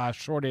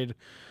shorted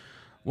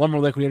lumber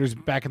liquidators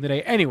back in the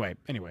day. Anyway,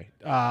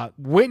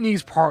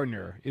 Whitney's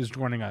partner is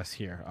joining us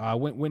here.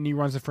 Whitney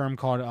runs a firm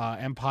called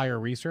Empire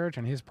Research,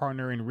 and his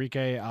partner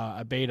Enrique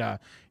Abeda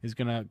is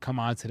going to come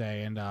on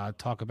today and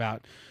talk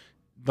about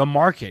the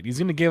market. He's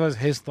going to give us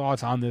his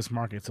thoughts on this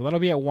market. So that'll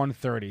be at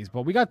 1:30s.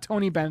 But we got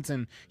Tony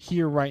Benson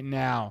here right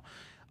now.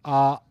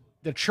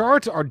 The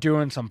charts are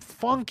doing some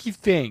funky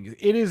things.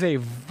 It is a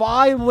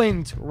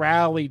violent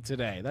rally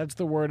today. That's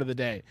the word of the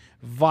day.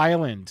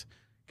 Violent.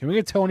 Can we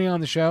get Tony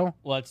on the show?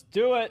 Let's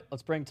do it.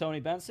 Let's bring Tony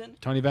Benson.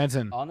 Tony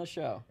Benson. On the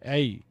show.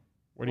 Hey,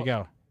 where'd he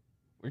go?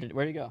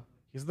 Where'd he go?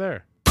 He's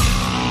there.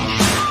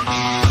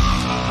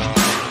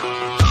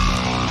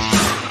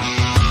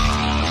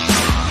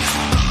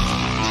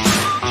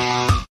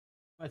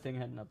 My thing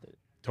had an update.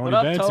 Tony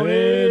what Benson. Up,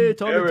 Tony?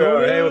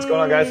 Tony. Hey, what's going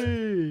on, guys?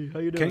 How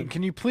you doing?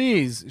 Can you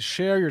please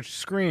share your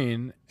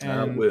screen?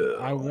 And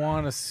I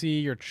want to see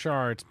your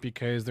charts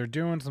because they're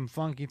doing some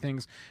funky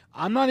things.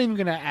 I'm not even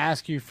going to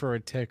ask you for a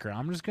ticker.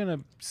 I'm just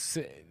going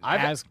to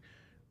ask.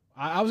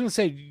 I was going to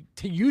say,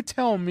 you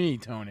tell me,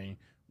 Tony,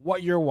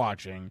 what you're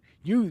watching.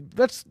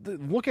 Let's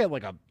look at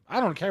I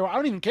don't care. I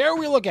don't even care what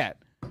we look at.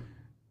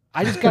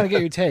 I just got to get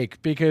your take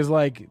because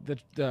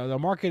the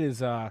market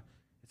is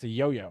it's a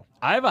yo-yo.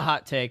 I have a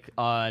hot take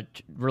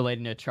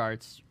relating to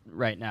charts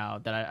right now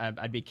that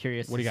I'd be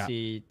curious to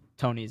see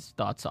Tony's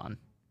thoughts on.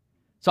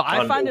 So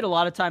I find it a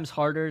lot of times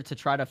harder to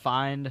try to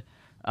find,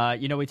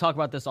 we talk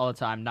about this all the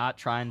time, not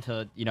trying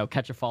to,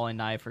 catch a falling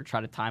knife or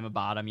try to time a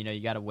bottom. You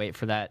got to wait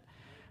for that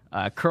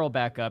curl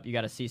back up. You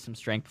got to see some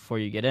strength before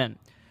you get in.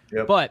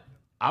 Yep. But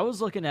I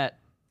was looking at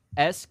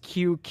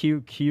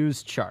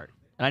SQQQ's chart.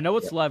 And I know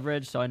it's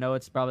leveraged, so I know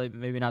it's probably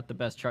maybe not the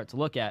best chart to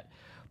look at.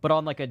 But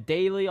on a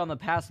daily on the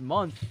past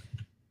month,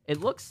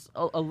 it looks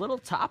a little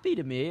toppy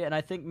to me, and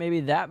I think maybe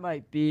that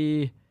might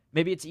be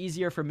maybe it's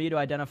easier for me to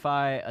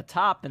identify a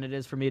top than it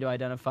is for me to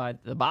identify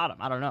the bottom.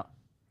 I don't know.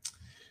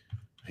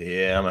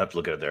 Yeah, I'm gonna have to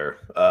look at it there.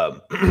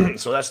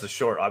 So that's the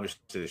short,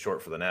 obviously the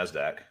short for the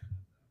NASDAQ.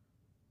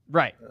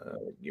 Right.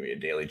 Give me a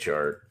daily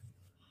chart.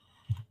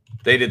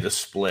 They did the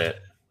split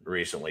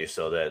recently,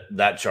 so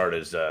that chart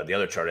is the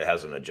other chart. It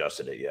hasn't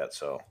adjusted it yet.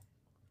 So.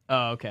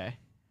 Oh, okay.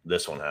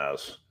 This one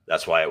has.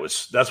 That's why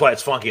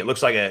it's funky. It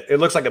looks like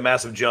a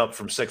massive jump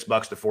from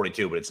 $6 to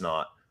 42, but it's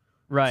not.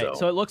 Right.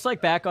 So it looks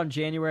like back on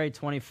January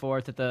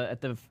 24th at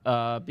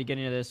the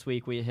beginning of this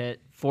week, we hit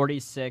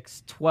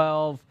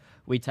 46.12.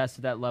 We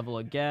tested that level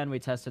again. We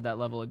tested that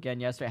level again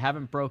yesterday. I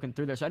haven't broken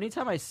through there. So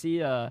anytime I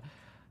see a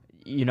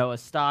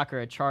stock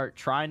or a chart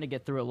trying to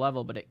get through a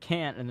level, but it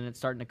can't, and then it's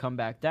starting to come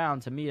back down,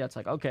 to me, that's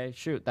like, okay,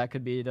 shoot, that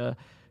could be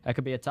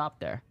a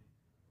top there.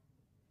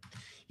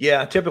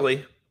 Yeah,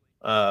 typically.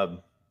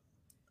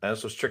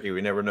 This was tricky.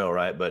 We never know,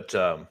 right? But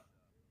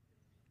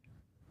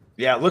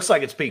yeah, it looks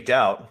like it's peaked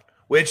out,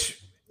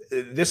 which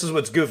this is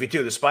what's goofy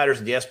too. The spiders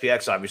and the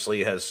SPX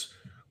obviously is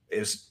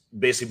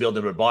basically built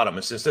into a bottom.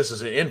 And since this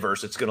is an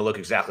inverse, it's going to look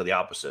exactly the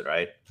opposite,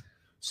 right?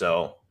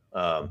 So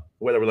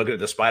whether we're looking at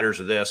the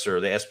spiders or this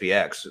or the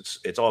SPX,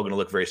 it's all going to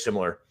look very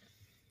similar.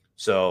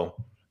 So,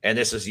 and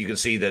this is, you can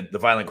see that the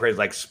violent crazy,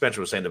 like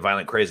Spencer was saying, the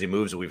violent crazy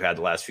moves that we've had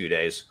the last few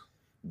days,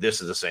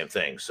 this is the same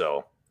thing.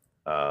 So,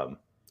 what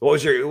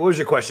was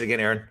your question again,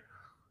 Aaron?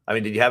 I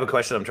mean, did you have a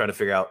question? I'm trying to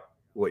figure out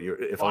what you're.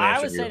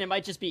 I was saying it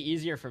might just be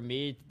easier for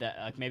me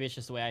that maybe it's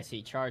just the way I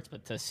see charts,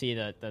 but to see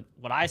the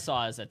what I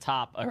saw as a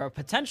top or a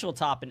potential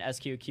top in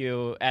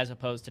SQQ as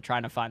opposed to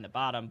trying to find the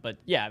bottom. But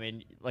yeah, I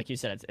mean, like you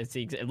said,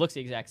 it looks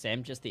the exact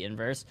same, just the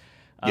inverse.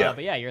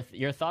 But yeah,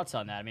 your thoughts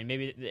on that? I mean,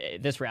 maybe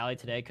this rally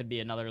today could be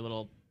another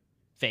little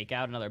fake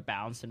out, another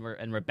bounce, and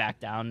we're back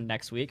down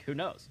next week. Who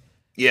knows?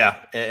 Yeah,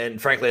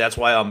 and frankly, that's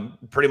why I'm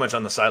pretty much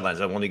on the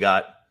sidelines. I've only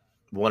got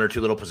one or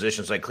two little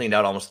positions. I cleaned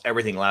out almost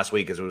everything last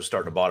week as it was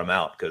starting to bottom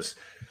out because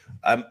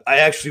I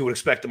actually would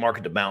expect the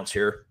market to bounce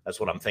here. That's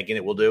what I'm thinking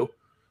it will do,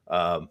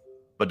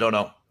 but don't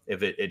know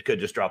if it could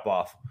just drop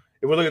off.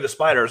 If we look at the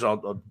spiders,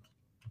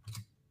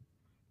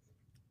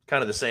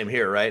 kind of the same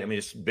here, right? I mean,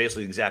 it's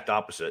basically the exact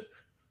opposite.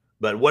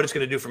 But what it's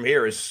going to do from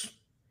here is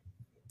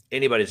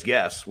anybody's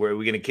guess. Where are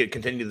we going to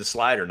continue the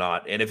slide or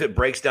not? And if it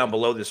breaks down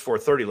below this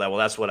 430 level,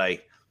 that's what I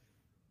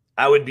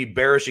would be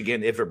bearish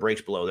again if it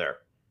breaks below there.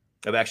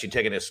 I've actually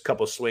taken a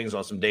couple of swings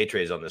on some day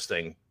trades on this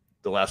thing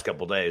the last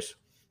couple of days.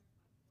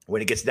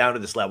 When it gets down to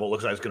this level, it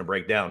looks like it's going to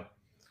break down.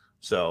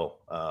 So,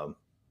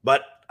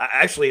 but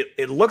actually,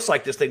 it looks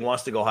like this thing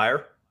wants to go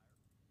higher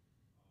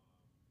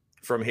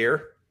from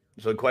here.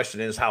 So the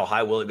question is, how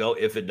high will it go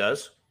if it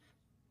does?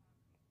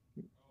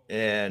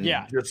 And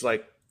just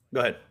like, go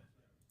ahead.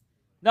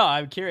 No,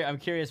 I'm curious. I'm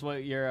curious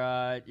what your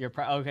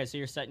okay. So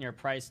you're setting your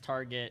price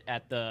target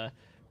at the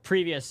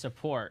previous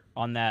support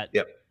on that.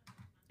 Yep.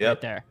 Right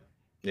there.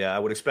 Yeah, I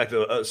would expect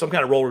some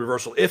kind of roll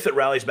reversal if it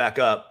rallies back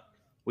up.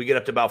 We get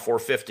up to about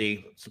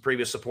 450. It's the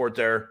previous support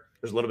there.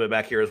 There's a little bit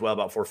back here as well,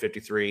 about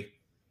 453.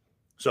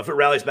 So if it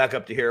rallies back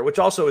up to here, which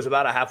also is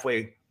about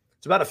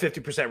it's about a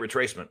 50%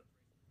 retracement,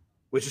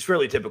 which is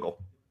fairly typical,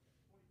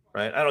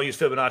 right? I don't use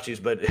Fibonacci's,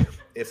 but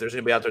if there's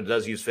anybody out there that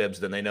does use Fibs,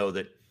 then they know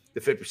that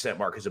the 50%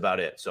 mark is about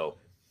it. So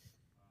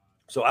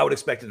I would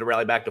expect it to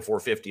rally back to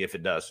 450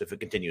 if it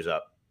continues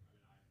up.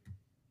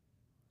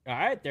 All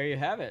right, there you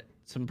have it.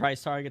 Some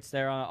price targets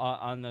there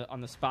on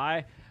the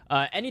SPY.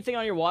 Anything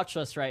on your watch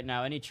list right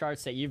now? Any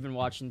charts that you've been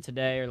watching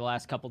today or the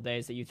last couple of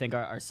days that you think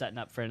are setting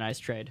up for a nice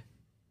trade?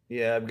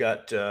 Yeah, I've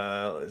got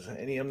is there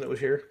any of them that was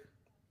here?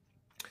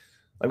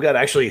 I've got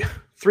actually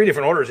 3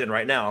 different orders in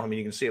right now. I mean,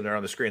 you can see them there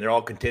on the screen. They're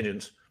all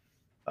contingents.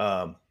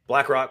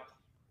 BlackRock.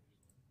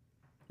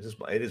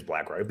 It is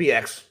BlackRock.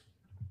 BX.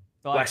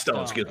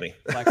 Blackstone, excuse me.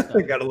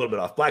 Blackstone. Got a little bit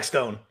off.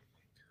 Blackstone.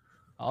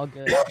 All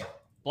good.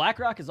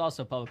 BlackRock is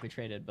also publicly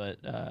traded, but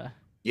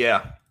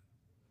yeah.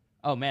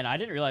 Oh man, I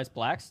didn't realize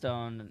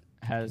Blackstone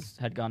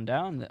had gone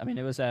down. I mean,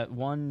 it was at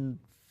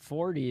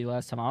 140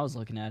 last time I was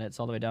looking at it. It's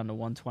all the way down to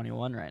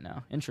 121 right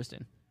now.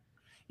 Interesting.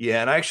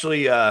 Yeah, and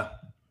actually, I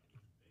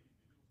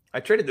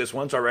traded this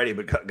once already,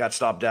 but got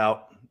stopped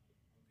out.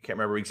 Can't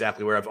remember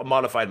exactly where. I've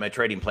modified my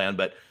trading plan,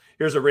 but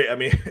here's a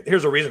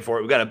reason for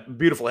it. We've got a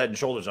beautiful head and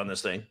shoulders on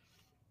this thing.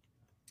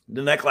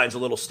 The neckline's a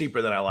little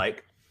steeper than I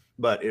like,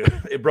 but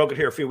it broke it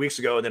here a few weeks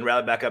ago and then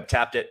rallied back up,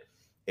 tapped it.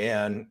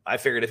 And I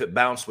figured if it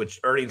bounced, which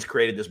earnings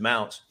created this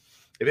bounce,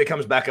 if it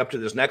comes back up to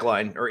this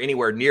neckline or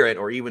anywhere near it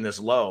or even this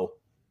low,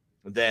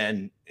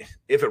 then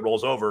if it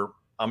rolls over,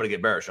 I'm going to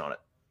get bearish on it.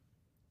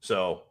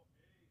 So.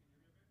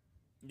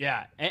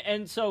 Yeah.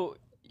 And so,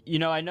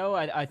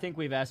 I think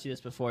we've asked you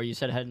this before. You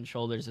said head and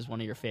shoulders is one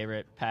of your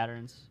favorite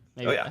patterns.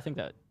 Maybe, oh, yeah. I think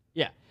that,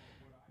 yeah.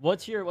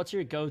 What's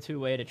your go-to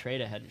way to trade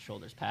a head and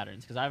shoulders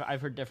patterns? Because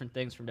I've heard different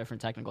things from different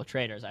technical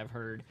traders. I've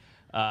heard,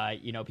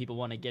 people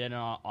want to get in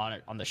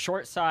on the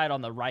short side,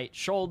 on the right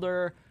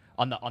shoulder,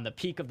 on the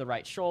peak of the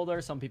right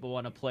shoulder. Some people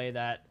want to play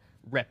that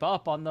rip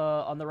up on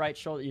the right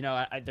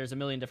shoulder. There's a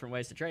million different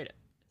ways to trade it.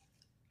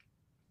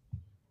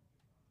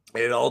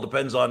 It all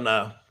depends on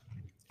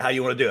how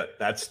you want to do it.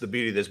 That's the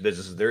beauty of this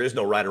business. There is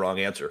no right or wrong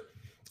answer.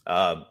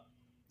 Well,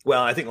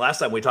 I think last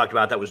time we talked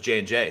about that was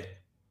J&J.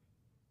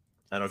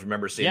 I don't know if you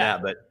remember seeing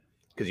that, but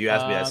because you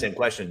asked me that same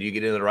question, do you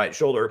get into the right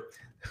shoulder?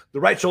 The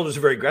right shoulder is a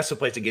very aggressive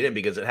place to get in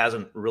because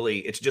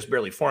it's just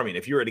barely forming.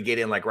 If you were to get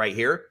in like right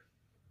here,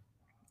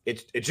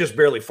 it's just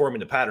barely forming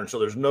the pattern. So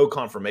there's no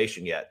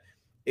confirmation yet.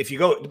 It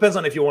depends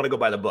on if you want to go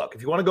by the book.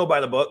 If you want to go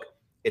by the book,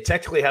 it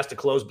technically has to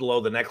close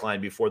below the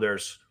neckline before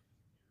there's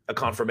a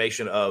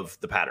confirmation of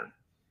the pattern.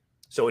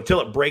 So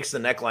until it breaks the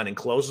neckline and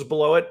closes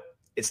below it,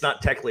 it's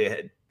not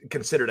technically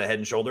considered a head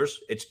and shoulders.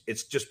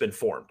 It's just been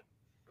formed.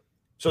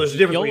 So there's a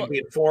difference between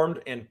being formed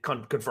and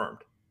confirmed.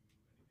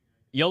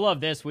 You'll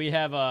love this. We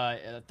have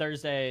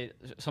Thursday,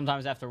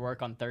 sometimes after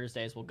work on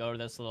Thursdays, we'll go to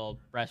this little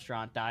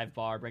restaurant, dive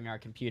bar, bring our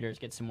computers,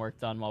 get some work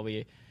done while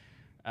we,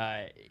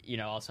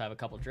 also have a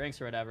couple drinks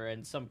or whatever.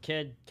 And some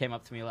kid came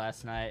up to me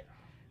last night.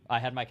 I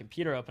had my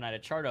computer open, I had a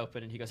chart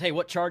open, and he goes, "Hey,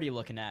 what chart are you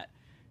looking at?"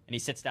 And he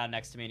sits down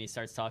next to me and he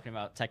starts talking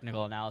about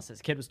technical analysis.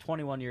 Kid was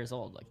 21 years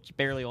old, like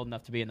barely old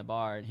enough to be in the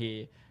bar, and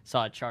he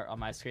saw a chart on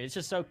my screen. It's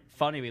just so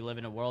funny we live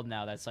in a world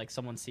now that's like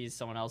someone sees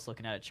someone else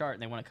looking at a chart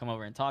and they want to come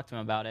over and talk to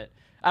him about it.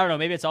 I don't know,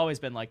 maybe it's always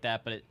been like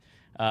that, but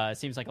it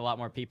seems like a lot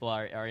more people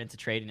are into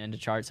trading, into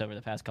charts over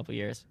the past couple of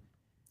years.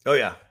 Oh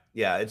yeah.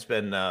 Yeah, it's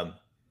been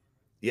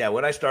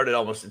when I started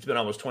it's been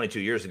almost 22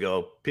 years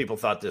ago, people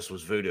thought this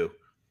was voodoo.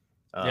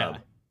 Yeah.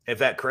 In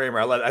fact,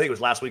 Kramer, I think it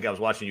was last week I was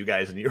watching you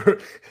guys and you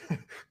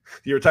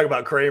were talking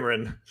about Kramer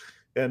and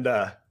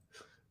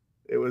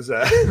it was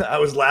I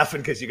was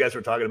laughing because you guys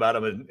were talking about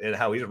him and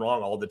how he's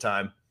wrong all the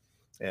time.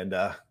 And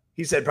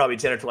he said probably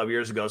 10 or 12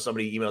 years ago,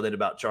 somebody emailed in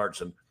about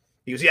charts and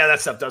he goes, "Yeah, that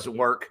stuff doesn't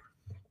work."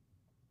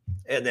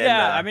 And then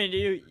I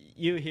mean,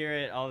 you hear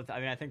it all the time. I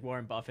mean, I think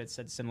Warren Buffett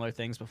said similar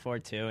things before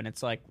too. And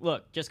it's like,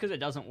 look, just because it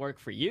doesn't work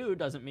for you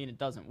doesn't mean it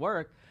doesn't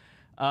work.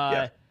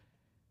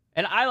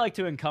 And I like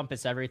to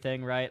encompass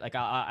everything, right? Like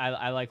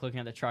I like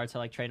looking at the charts. I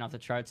like trading off the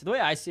charts. The way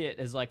I see it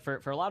is like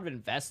for a lot of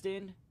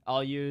investing,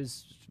 I'll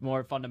use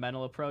more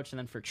fundamental approach. And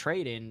then for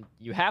trading,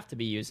 you have to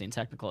be using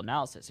technical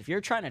analysis. If you're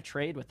trying to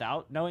trade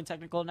without knowing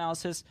technical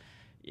analysis,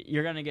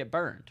 you're going to get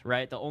burned,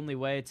 right? The only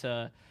way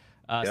to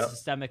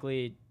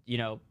systemically,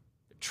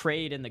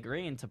 trade in the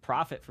green, to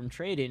profit from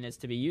trading, is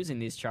to be using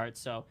these charts.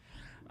 So,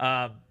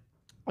 yeah,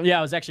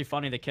 it was actually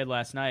funny. The kid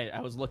last night,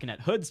 I was looking at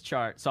Hood's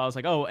chart. So I was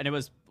like, oh, and it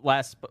was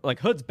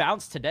Hood's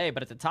bounced today,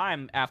 but at the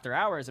time, after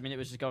hours, I mean, it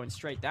was just going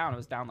straight down. It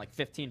was down like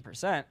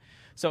 15%.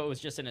 So it was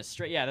just in a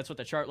straight, that's what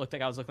the chart looked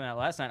like I was looking at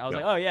last night. I was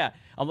like, oh yeah,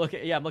 I'm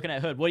looking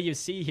at Hood. What do you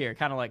see here?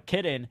 Kind of like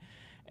kidding,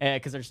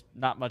 because there's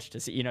not much to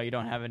see. You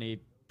don't have any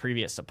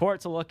previous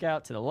support to look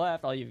at to the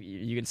left. All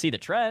you can see the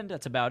trend.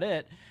 That's about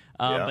it.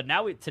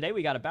 But today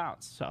we got a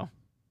bounce. So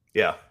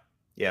yeah,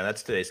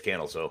 that's today's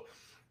candle. So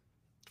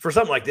for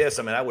something like this,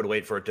 I mean, I would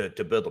wait for it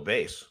to build a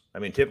base. I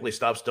mean, typically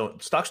stocks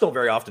don't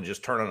very often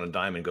just turn on a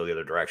dime and go the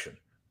other direction.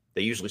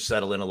 They usually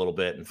settle in a little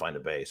bit and find a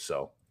base.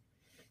 So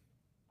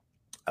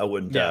I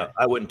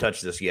wouldn't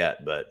touch this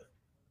yet, but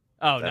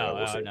no.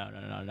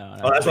 No.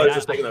 Oh, that's what I was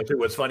just thinking though too.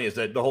 What's funny is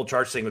that the whole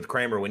charts thing with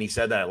Cramer, when he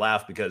said that, I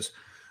laughed because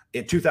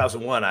in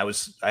 2001 I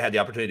had the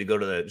opportunity to go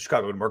to the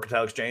Chicago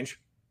Mercantile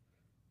Exchange,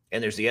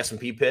 and there's the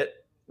S&P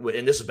pit,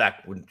 and this is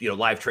back when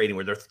live trading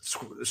where they're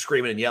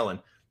screaming and yelling,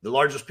 the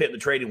largest pit in the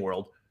trading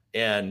world,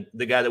 and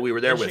the guy that we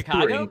were there with,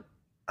 Chicago?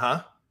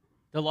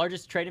 The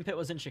largest trading pit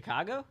was in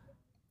Chicago.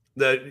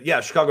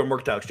 Chicago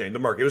Mercantile Exchange, the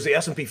market. It was the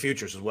S&P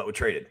futures is what we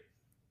traded.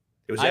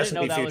 It was the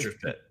S&P futures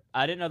pit.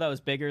 I didn't know that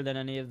was bigger than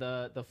any of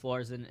the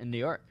floors in New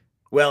York.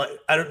 Well,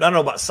 I don't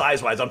know about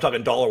size-wise. I'm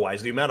talking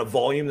dollar-wise. The amount of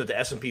volume that the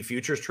S&P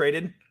futures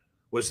traded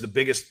was the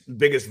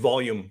biggest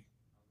volume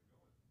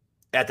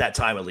at that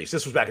time, at least.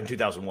 This was back in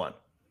 2001.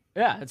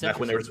 Yeah, it's back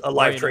when there was a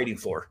live trading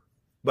floor.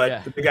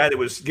 But the guy that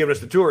was giving us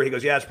the tour, he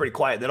goes, yeah, it's pretty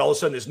quiet. Then all of a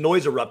sudden this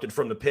noise erupted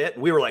from the pit.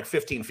 We were like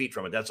 15 feet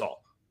from it. That's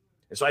all.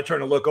 And so I turn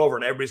to look over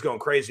and everybody's going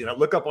crazy. And I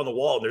look up on the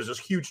wall and there's this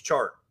huge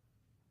chart.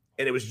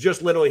 And it was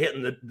just literally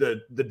hitting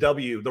the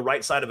W, the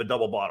right side of a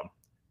double bottom.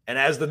 And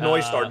as the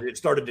noise started, it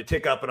started to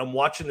tick up. And I'm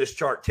watching this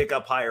chart tick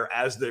up higher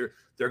as they're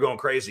going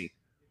crazy.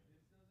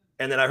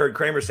 And then I heard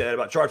Cramer say that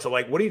about charts. I'm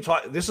like, what are you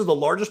talking? This is the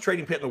largest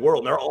trading pit in the world.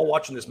 And they're all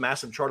watching this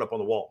massive chart up on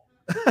the wall.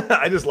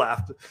 I just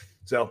laughed.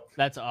 So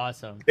that's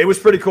awesome. It was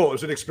pretty cool. It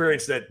was an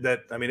experience that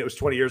I mean, it was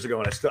 20 years ago,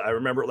 and I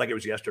remember it like it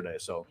was yesterday.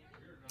 So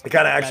it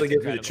kind of actually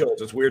gives me the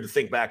chills. It's weird to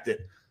think back to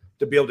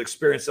be able to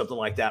experience something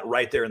like that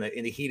right there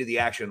in the heat of the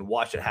action and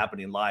watch it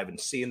happening live and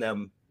seeing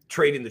them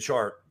trading the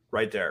chart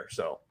right there.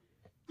 So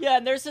yeah,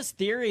 and there's this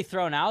theory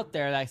thrown out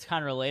there that's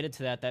kind of related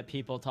to that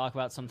people talk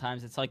about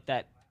sometimes. It's like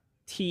that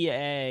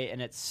TA in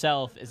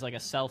itself is like a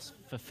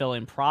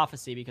self-fulfilling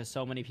prophecy because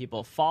so many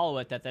people follow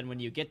it that then when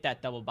you get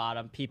that double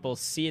bottom, people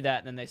see that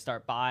and then they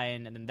start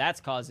buying, and then that's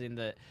causing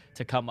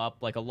to come up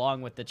like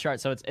along with the chart.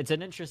 So it's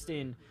an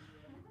interesting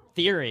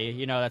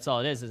theory. That's all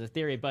it is a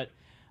theory. But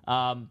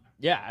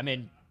yeah, I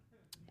mean,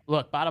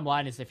 look, bottom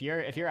line is if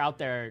you're out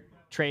there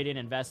trading,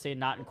 investing,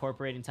 not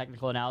incorporating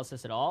technical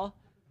analysis at all,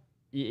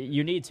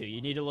 you need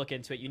to look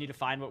into it. You need to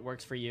find what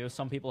works for you.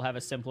 Some people have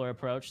a simpler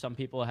approach. Some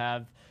people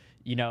have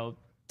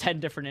 10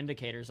 different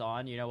indicators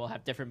on, we'll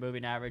have different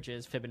moving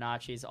averages,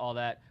 Fibonacci's, all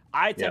that.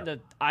 I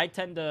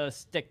tend to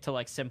stick to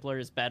like simpler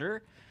is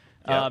better,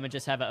 and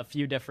just have a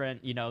few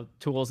different,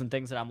 tools and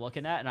things that I'm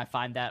looking at. And I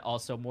find that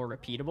also more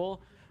repeatable.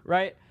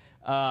 Right.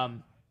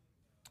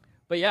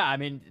 But yeah, I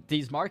mean,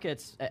 these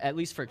markets, at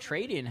least for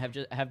trading,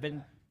 have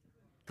been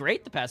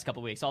great the past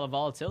couple of weeks, all the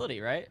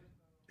volatility, right?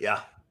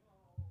 Yeah.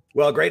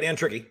 Well, great and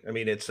tricky. I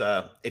mean, it's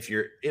if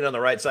you're in on the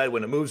right side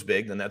when it moves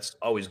big, then that's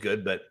always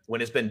good. But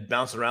when it's been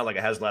bouncing around like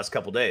it has the last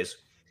couple of days,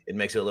 it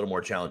makes it a little more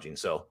challenging.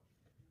 So,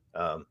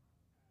 but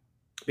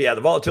yeah,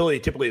 the volatility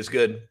typically is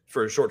good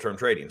for short-term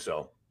trading.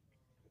 So,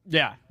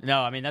 yeah,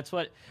 no, I mean that's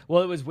what.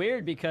 Well, it was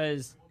weird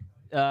because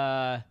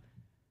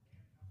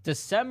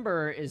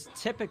December is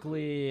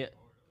typically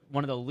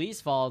one of the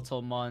least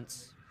volatile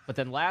months, but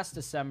then last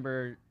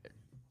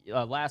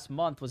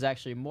month was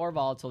actually more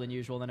volatile than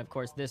usual. Then, of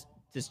course, this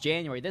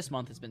January, this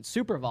month has been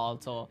super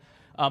volatile,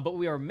 but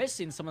we were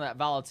missing some of that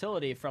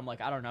volatility from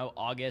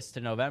August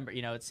to November.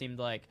 It seemed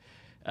like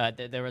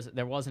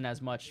there wasn't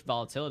as much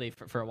volatility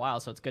for a while,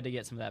 so it's good to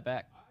get some of that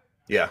back.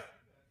 Yeah.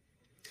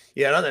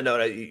 And on that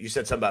note, you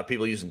said something about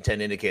people using 10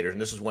 indicators,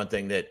 and this is one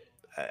thing that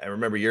I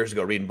remember years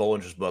ago reading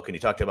Bollinger's book, and he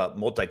talked about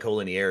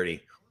multicollinearity,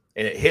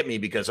 and it hit me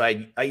because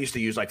I used to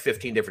use like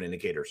 15 different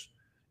indicators,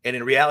 and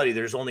in reality,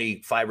 there's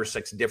only 5 or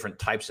 6 different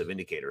types of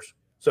indicators.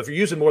 So if you're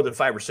using more than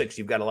 5 or 6,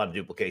 you've got a lot of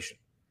duplication.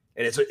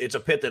 And it's a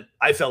pit that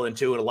I fell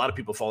into and a lot of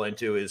people fall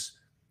into is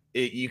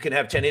you can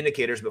have 10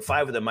 indicators, but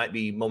 5 of them might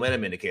be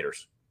momentum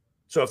indicators.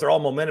 So if they're all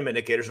momentum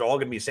indicators, they're all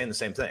going to be saying the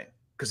same thing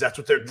because that's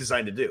what they're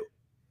designed to do.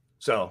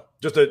 So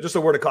just a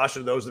word of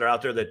caution to those that are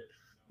out there that,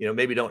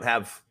 maybe don't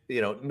have,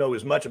 know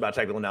as much about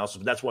technical analysis,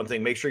 but that's one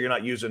thing. Make sure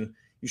you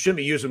shouldn't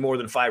be using more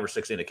than 5 or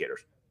 6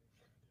 indicators.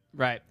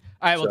 Right.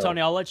 All right, well, Tony,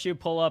 I'll let you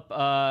pull up,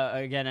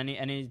 again,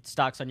 any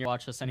stocks on your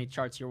watch list, any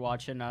charts you're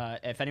watching.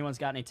 If anyone's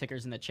got any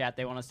tickers in the chat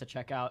they want us to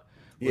check out,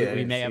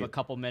 we may have a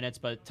couple minutes.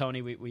 But,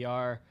 Tony, we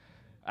are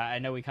 – I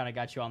know we kind of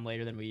got you on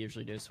later than we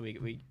usually do, so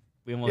we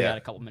only got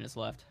a couple minutes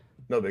left.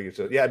 No biggie.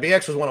 So, yeah,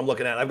 BX was one I'm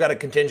looking at. I've got a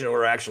contingent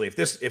order, actually.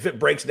 If it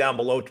breaks down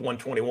below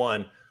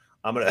 121,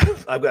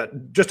 I've got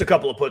just a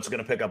couple of puts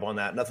going to pick up on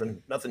that.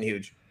 Nothing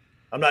huge.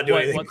 I'm not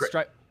doing anything.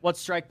 What's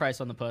strike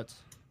price on the puts?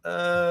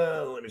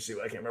 Let me see.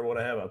 I can't remember what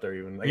I have out there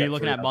even. Are you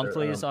looking at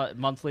monthlies?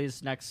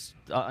 Monthlies next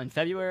in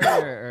February,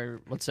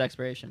 or what's the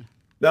expiration?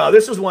 No,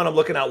 this is one I'm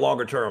looking at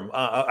longer term.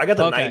 I got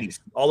the 90s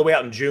all the way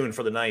out in June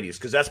for the 90s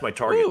because that's my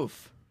target.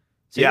 Oof.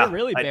 So you're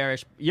really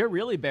bearish. You're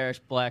really bearish,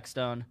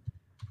 Blackstone.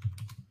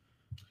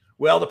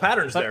 Well, the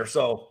pattern's there,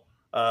 so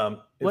if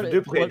I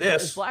duplicate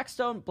this,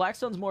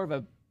 Blackstone's more of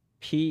a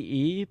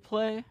PE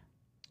play.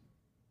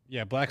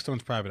 Yeah,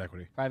 Blackstone's private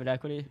equity. Private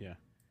equity. Yeah.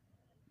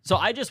 So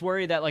I just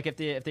worry that like if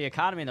the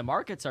economy and the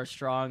markets are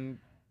strong,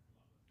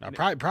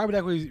 private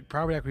equity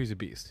is a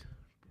beast.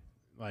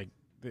 Like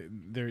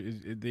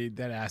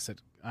that asset.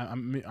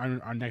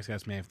 Our next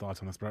guest may have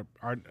thoughts on this, but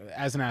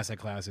as an asset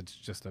class, it's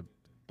just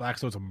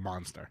Blackstone's a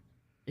monster.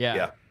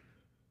 Yeah.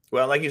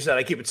 Well, like you said,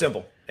 I keep it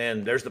simple,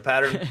 and there's the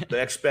pattern. The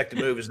expected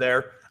move is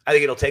there. I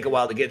think it'll take a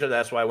while to get there.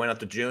 That's why I went up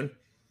to June,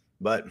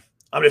 but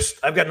I've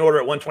got an order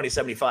at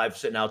 120.75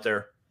 sitting out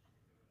there.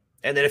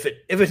 And then if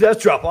it does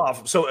drop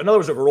off, so in other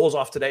words, if it rolls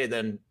off today,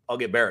 then I'll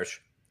get bearish.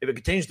 If it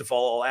continues to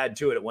fall, I'll add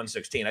to it at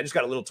 116. I just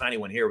got a little tiny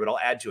one here, but I'll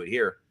add to it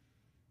here.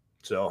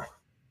 So,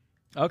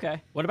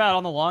 okay. What about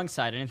on the long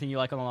side? Anything you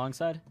like on the long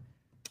side?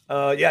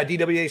 Yeah,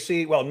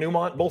 DWAC. Well,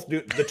 Newmont, both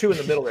the two in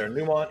the middle there,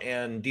 Newmont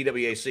and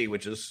DWAC,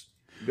 which is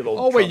good old.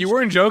 Oh wait, you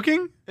weren't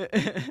joking? I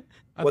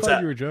What's thought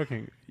that? You were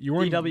joking. You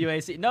weren't.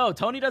 DWAC. No,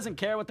 Tony doesn't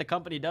care what the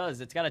company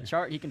does. It's got a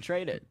chart. He can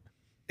trade it.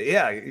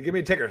 Yeah, give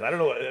me tickers. I don't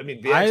know. I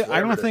mean, I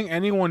don't think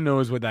anyone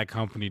knows what that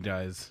company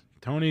does.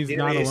 Tony's DWAC?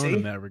 Not alone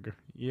in that regard.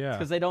 Yeah,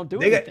 because they don't do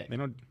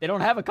anything. They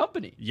don't have a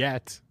company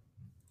yet.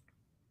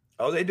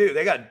 Oh, they do.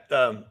 They got.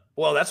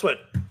 Well, that's what.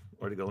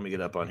 Where'd it go? Let me get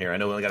up on here. I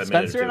know we only got a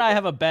minute. Spencer and I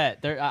have a bet.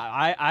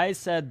 I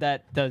said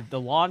that the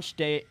launch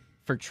date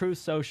for Truth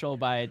Social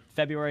by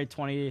February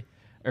 21st,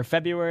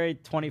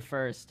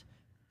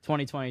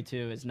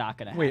 2022 is not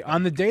going to happen. Wait,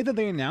 on the day that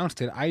they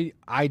announced it, I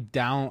went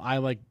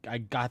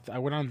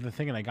on the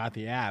thing and I got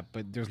the app,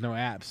 but there's no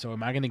app. So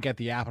am I going to get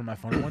the app on my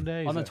phone one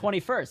day? On the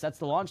 21st, that's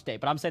the launch date.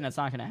 But I'm saying that's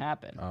not going to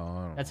happen.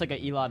 Oh, that's like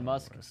an Elon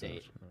Musk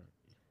date.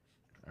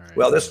 All right.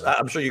 Well,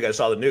 I'm sure you guys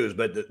saw the news,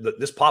 but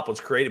this pop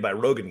was created by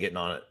Rogan getting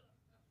on it.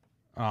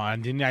 Oh, I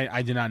did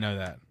not know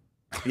that.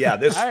 Yeah,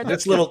 that's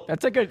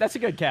a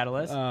good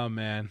catalyst. Oh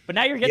man! But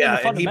now you're getting the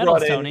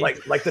fundamentals, and he brought in,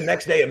 Tony. like the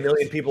next day, a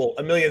million people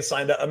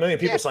signed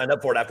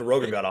up for it after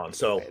Rogan got on.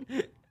 So,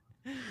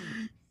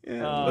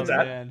 what's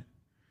that? Man.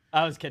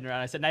 I was kidding around.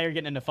 I said now you're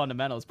getting into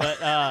fundamentals, but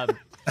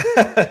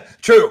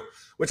true.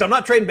 Which I'm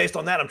not trading based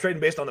on that. I'm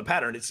trading based on the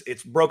pattern.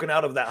 It's broken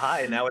out of that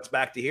high and now it's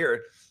back to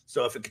here.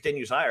 So if it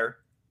continues higher,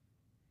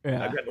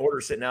 I've got an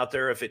order sitting out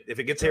there. If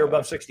it gets here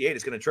above 68,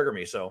 it's going to trigger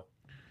me. So.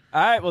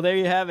 All right, well, there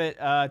you have it.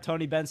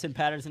 Tony Benson,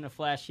 patterns in a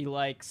flash. He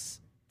likes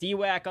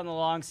DWAC on the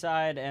long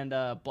side and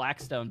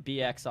Blackstone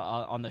BX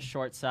on the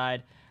short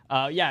side.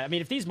 Yeah, I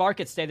mean, if these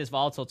markets stay this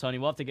volatile, Tony,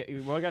 we're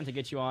going to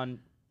get you on.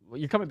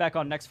 You're coming back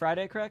on next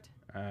Friday, correct?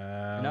 No,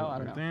 I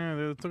don't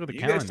know. Let's look at the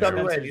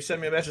calendar. You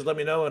send me a message, let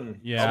me know, and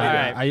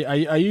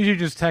I usually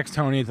just text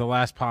Tony at the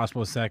last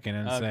possible second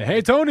and say,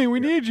 "Hey, Tony, we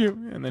need you."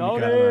 And then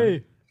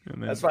Tony,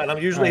 that's fine. I'm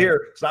usually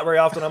here. It's not very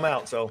often I'm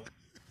out, so.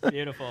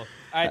 Beautiful. All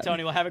right,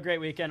 Tony. Well, have a great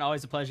weekend.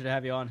 Always a pleasure to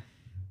have you on.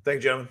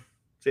 Thanks, gentlemen.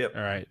 See ya.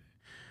 All right.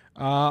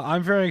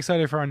 I'm very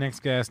excited for our next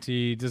guest.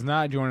 He does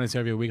not join us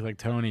every week like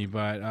Tony,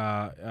 but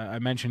I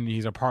mentioned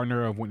he's a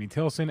partner of Whitney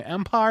Tilson,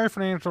 Empire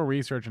Financial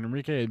Research, and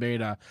Enrique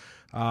Beta.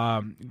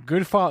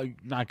 Great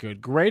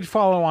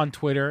follow on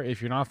Twitter.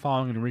 If you're not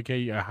following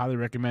Enrique, I highly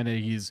recommend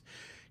it.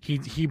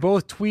 He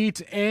both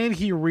tweets and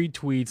he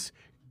retweets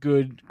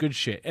good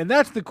shit. And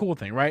that's the cool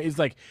thing, right? It's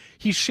like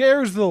he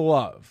shares the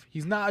love.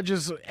 He's not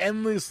just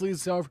endlessly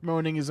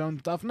self-promoting his own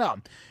stuff. No,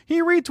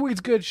 he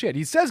retweets good shit.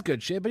 He says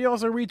good shit, but he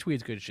also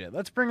retweets good shit.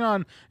 Let's bring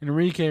on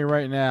Enrique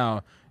right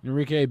now.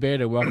 Enrique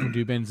Beta, welcome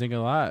to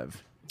Benzinga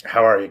Live.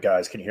 How are you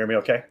guys? Can you hear me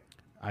okay?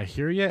 I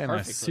hear you and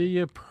I see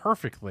you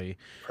perfectly.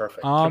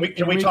 Perfect.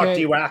 Can we talk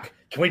DWAC?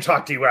 Can we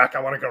talk DWAC?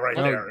 I want to go right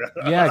there.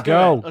 Yeah,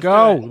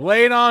 go.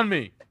 Lay it on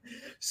me.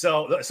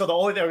 So the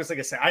only thing I was going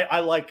to say, I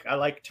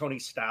like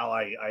Tony's style.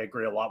 I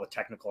agree a lot with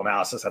technical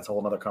analysis. That's a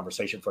whole other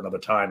conversation for another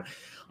time.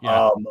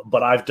 Yeah.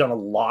 But I've done a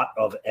lot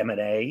of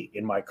M&A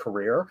in my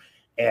career,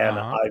 and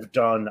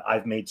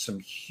I've made some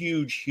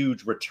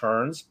huge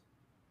returns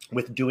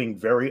with doing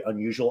very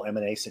unusual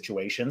M&A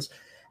situations.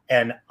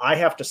 And I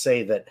have to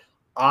say that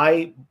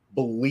I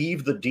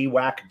believe the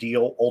DWAC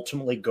deal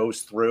ultimately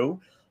goes through.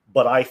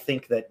 But I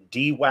think that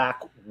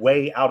DWAC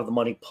way out of the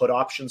money put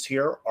options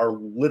here are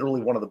literally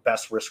one of the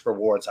best risk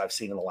rewards I've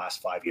seen in the last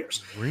 5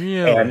 years.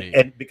 Really?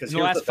 And because in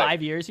the last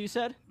 5 years, you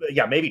said?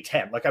 Yeah, maybe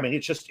 10. Like, I mean,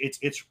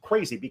 it's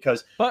crazy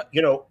because,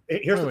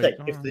 here's the thing.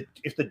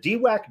 If the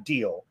DWAC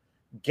deal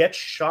gets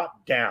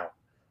shot down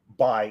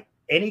by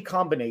any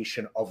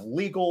combination of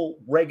legal,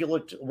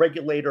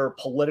 regulator,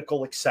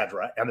 political,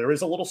 etc. And there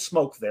is a little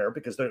smoke there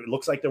because it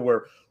looks like there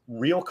were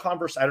real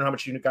conversations. I don't know how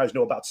much you guys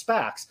know about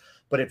SPACs,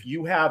 but if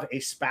you have a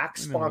SPAC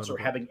sponsor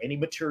having any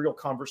material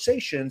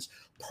conversations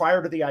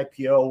prior to the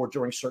IPO or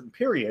during certain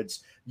periods,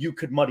 you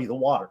could muddy the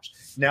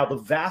waters. Now, the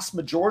vast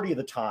majority of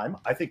the time,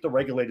 I think the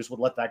regulators would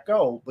let that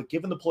go. But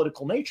given the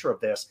political nature of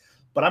this,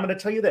 but I'm going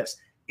to tell you this,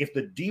 if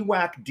the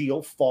DWAC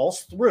deal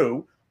falls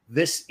through,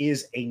 this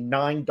is a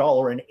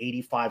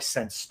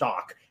 $9.85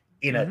 stock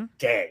in a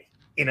day.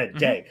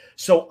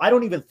 So I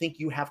don't even think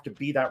you have to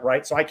be that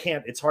right. So I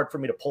can't, it's hard for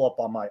me to pull up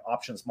on my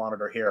options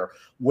monitor here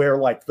where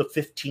like the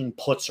 15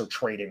 puts are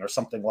trading or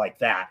something like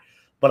that.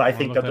 But I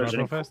think that there's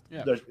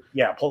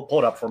pull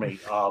it up for me.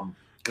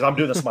 Because I'm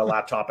doing this on my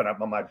laptop and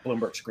my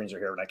Bloomberg screens are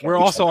here, and I can't. We're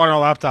also on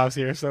our laptops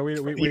here, so we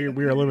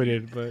are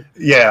limited. But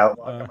yeah,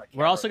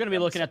 we're also going to be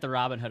looking at the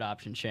Robinhood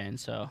option chain.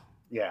 So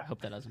yeah, I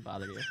hope that doesn't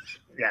bother you.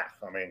 Yeah,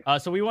 I mean,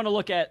 so we want to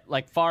look at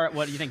like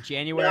what do you think?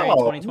 January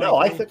 2020? No,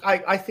 I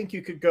think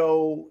you could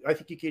go. I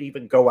think you could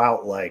even go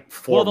out like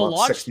 4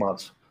 months, 6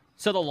 months.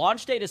 So the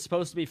launch date is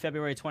supposed to be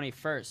February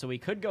 21st. So we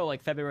could go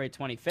like February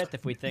 25th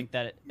if we think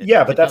that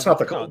but that's not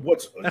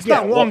that's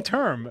not long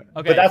term.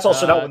 Okay, but that's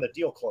also not when the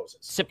deal closes.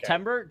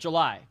 September,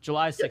 July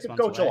is 6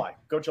 months away.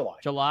 Go July.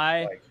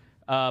 July.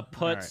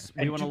 Puts.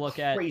 Right. We want to look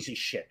at crazy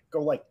shit.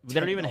 Go like $10. They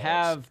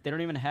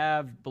don't even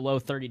have below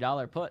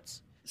 $30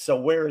 puts. So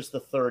where is the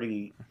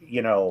 30?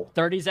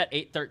 30's at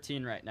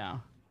 813 right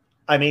now.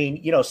 I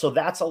mean, so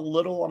that's a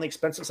little on the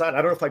expensive side. I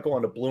don't know if I go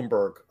onto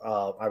Bloomberg,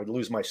 I would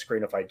lose my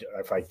screen if I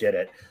did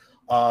it.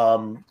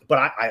 But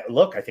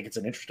I think it's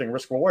an interesting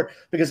risk reward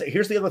because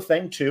here's the other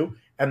thing too.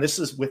 And this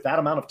is with that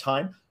amount of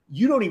time,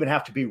 you don't even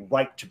have to be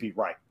right to be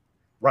right,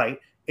 right?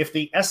 If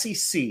the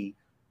SEC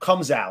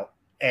comes out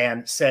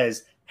and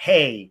says,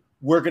 hey,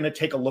 we're going to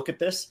take a look at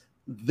this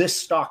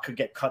stock could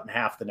get cut in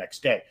half the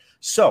next day.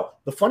 So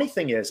the funny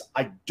thing is,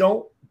 I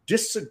don't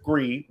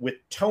disagree with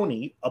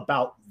Tony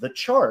about the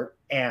chart,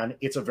 and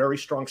it's a very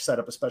strong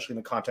setup, especially in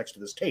the context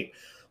of this tape.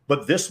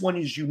 But this one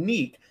is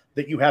unique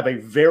that you have a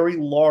very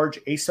large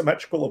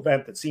asymmetrical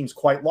event that seems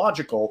quite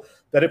logical,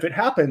 that if it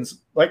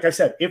happens, like I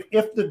said,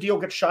 if the deal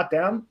gets shot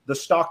down, the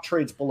stock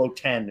trades below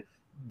 10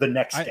 the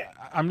next day.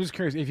 I'm just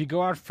curious, if you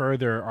go out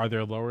further, are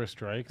there lower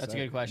strikes? That's a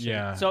good question.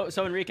 Yeah. So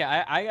Enrique,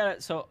 I got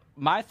it. So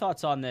my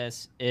thoughts on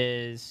this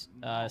is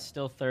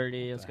still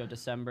 30. Let's go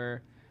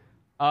December.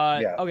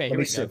 Okay, here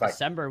we go.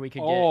 December, we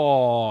could get.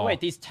 Oh, wait,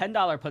 these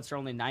 $10 puts are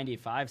only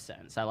 95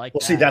 cents. I like.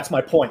 Well, see, that's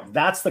my point.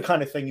 That's the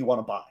kind of thing you want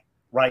to buy,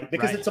 right?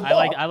 Because it's a.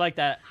 I like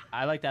that.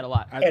 I like that a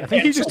lot. I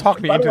think he just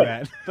talked me into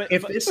that. But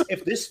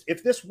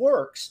if this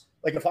works,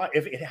 like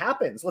if it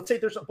happens, let's say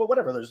there's a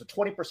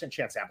 20%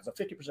 chance it happens, a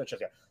 50%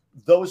 chance.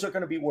 Those are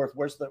going to be worth.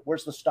 Where's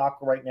the stock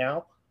right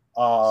now?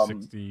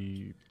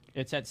 60.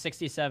 It's at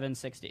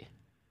 67.60.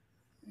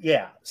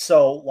 Yeah.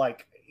 So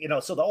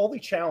so the only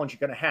challenge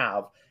you're going to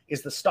have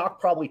is the stock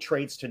probably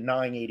trades to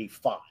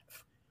 985.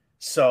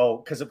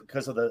 So because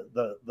of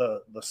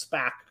the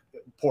SPAC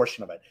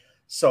portion of it.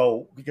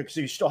 So because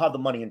you still have the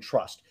money in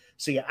trust.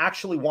 So you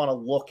actually want to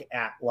look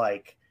at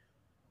like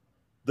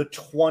the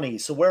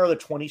 20s. So where are the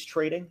 20s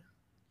trading?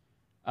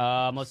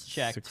 Let's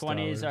check. $6.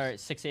 20s are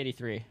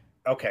 683.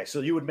 Okay,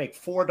 so you would make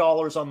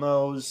 $4 on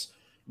those.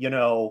 You're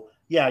going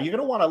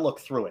to want to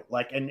look through it.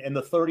 Like, and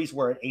the 30s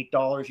were at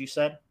 $8. You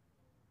said.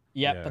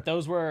 Yeah, but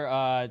those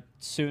were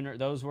sooner.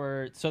 Those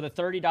were so the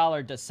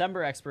 $30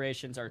 December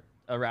expirations are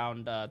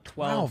around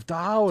 $12.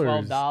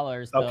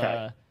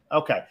 $12.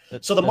 Okay.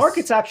 So the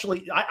market's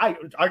actually. I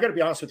got to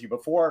be honest with you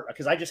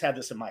because I just had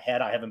this in my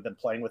head. I haven't been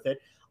playing with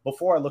it.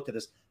 Before I looked at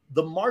this,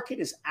 the market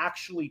is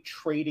actually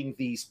trading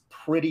these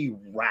pretty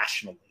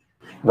rationally,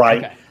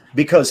 right? Okay.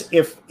 Because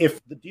if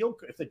the deal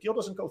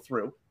doesn't go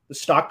through, the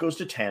stock goes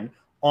to 10.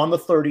 On the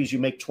 30s, you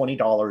make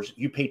 $20.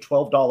 You pay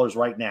 $12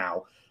 right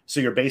now. So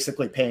you're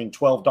basically paying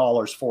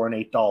 $12 for an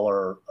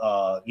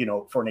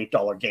 $8, for an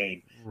 $8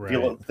 gain. Right.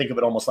 If you think of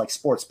it almost like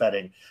sports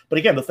betting. But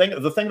again, the thing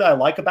that I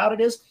like about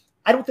it is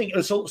I don't think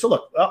so. So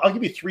look, I'll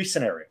give you 3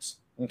 scenarios.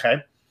 Okay,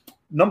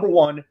 number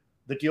 1,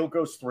 the deal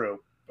goes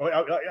through.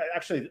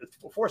 Actually,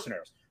 4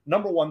 scenarios.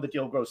 Number 1, the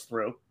deal goes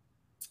through,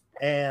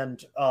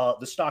 and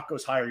the stock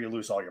goes higher. You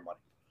lose all your money.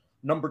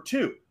 Number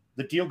 2.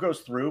 The deal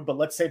goes through, but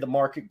let's say the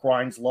market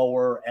grinds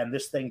lower and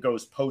this thing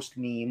goes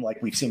post-meme, like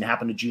we've seen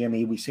happen to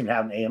GME, we've seen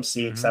happen to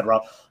AMC, et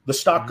cetera. The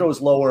stock goes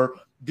lower.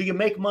 Do you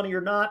make money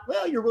or not?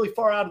 Well, you're really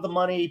far out of the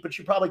money, but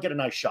you probably get a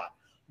nice shot.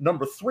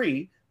 Number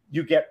 3,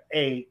 you get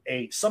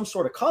some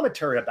sort of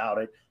commentary about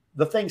it.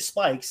 The thing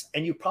spikes,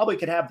 and you probably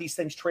could have these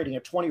things trading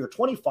at 20 or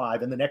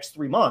 25 in the next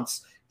 3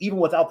 months, even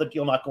without the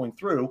deal not going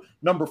through.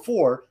 Number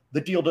 4,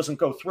 the deal doesn't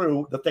go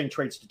through. The thing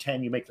trades to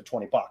 10. You make the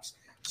 $20.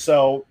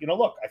 So,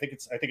 look, I think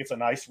it's a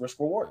nice risk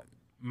reward.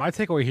 My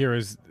takeaway here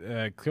is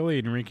clearly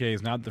Enrique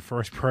is not the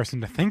first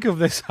person to think of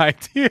this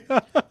idea.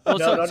 Well,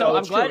 no,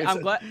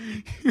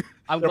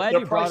 I'm glad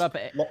you brought up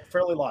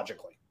fairly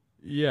logically.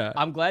 Yeah,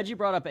 I'm glad you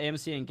brought up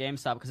AMC and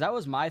GameStop because that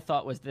was my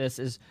thought. Was this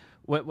is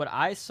what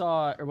I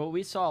saw or what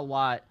we saw a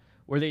lot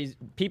where these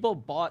people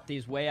bought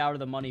these way out of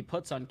the money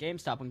puts on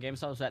GameStop when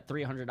GameStop was at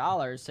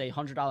 $300, say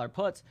 $100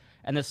 puts,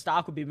 and the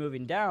stock would be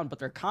moving down, but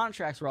their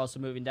contracts were also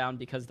moving down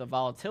because the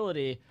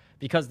volatility,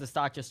 because the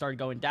stock just started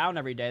going down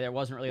every day, there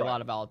wasn't really a lot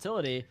of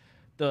volatility.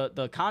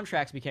 The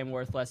contracts became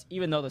worth less,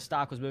 even though the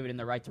stock was moving in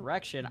the right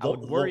direction. I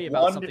would worry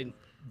about something.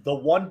 The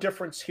one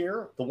difference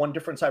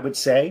I would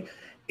say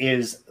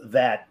is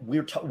that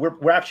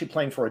we're actually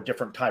playing for a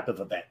different type of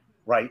event.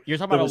 Right, you're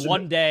talking about a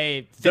 1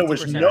 day. There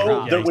was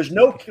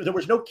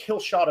no kill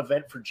shot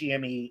event for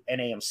GME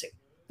and AMC.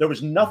 There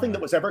was nothing that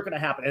was ever going to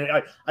happen.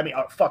 And I mean,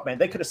 fuck, man,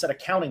 they could have said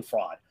accounting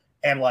fraud,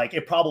 and like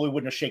it probably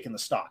wouldn't have shaken the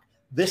stock.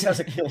 This has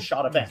a kill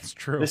shot event. That's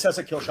true. This has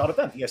a kill shot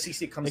event. The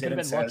SEC comes in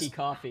and says, "Lucky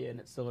coffee," and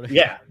it's still.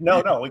 Yeah,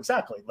 no,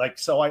 exactly. Like,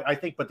 so I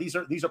think, but these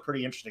are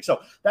pretty interesting.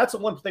 So that's the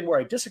one thing where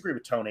I disagree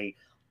with Tony.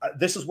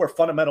 This is where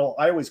fundamental,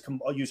 I always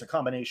use a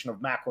combination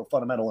of macro,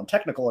 fundamental, and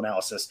technical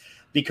analysis,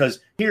 because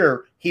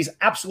here he's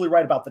absolutely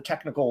right about the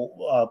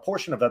technical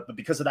portion of it. But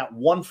because of that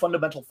one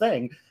fundamental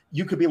thing,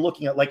 you could be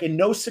looking at, like, in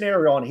no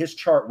scenario on his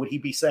chart would he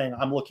be saying,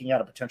 I'm looking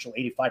at a potential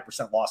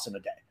 85% loss in a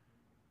day.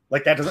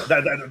 Like that's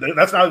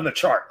not in the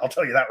chart. I'll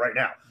tell you that right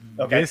now.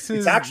 Okay,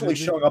 it's actually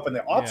showing up in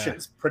the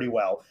options pretty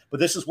well, but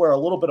this is where a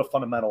little bit of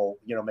fundamental,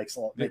 makes a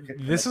lot.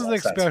 This is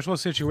like special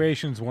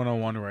situations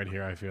 101 right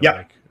here. I feel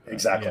like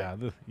exactly.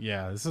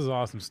 Yeah, this is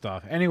awesome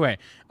stuff. Anyway,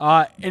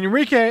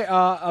 Enrique,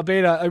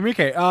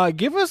 Enrique,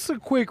 give us a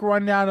quick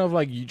rundown of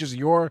like just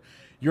your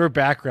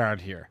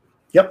background here.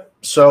 Yep.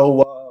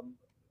 So.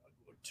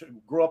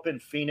 Grew up in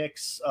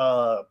Phoenix,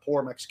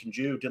 poor Mexican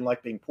Jew, didn't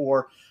like being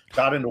poor,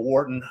 got into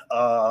Wharton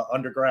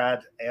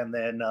undergrad, and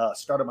then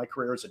started my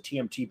career as a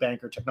TMT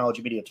banker,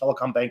 technology, media,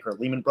 telecom banker at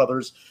Lehman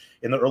Brothers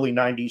in the early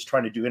 90s,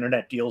 trying to do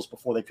internet deals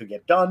before they could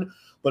get done.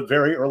 But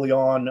very early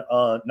on,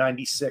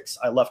 96,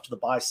 I left to the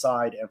buy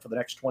side, and for the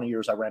next 20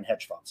 years, I ran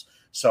hedge funds.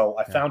 So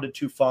I founded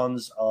two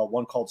funds,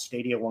 one called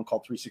Stadia, one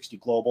called 360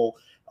 Global,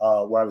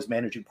 where I was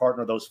managing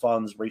partner of those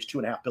funds, raised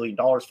 $2.5 billion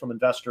from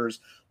investors,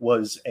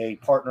 was a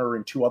partner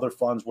in two other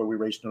funds where we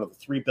raised another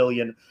 $3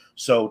 billion.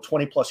 So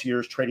 20 plus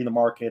years trading the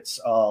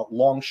markets,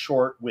 long,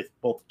 short, with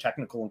both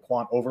technical and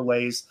quant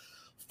overlays.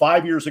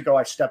 5 years ago,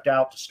 I stepped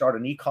out to start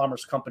an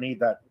e-commerce company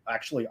that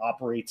actually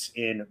operates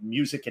in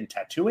music and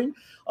tattooing,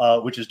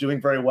 which is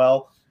doing very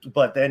well.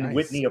 But then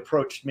Whitney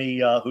approached me,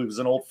 who was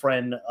an old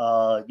friend, 3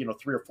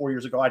 or 4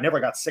 years ago. I never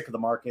got sick of the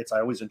markets. I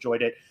always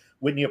enjoyed it.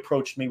 Whitney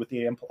approached me with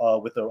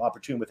the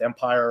opportunity with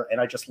Empire, and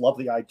I just love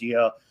the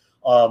idea.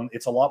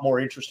 It's a lot more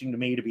interesting to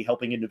me to be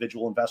helping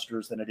individual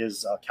investors than it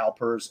is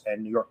CalPERS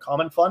and New York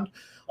Common Fund,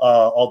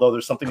 although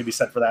there's something to be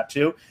said for that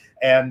too.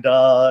 And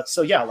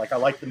so, yeah, like I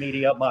like the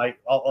media.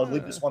 I'll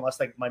leave this one last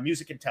thing. My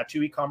music and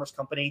tattoo e-commerce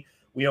company,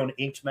 we own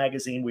Inked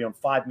Magazine. We own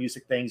 5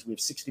 music things. We have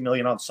 60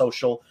 million on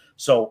social.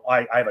 So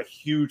I have a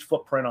huge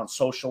footprint on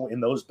social in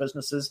those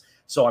businesses.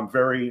 So I'm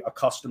very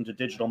accustomed to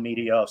digital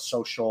media,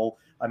 social.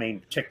 I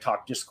mean,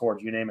 TikTok,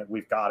 Discord, you name it,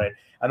 we've got it.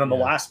 And then the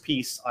last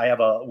piece, we have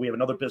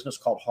another business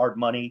called Hard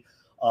Money,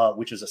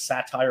 which is a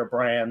satire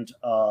brand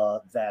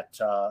that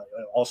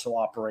also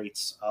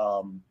operates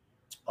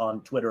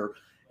on Twitter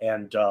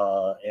and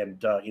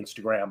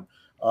Instagram,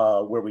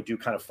 where we do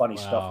kind of funny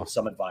stuff with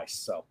some advice.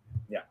 So,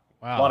 yeah.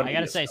 Wow. I got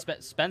to say,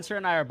 Spencer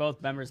and I are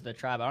both members of the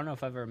tribe. I don't know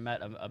if I've ever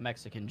met a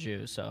Mexican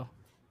Jew, so.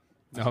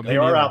 No, they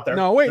are out there.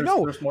 No, wait,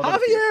 there's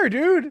Javier,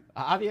 dude.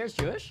 Javier's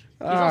Jewish?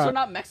 He's also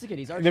not Mexican.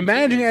 He's Argentinian. The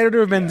managing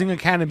editor of Benzinga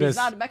Cannabis. He's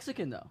not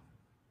Mexican, though.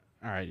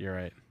 All right, you're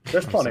right.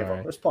 There's plenty of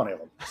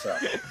them. So.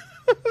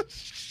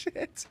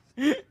 Shit.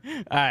 All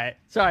right.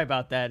 Sorry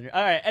about that.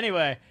 All right.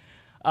 Anyway.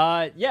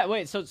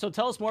 So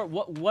tell us more.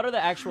 What are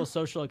the actual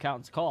social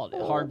accounts called?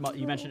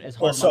 You mentioned is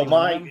Hard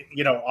Money.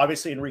 So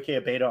obviously Enrique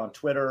Abeyta on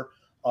Twitter,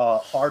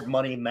 Hard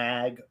Money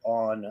Mag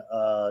on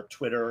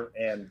Twitter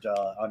and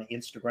on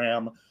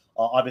Instagram.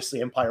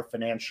 Obviously Empire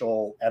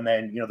Financial, and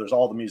then there's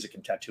all the music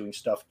and tattooing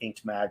stuff,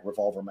 Inked Mag,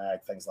 Revolver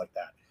Mag, things like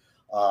that.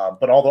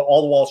 But all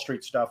the Wall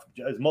Street stuff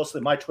is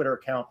mostly my Twitter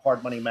account,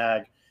 Hard Money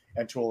Mag,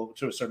 and to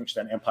a certain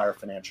extent Empire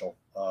Financial.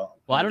 Well,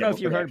 I don't know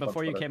if you heard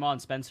before you came on,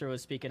 Spencer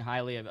was speaking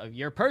highly of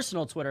your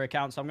personal Twitter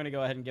account, so I'm going to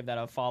go ahead and give that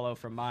a follow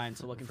from mine.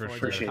 So looking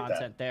forward to the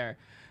content there.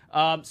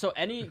 So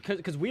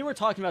because we were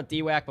talking about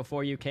DWAC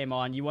before you came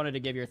on, you wanted to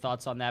give your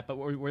thoughts on that, but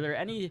were there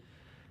any,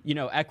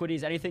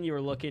 equities, anything you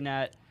were looking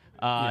at?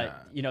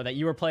 That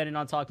you were planning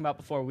on talking about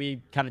before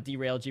we kind of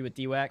derailed you with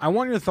DWAC? I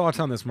want your thoughts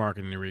on this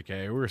market,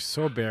 Enrique. We were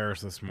so bearish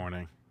this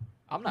morning.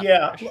 I'm not.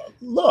 Yeah,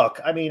 look,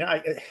 I mean,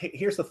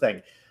 here's the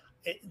thing.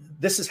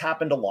 This has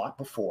happened a lot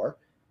before.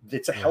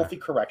 It's a healthy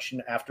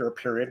correction after a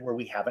period where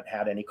we haven't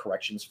had any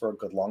corrections for a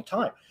good long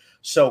time.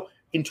 So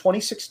in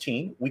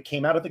 2016, we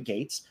came out of the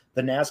gates.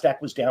 The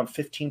NASDAQ was down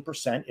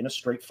 15% in a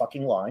straight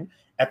fucking line.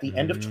 At the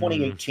end of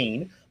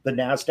 2018, the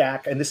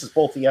NASDAQ, and this is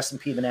both the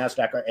S&P, the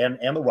NASDAQ,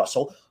 and the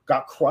Russell,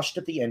 got crushed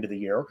at the end of the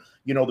year.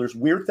 There's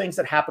weird things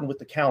that happen with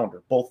the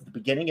calendar, both at the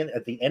beginning and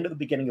at the end of the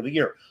beginning of the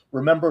year.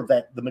 Remember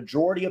that the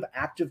majority of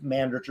active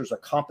managers are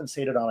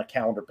compensated on a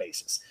calendar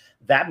basis.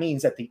 That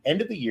means at the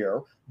end of the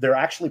year, they're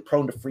actually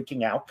prone to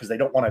freaking out because they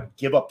don't want to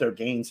give up their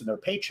gains and their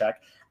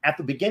paycheck. At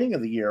the beginning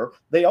of the year,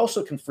 they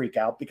also can freak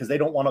out because they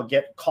don't want to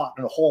get caught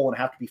in a hole and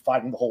have to be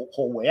fighting the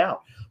whole way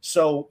out.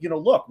 So,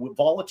 look,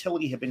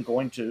 volatility had been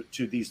going to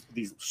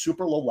these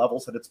super low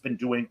levels that it's been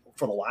doing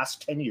for the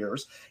last 10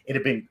 years. It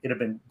had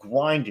been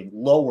grinding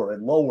lower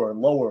and lower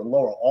and lower and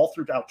lower all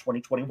throughout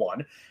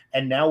 2021.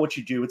 And now what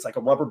you do, it's like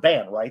a rubber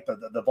band, right?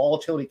 The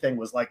volatility thing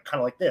was like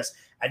kind of like this,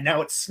 and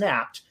now it's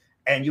snapped.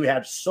 And you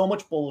had so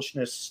much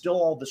bullishness,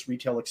 still all this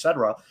retail, et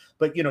cetera.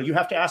 But, you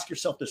have to ask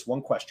yourself this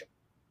one question.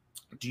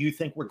 Do you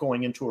think we're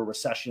going into a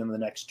recession in the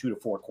next 2 to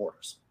 4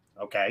 quarters?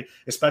 Okay,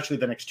 especially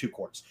the next 2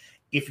 quarters.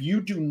 If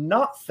you do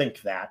not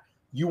think that,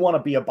 you want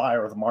to be a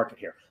buyer of the market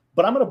here.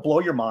 But I'm going to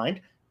blow your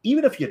mind.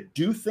 Even if you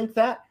do think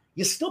that,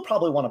 you still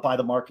probably want to buy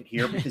the market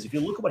here, because if you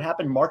look at what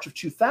happened in March of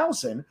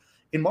 2000,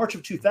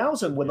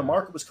 when the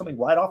market was coming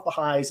right off the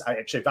highs,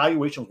 actually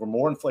valuations were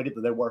more inflated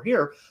than they were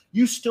here,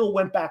 you still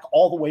went back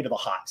all the way to the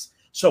highs.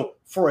 So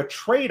for a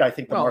trade, I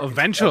think the market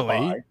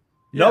eventually.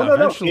 No.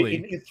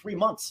 In 3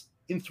 months.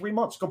 In 3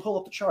 months, go pull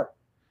up the chart.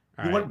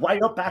 You went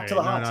right up back to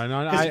the highs. No.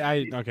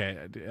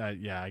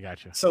 I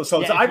got you. So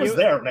I was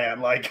there, man.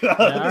 Like, all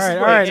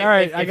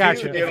right. I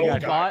got you.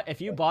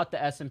 If you bought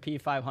the S&P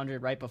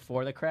 500 right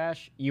before the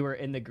crash, you were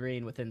in the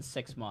green within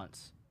 6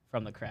 months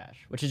from the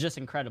crash, which is just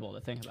incredible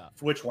to think about.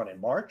 Which one, in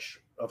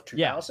March of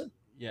 2000?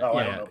 Yeah.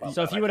 I don't know about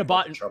so that. If you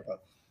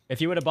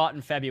would have bought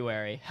in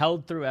February,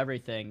 held through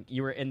everything,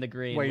 you were in the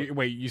green.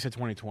 Wait, you said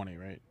 2020,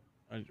 right?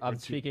 I'm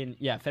speaking,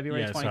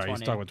 February 2020. Sorry,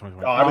 he's talking about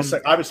 2020. Oh, I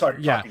was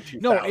talking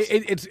 2000. No,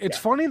 it's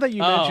funny that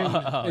you mentioned.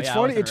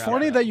 It's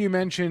funny that you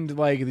mentioned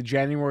like the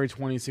January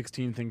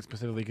 2016 thing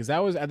specifically, because that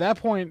was at that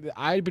point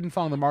I'd been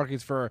following the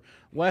markets for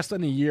less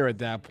than a year at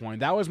that point.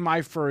 That was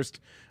my first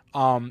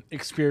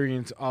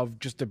experience of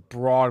just a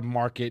broad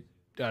market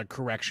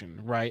correction,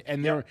 right?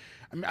 And I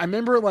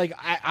remember like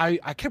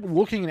I kept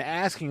looking and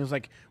asking, it was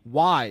like,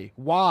 why?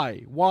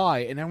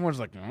 And everyone's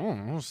like,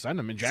 oh,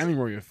 sentiment,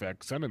 January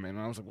effect, sentiment.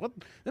 And I was like, what?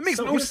 That makes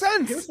no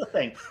sense. Here's the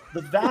thing: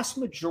 the vast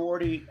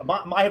majority,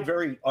 I have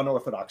very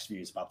unorthodox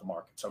views about the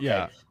markets. Okay,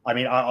 yeah. I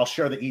mean, I'll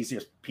share the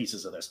easiest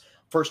pieces of this.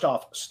 First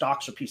off,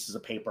 stocks are pieces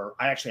of paper.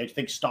 I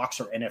think stocks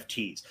are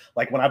NFTs.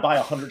 Like when I buy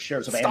 100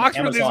 shares of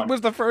Amazon. Stocks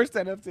was the first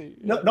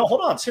NFT. No,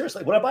 hold on.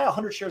 Seriously, when I buy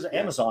 100 shares of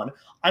Amazon,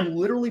 I'm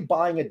literally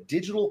buying a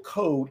digital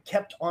code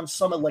kept on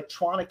some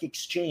electronic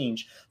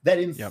exchange that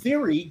in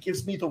theory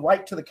gives me the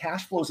right to the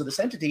cash flows of this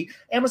entity.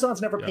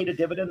 Amazon's never paid a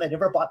dividend. They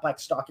never bought back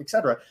stock, et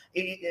cetera.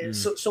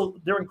 So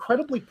they're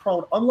incredibly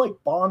prone, unlike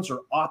bonds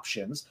or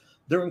options,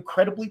 they're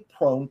incredibly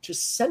prone to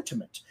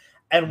sentiment.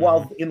 And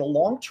while in the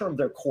long term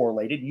they're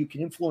correlated, you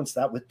can influence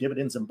that with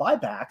dividends and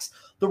buybacks,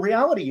 the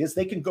reality is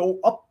they can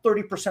go up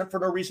 30% for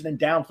no reason and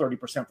down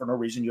 30% for no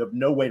reason. You have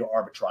no way to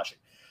arbitrage it.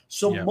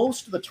 So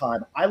most of the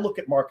time, I look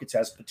at markets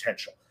as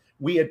potential.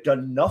 We had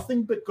done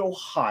nothing but go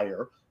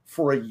higher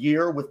for a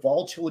year with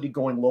volatility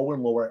going lower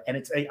and lower.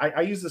 And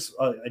I use this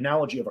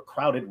analogy of a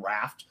crowded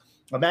raft.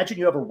 Imagine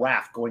you have a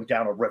raft going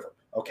down a river,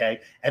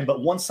 okay?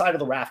 But one side of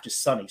the raft is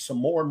sunny. So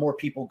more and more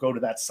people go to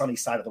that sunny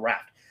side of the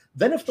raft.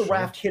 Then if the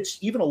raft hits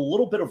even a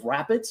little bit of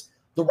rapids,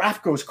 the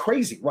raft goes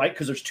crazy, right?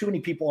 Because there's too many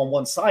people on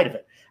one side of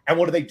it. And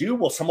what do?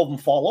 Well, some of them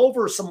fall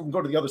over, some of them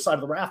go to the other side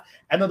of the raft,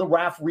 and then the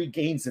raft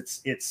regains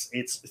its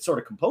sort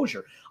of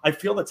composure. I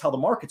feel that's how the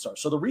markets are.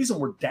 So the reason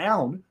we're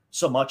down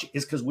so much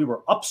is because we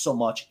were up so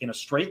much in a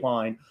straight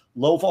line,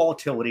 low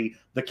volatility.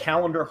 The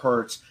calendar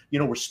hurts.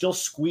 We're still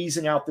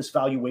squeezing out this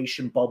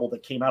valuation bubble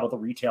that came out of the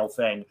retail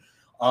thing.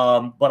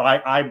 But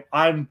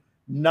I'm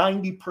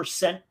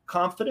 90%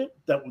 confident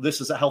that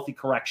this is a healthy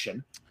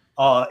correction.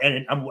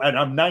 And I'm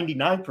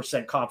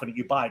 99% confident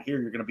you buy it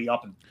here, you're going to be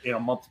up in a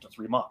month to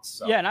 3 months.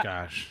 So.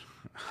 Yeah,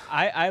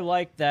 I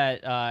like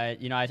that.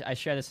 I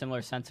share the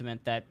similar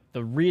sentiment that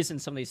the reason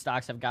some of these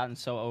stocks have gotten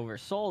so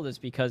oversold is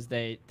because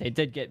they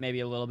did get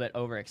maybe a little bit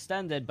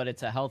overextended, but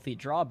it's a healthy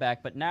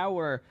drawback. But now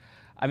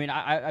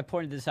I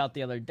pointed this out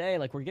the other day,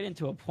 like we're getting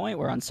to a point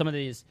where on some of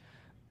these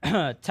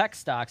tech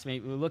stocks, we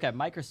look at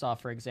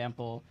Microsoft, for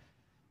example,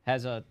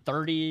 has a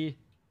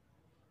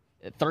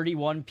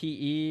 31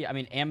 PE.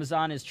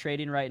 Amazon is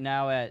trading right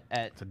now at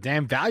it's a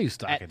damn value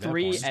stock at a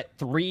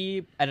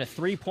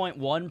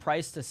 3.1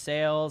 price to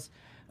sales.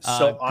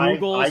 So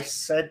I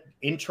said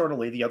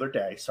internally the other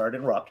day, sorry to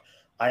interrupt,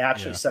 I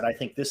actually said I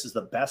think this is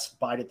the best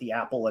bite at the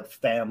apple at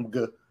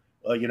FAMG,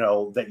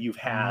 that you've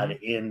had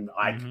in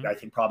I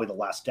think probably the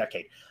last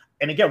decade.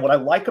 And again, what I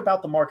like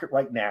about the market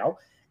right now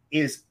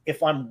is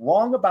if I'm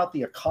wrong about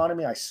the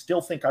economy, I still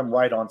think I'm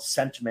right on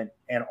sentiment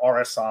and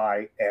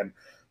RSI and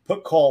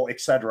put call, et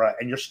cetera,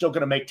 and you're still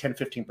going to make 10,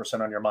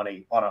 15% on your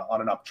money on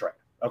an uptrend,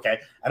 okay?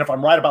 And if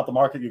I'm right about the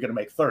market, you're going to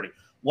make 30.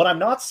 What I'm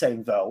not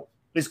saying, though,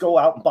 is go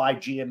out and buy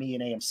GME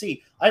and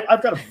AMC.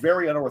 I've got a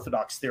very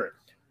unorthodox theory.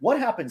 What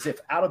happens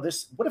if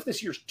what if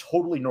this year's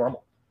totally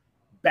normal?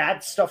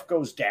 Bad stuff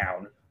goes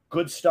down,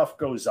 good stuff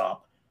goes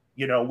up.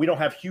 We don't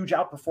have huge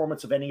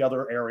outperformance of any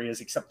other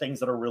areas except things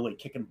that are really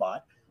kicking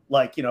butt.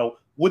 Like,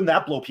 wouldn't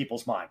that blow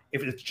people's mind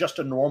if it's just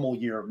a normal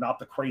year, not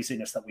the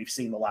craziness that we've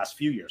seen the last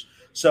few years?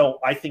 So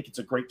I think it's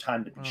a great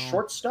time to be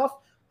short stuff.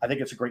 I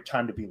think it's a great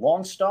time to be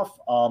long stuff.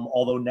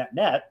 Although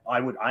net, I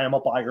am a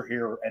buyer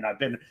here, and I've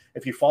been.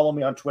 If you follow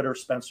me on Twitter,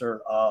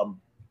 Spencer,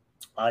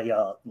 I've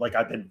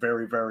been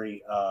very,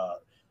 very,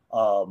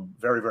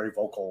 very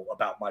vocal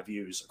about my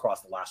views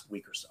across the last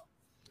week or so.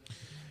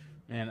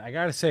 And I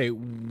gotta say,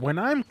 when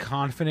I'm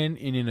confident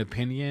in an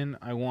opinion,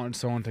 I want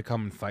someone to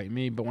come and fight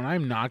me. But when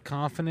I'm not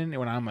confident,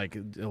 when I'm like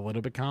a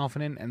little bit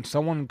confident, and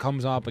someone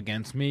comes up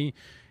against me,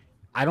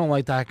 I don't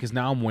like that because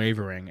now I'm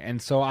wavering.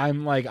 And so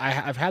I'm like,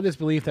 I've had this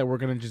belief that we're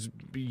gonna just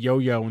be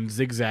yo-yo and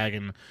zigzag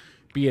and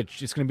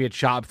it's gonna be a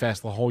chop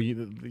fest the whole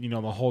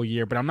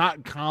year. But I'm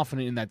not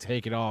confident in that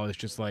take at all. It's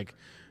just like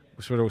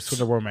sort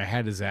of where my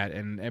head is at.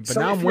 But so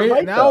now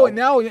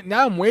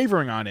I'm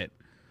wavering on it.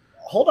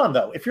 Hold on,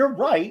 though. If you're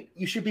right,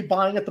 you should be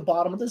buying at the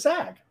bottom of the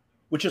Zag,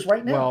 which is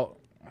right now. Well,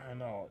 I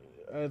know.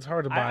 It's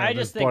hard to buy I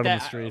just think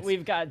that the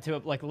we've gotten to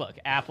it. Like, look,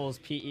 Apple's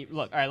PE.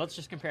 Look, all right, let's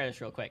just compare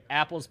this real quick.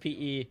 Apple's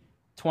PE,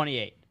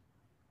 28.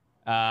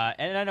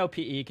 And I know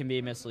PE can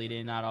be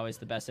misleading, not always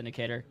the best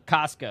indicator.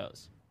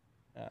 Costco's.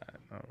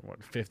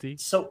 50?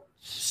 So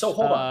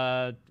hold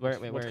on. What's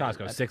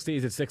Costco? 60?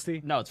 Is it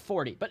 60? No, it's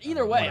 40. But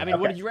either way, I mean,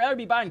 would you rather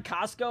be buying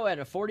Costco at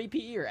a 40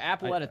 PE or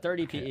Apple at a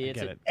 30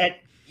 PE?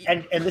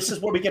 And this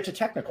is where we get to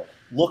technical.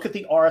 Look at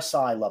the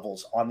RSI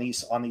levels on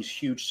these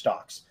huge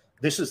stocks.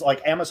 This is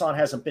like Amazon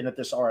hasn't been at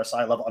this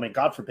RSI level. I mean,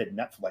 God forbid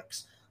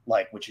Netflix,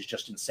 which is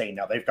just insane.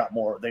 Now they've got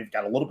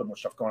a little bit more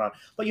stuff going on.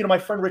 But my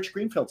friend Rich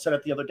Greenfield said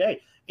it the other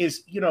day.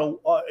 Is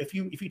if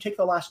you take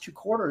the last 2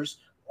 quarters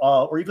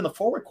or even the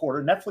forward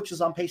quarter, Netflix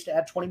is on pace to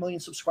add 20 million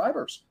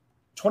subscribers.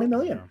 20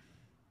 million.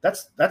 Yeah.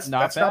 That's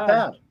not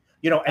bad.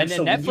 And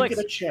so Netflix, when you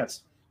get a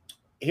chance.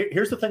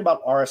 Here's the thing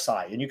about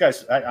RSI, and you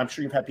guys, I'm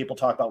sure you've had people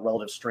talk about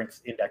relative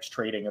strength index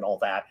trading and all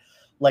that.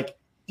 Like,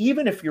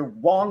 even if you're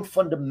wrong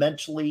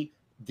fundamentally,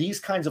 these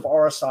kinds of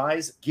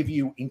RSIs give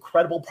you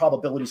incredible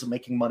probabilities of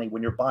making money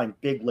when you're buying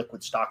big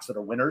liquid stocks that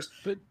are winners.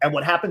 And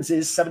what happens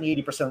is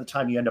 70-80% of the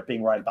time you end up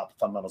being right about the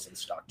fundamentals of the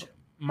stock too.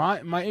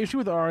 My issue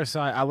with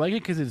RSI, I like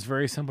it because it's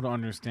very simple to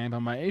understand,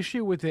 but my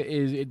issue with it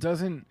is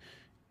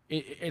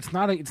it's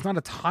not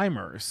a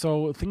timer.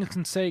 So things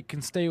can stay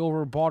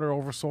overbought or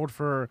oversold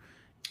for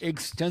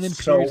extended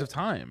periods of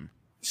time.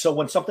 So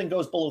when something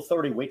goes below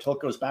 30, wait till it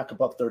goes back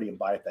above 30 and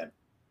buy it then.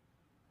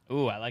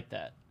 Ooh, I like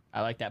that.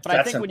 But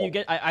I think when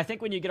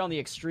you get on the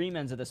extreme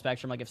ends of the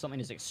spectrum, like if something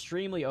is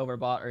extremely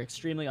overbought or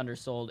extremely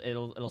undersold,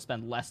 it'll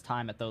spend less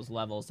time at those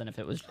levels than if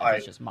it's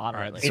just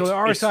moderately. So the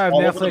RSI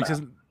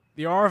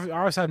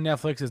of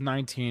Netflix is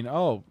 19.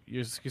 Oh,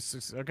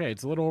 okay.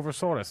 It's a little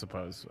oversold, I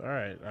suppose. All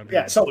right.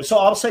 Yeah. So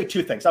I'll say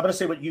 2 things. I'm going to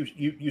say what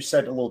you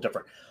said a little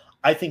different.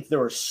 I think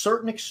there are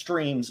certain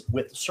extremes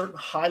with certain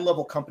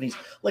high-level companies.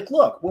 Like,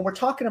 look, when we're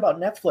talking about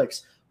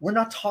Netflix, we're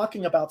not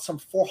talking about some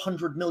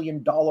 $400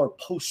 million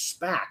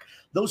post-SPAC.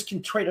 Those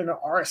can trade at an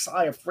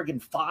RSI of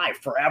friggin' 5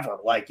 forever.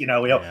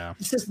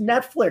 This is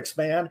Netflix,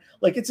 man.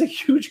 Like, it's a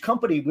huge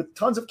company with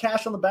tons of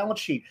cash on the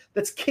balance sheet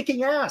that's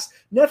kicking ass.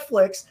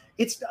 Netflix,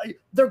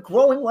 they're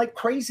growing like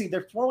crazy.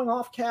 They're throwing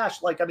off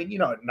cash. Not that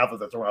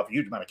they're throwing off a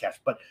huge amount of cash,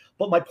 but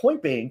my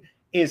point being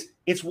is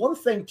it's one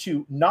thing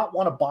to not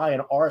want to buy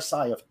an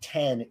RSI of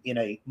 10 in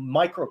a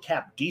micro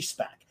cap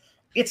D-SPAC.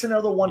 It's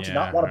another one to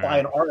not want to buy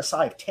an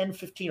RSI of 10,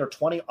 15, or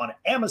 20 on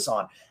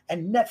Amazon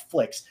and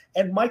Netflix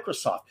and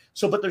Microsoft.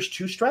 But there's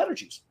 2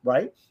 strategies,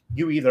 right?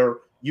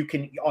 You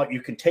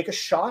can take a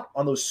shot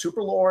on those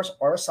super low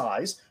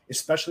RSIs,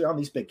 especially on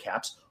these big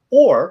caps,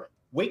 or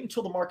wait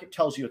until the market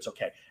tells you it's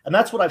okay. And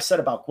that's what I've said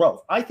about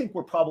growth. I think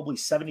we're probably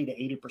 70 to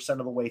 80%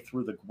 of the way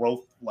through the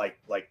growth, like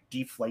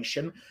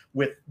deflation.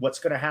 With what's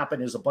going to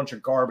happen is a bunch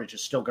of garbage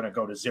is still going to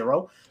go to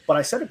zero. But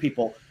I said to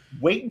people,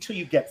 wait until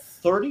you get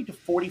 30 to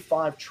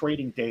 45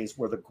 trading days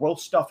where the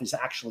growth stuff is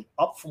actually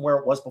up from where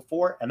it was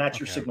before, and that's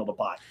your signal to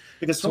buy.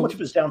 Because so much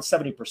of it's down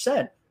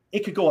 70%,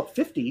 it could go up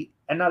 50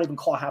 and not even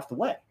claw half the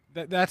way.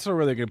 That's a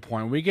really good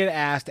point. We get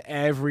asked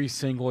every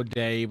single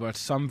day about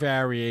some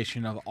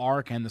variation of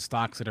ARK and the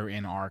stocks that are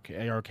in ARK,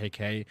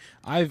 ARKK.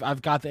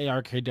 I've got the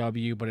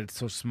ARKW, but it's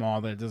so small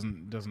that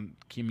it doesn't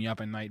keep me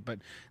up at night. But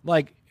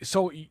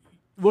so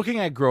looking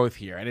at growth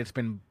here, and it's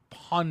been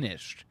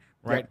punished,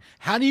 right? Yeah.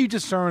 How do you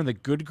discern the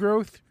good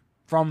growth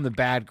from the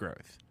bad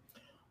growth?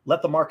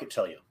 Let the market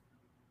tell you.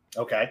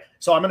 Okay,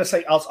 so I'm going to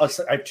say I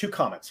have 2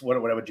 comments. What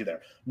I would do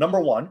there. Number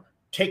 1.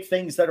 Take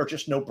things that are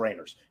just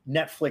no-brainers.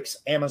 Netflix,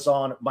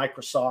 Amazon,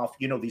 Microsoft,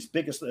 these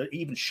biggest,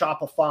 even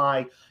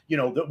Shopify,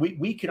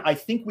 that I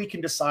think we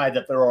can decide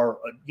that there are,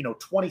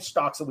 20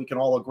 stocks that we can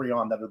all agree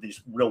on that are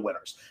these real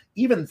winners.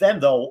 Even then,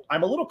 though,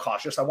 I'm a little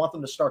cautious. I want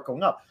them to start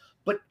going up.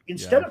 But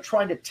instead of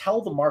trying to tell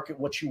the market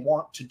what you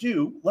want to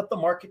do, let the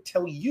market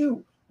tell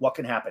you what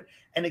can happen.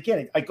 And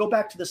again, I go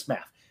back to this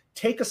math.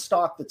 Take a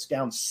stock that's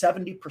down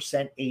 70%,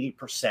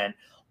 80%,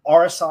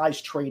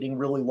 RSI's trading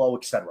really low,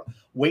 etc.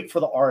 Wait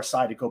for the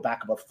RSI to go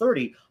back above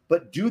 30,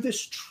 but do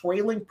this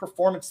trailing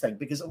performance thing,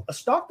 because a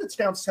stock that's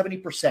down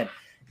 70%,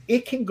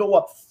 it can go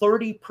up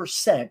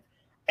 30%,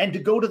 and to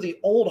go to the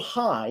old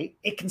high,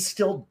 it can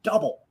still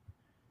double.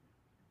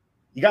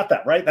 You got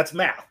that, right? That's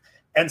math.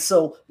 And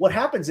so what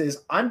happens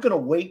is I'm going to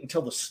wait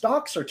until the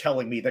stocks are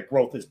telling me that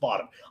growth is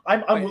bottom.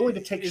 I'm willing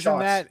to take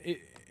shots.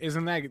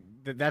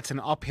 That's an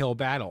uphill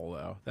battle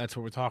though? That's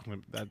what we're talking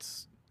about.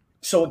 That's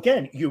so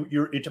again,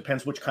 it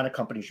depends which kind of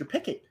companies you're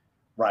picking,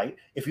 right?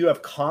 If you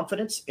have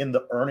confidence in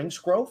the earnings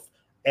growth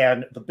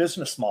and the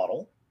business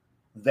model,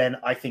 then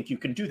I think you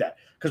can do that.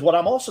 Because what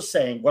I'm also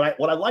saying, what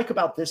I like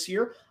about this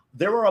year,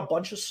 there are a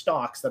bunch of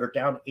stocks that are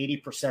down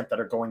 80% that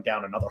are going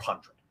down another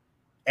 100.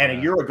 And a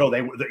year ago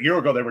they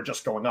were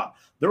just going up.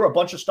 There are a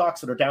bunch of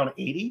stocks that are down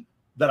 80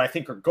 that I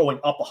think are going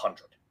up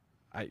 100.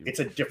 It's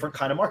a different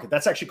kind of market.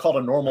 That's actually called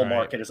a normal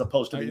market as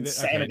opposed to the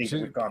insanity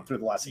that we've gone through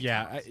the last 18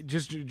 months.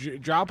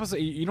 Just drop us.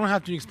 You don't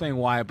have to explain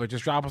why, but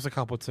just drop us a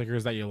couple of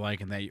tickers that you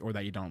like and that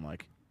you don't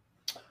like.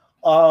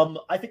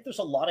 I think there's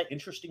a lot of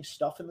interesting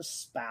stuff in the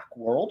SPAC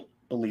world,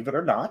 believe it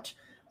or not.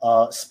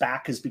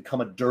 SPAC has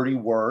become a dirty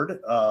word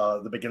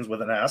that begins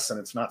with an S, and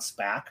it's not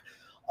SPAC.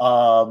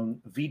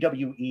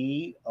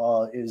 VWE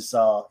is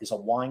a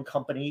wine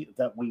company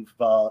that we've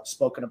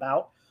spoken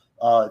about.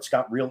 It's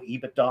got real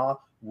EBITDA.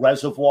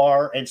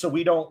 Reservoir, and so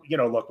we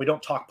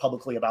don't talk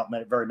publicly about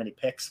very many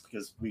picks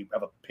because we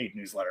have a paid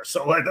newsletter.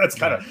 So that's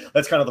kind of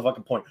the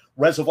fucking point.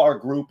 Reservoir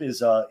Group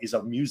is a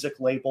music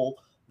label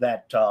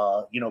that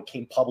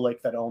came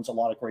public that owns a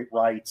lot of great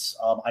rights.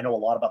 I know a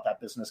lot about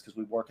that business because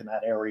we work in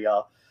that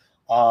area.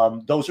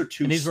 Those are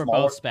two. And these were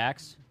both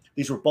SPACs.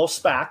 These were both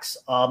SPACs.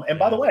 And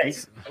by the way,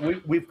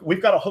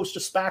 we've got a host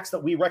of SPACs that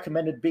we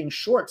recommended being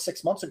short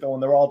 6 months ago,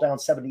 and they're all down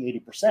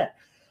 70-80%.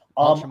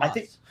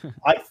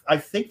 I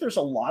think there's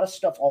a lot of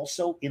stuff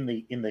also in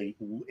the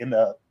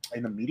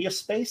media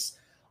space.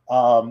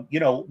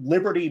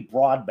 Liberty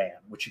Broadband,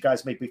 which you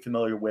guys may be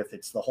familiar with,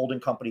 it's the holding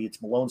company.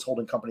 It's Malone's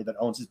holding company that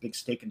owns his big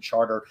stake in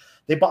Charter.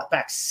 They bought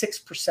back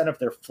 6% of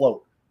their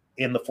float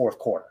in the fourth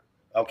quarter.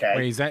 Okay.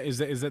 Wait, is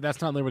that that's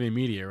not Liberty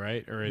Media,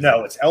 right? Or is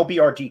no, it's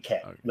LBRDK,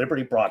 okay.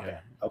 Liberty Broadband.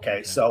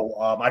 Okay. So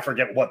I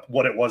forget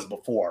what it was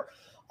before.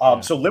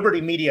 So Liberty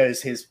Media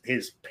is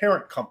his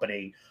parent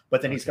company,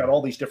 but then he's got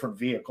all these different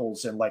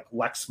vehicles and like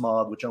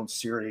Lexmug, which owns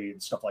Siri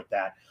and stuff like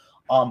that.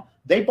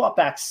 They bought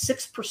back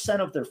 6%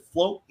 of their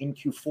float in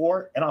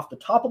Q4. And off the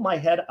top of my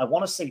head, I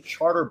want to say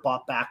Charter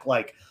bought back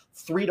like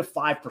 3 to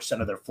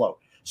 5% of their float.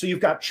 So you've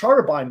got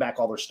Charter buying back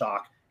all their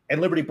stock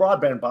and Liberty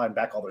Broadband buying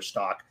back all their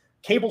stock.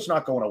 Cable's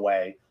not going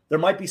away. There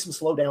might be some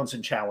slowdowns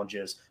and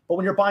challenges, but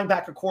when you're buying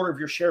back a quarter of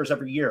your shares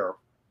every year,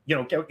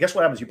 guess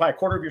what happens? You buy a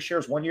quarter of your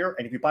shares one year,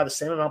 and if you buy the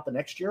same amount the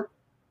next year,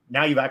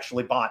 now you've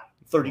actually bought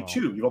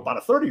 32. Wow. You've bought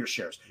a third of your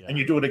shares, and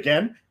you do it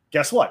again.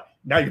 Guess what?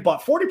 Now you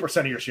bought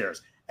 40% of your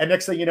shares, and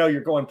next thing you know,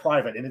 you're going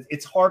private, and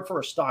it's hard for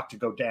a stock to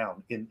go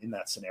down in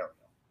that scenario.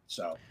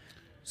 So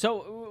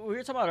we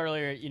were talking about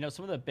earlier,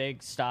 some of the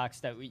big stocks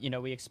that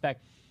we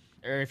expect,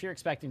 or if you're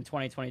expecting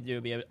 2022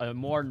 to be a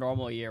more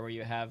normal year where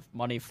you have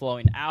money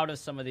flowing out of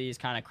some of these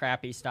kind of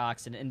crappy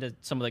stocks and into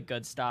some of the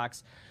good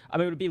stocks, I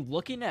mean, it would be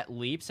looking at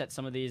leaps at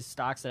some of these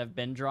stocks that have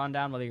been drawn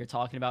down, whether you're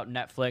talking about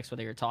Netflix,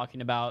 whether you're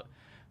talking about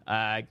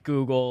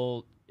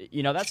Google,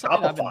 that's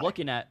something I've been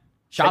looking at.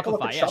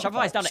 Shopify. Yeah,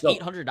 Shopify's down to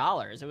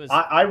 $800. It was.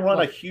 I run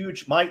a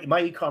huge my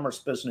e-commerce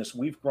business.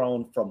 We've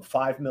grown from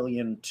 5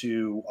 million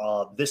to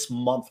this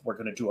month we're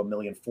going to do 1.4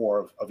 million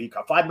of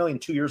e-commerce. 5 million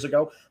 2 years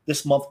ago.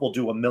 This month we'll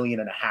do 1.5 million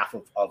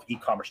of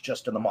e-commerce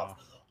just in the month.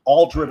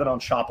 All driven on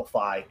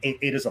Shopify.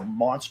 It is a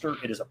monster.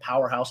 It is a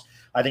powerhouse.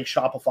 I think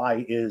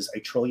Shopify is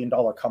a $1 trillion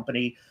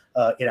company.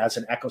 It has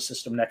an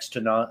ecosystem next to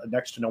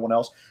no one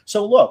else.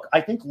 So look, I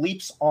think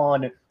leaps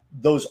on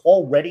those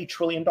already $1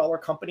 trillion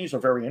companies are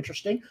very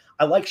interesting.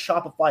 I like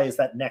Shopify as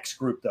that next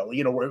group, though.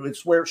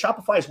 Where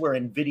Shopify is where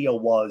Nvidia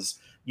was,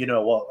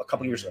 a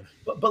couple years ago.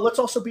 But let's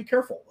also be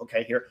careful,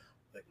 okay? Here,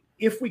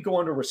 if we go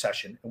into a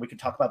recession, and we can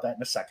talk about that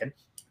in a second,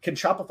 can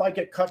Shopify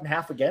get cut in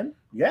half again?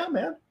 Yeah,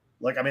 man.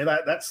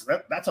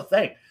 That's a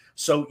thing.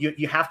 So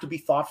you have to be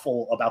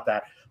thoughtful about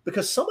that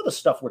because some of the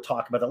stuff we're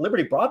talking about, that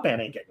Liberty Broadband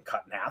ain't getting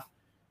cut in half.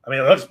 I mean,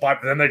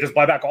 then they just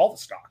buy back all the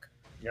stock,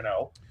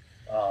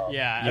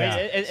 I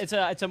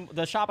mean,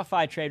 the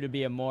Shopify trade would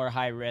be a more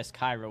high risk,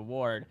 high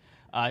reward.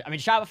 I mean,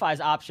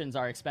 Shopify's options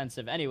are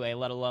expensive anyway,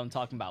 let alone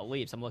talking about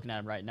leaps. I'm looking at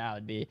them right now.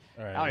 It'd be,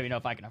 I don't even know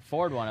if I can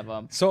afford one of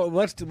them. So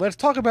let's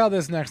talk about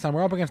this next time.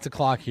 We're up against the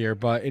clock here,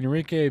 but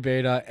Enrique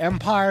Beta,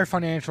 Empire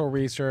Financial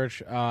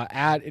Research,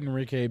 at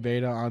Enrique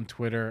Beta on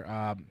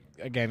Twitter.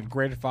 Again,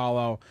 great to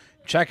follow.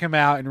 Check him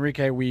out,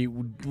 Enrique. We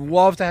would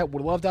love to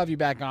have you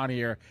back on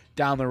here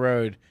down the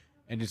road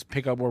and just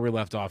pick up where we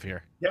left off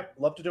here. Yep,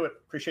 love to do it.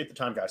 Appreciate the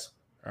time, guys.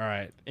 All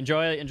right.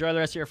 Enjoy the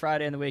rest of your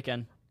Friday and the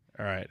weekend.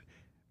 All right.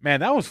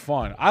 Man, that was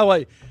fun.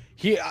 I'm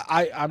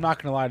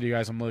not gonna lie to you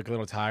guys, I'm like a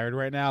little tired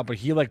right now, but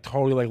he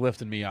totally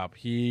lifted me up.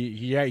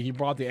 He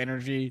brought the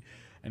energy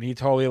and he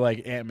totally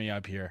amped me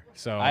up here.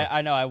 So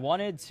I know I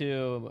wanted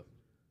to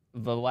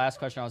the last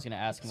question I was gonna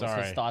ask him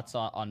was his thoughts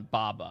on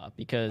Baba,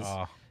 because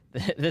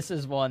this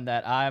is one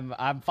that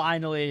I'm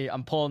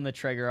pulling the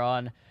trigger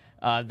on.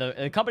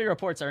 The company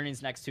reports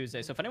earnings next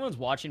Tuesday. So if anyone's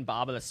watching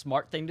Baba, the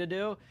smart thing to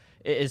do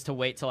is to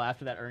wait till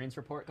after that earnings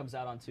report comes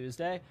out on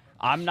Tuesday.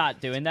 I'm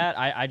not doing that.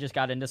 I just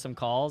got into some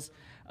calls.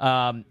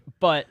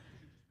 But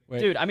Wait.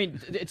 dude, I mean,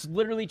 it's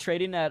literally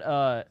trading at.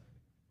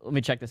 Let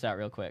me check this out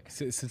real quick.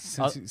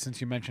 Since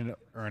you mentioned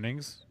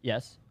earnings,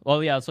 Yes.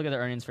 Well, yeah. Let's look at the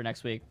earnings for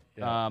next week.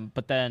 Yeah.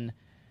 But then,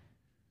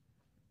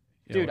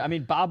 Yeah, dude, I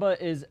mean, Baba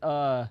is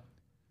at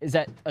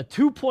a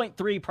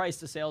 2.3 price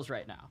to sales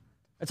right now.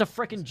 It's a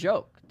freaking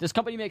joke. This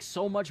company makes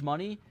so much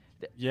money.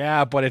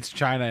 yeah, but it's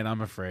China, and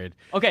I'm afraid.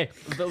 Okay,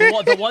 the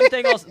one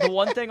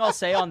thing I'll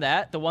say on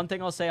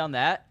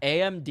that,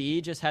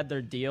 AMD just had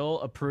their deal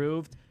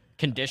approved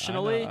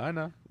conditionally I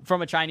know.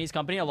 from a Chinese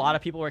company. A lot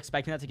of people were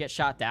expecting that to get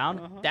shot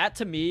down. That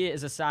to me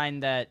is a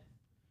sign that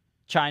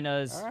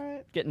China's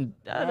getting.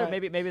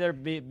 Maybe they're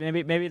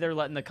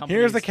letting the company.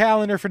 Here's the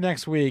calendar for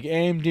next week.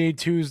 AMD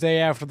Tuesday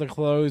after the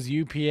close.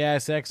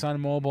 UPS,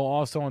 ExxonMobil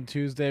also on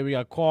Tuesday. We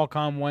got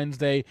Qualcomm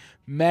Wednesday.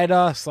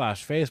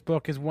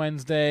 Meta/Facebook is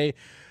Wednesday.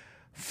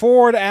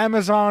 Ford,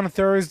 Amazon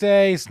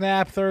Thursday.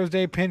 Snap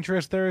Thursday.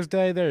 Pinterest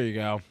Thursday. There you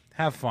go.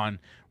 Have fun.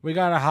 We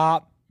got a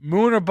hop.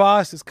 Moon or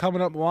Bust is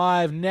coming up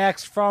live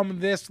next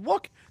from this.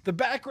 Look, the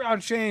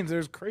background changed.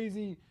 There's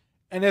crazy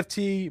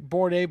NFT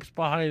Bored Apes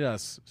behind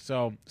us.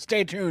 So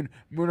stay tuned.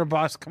 Moon or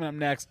Bust coming up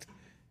next.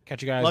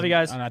 Catch you guys. Love you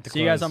guys. On At the See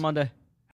you guys Close. on Monday.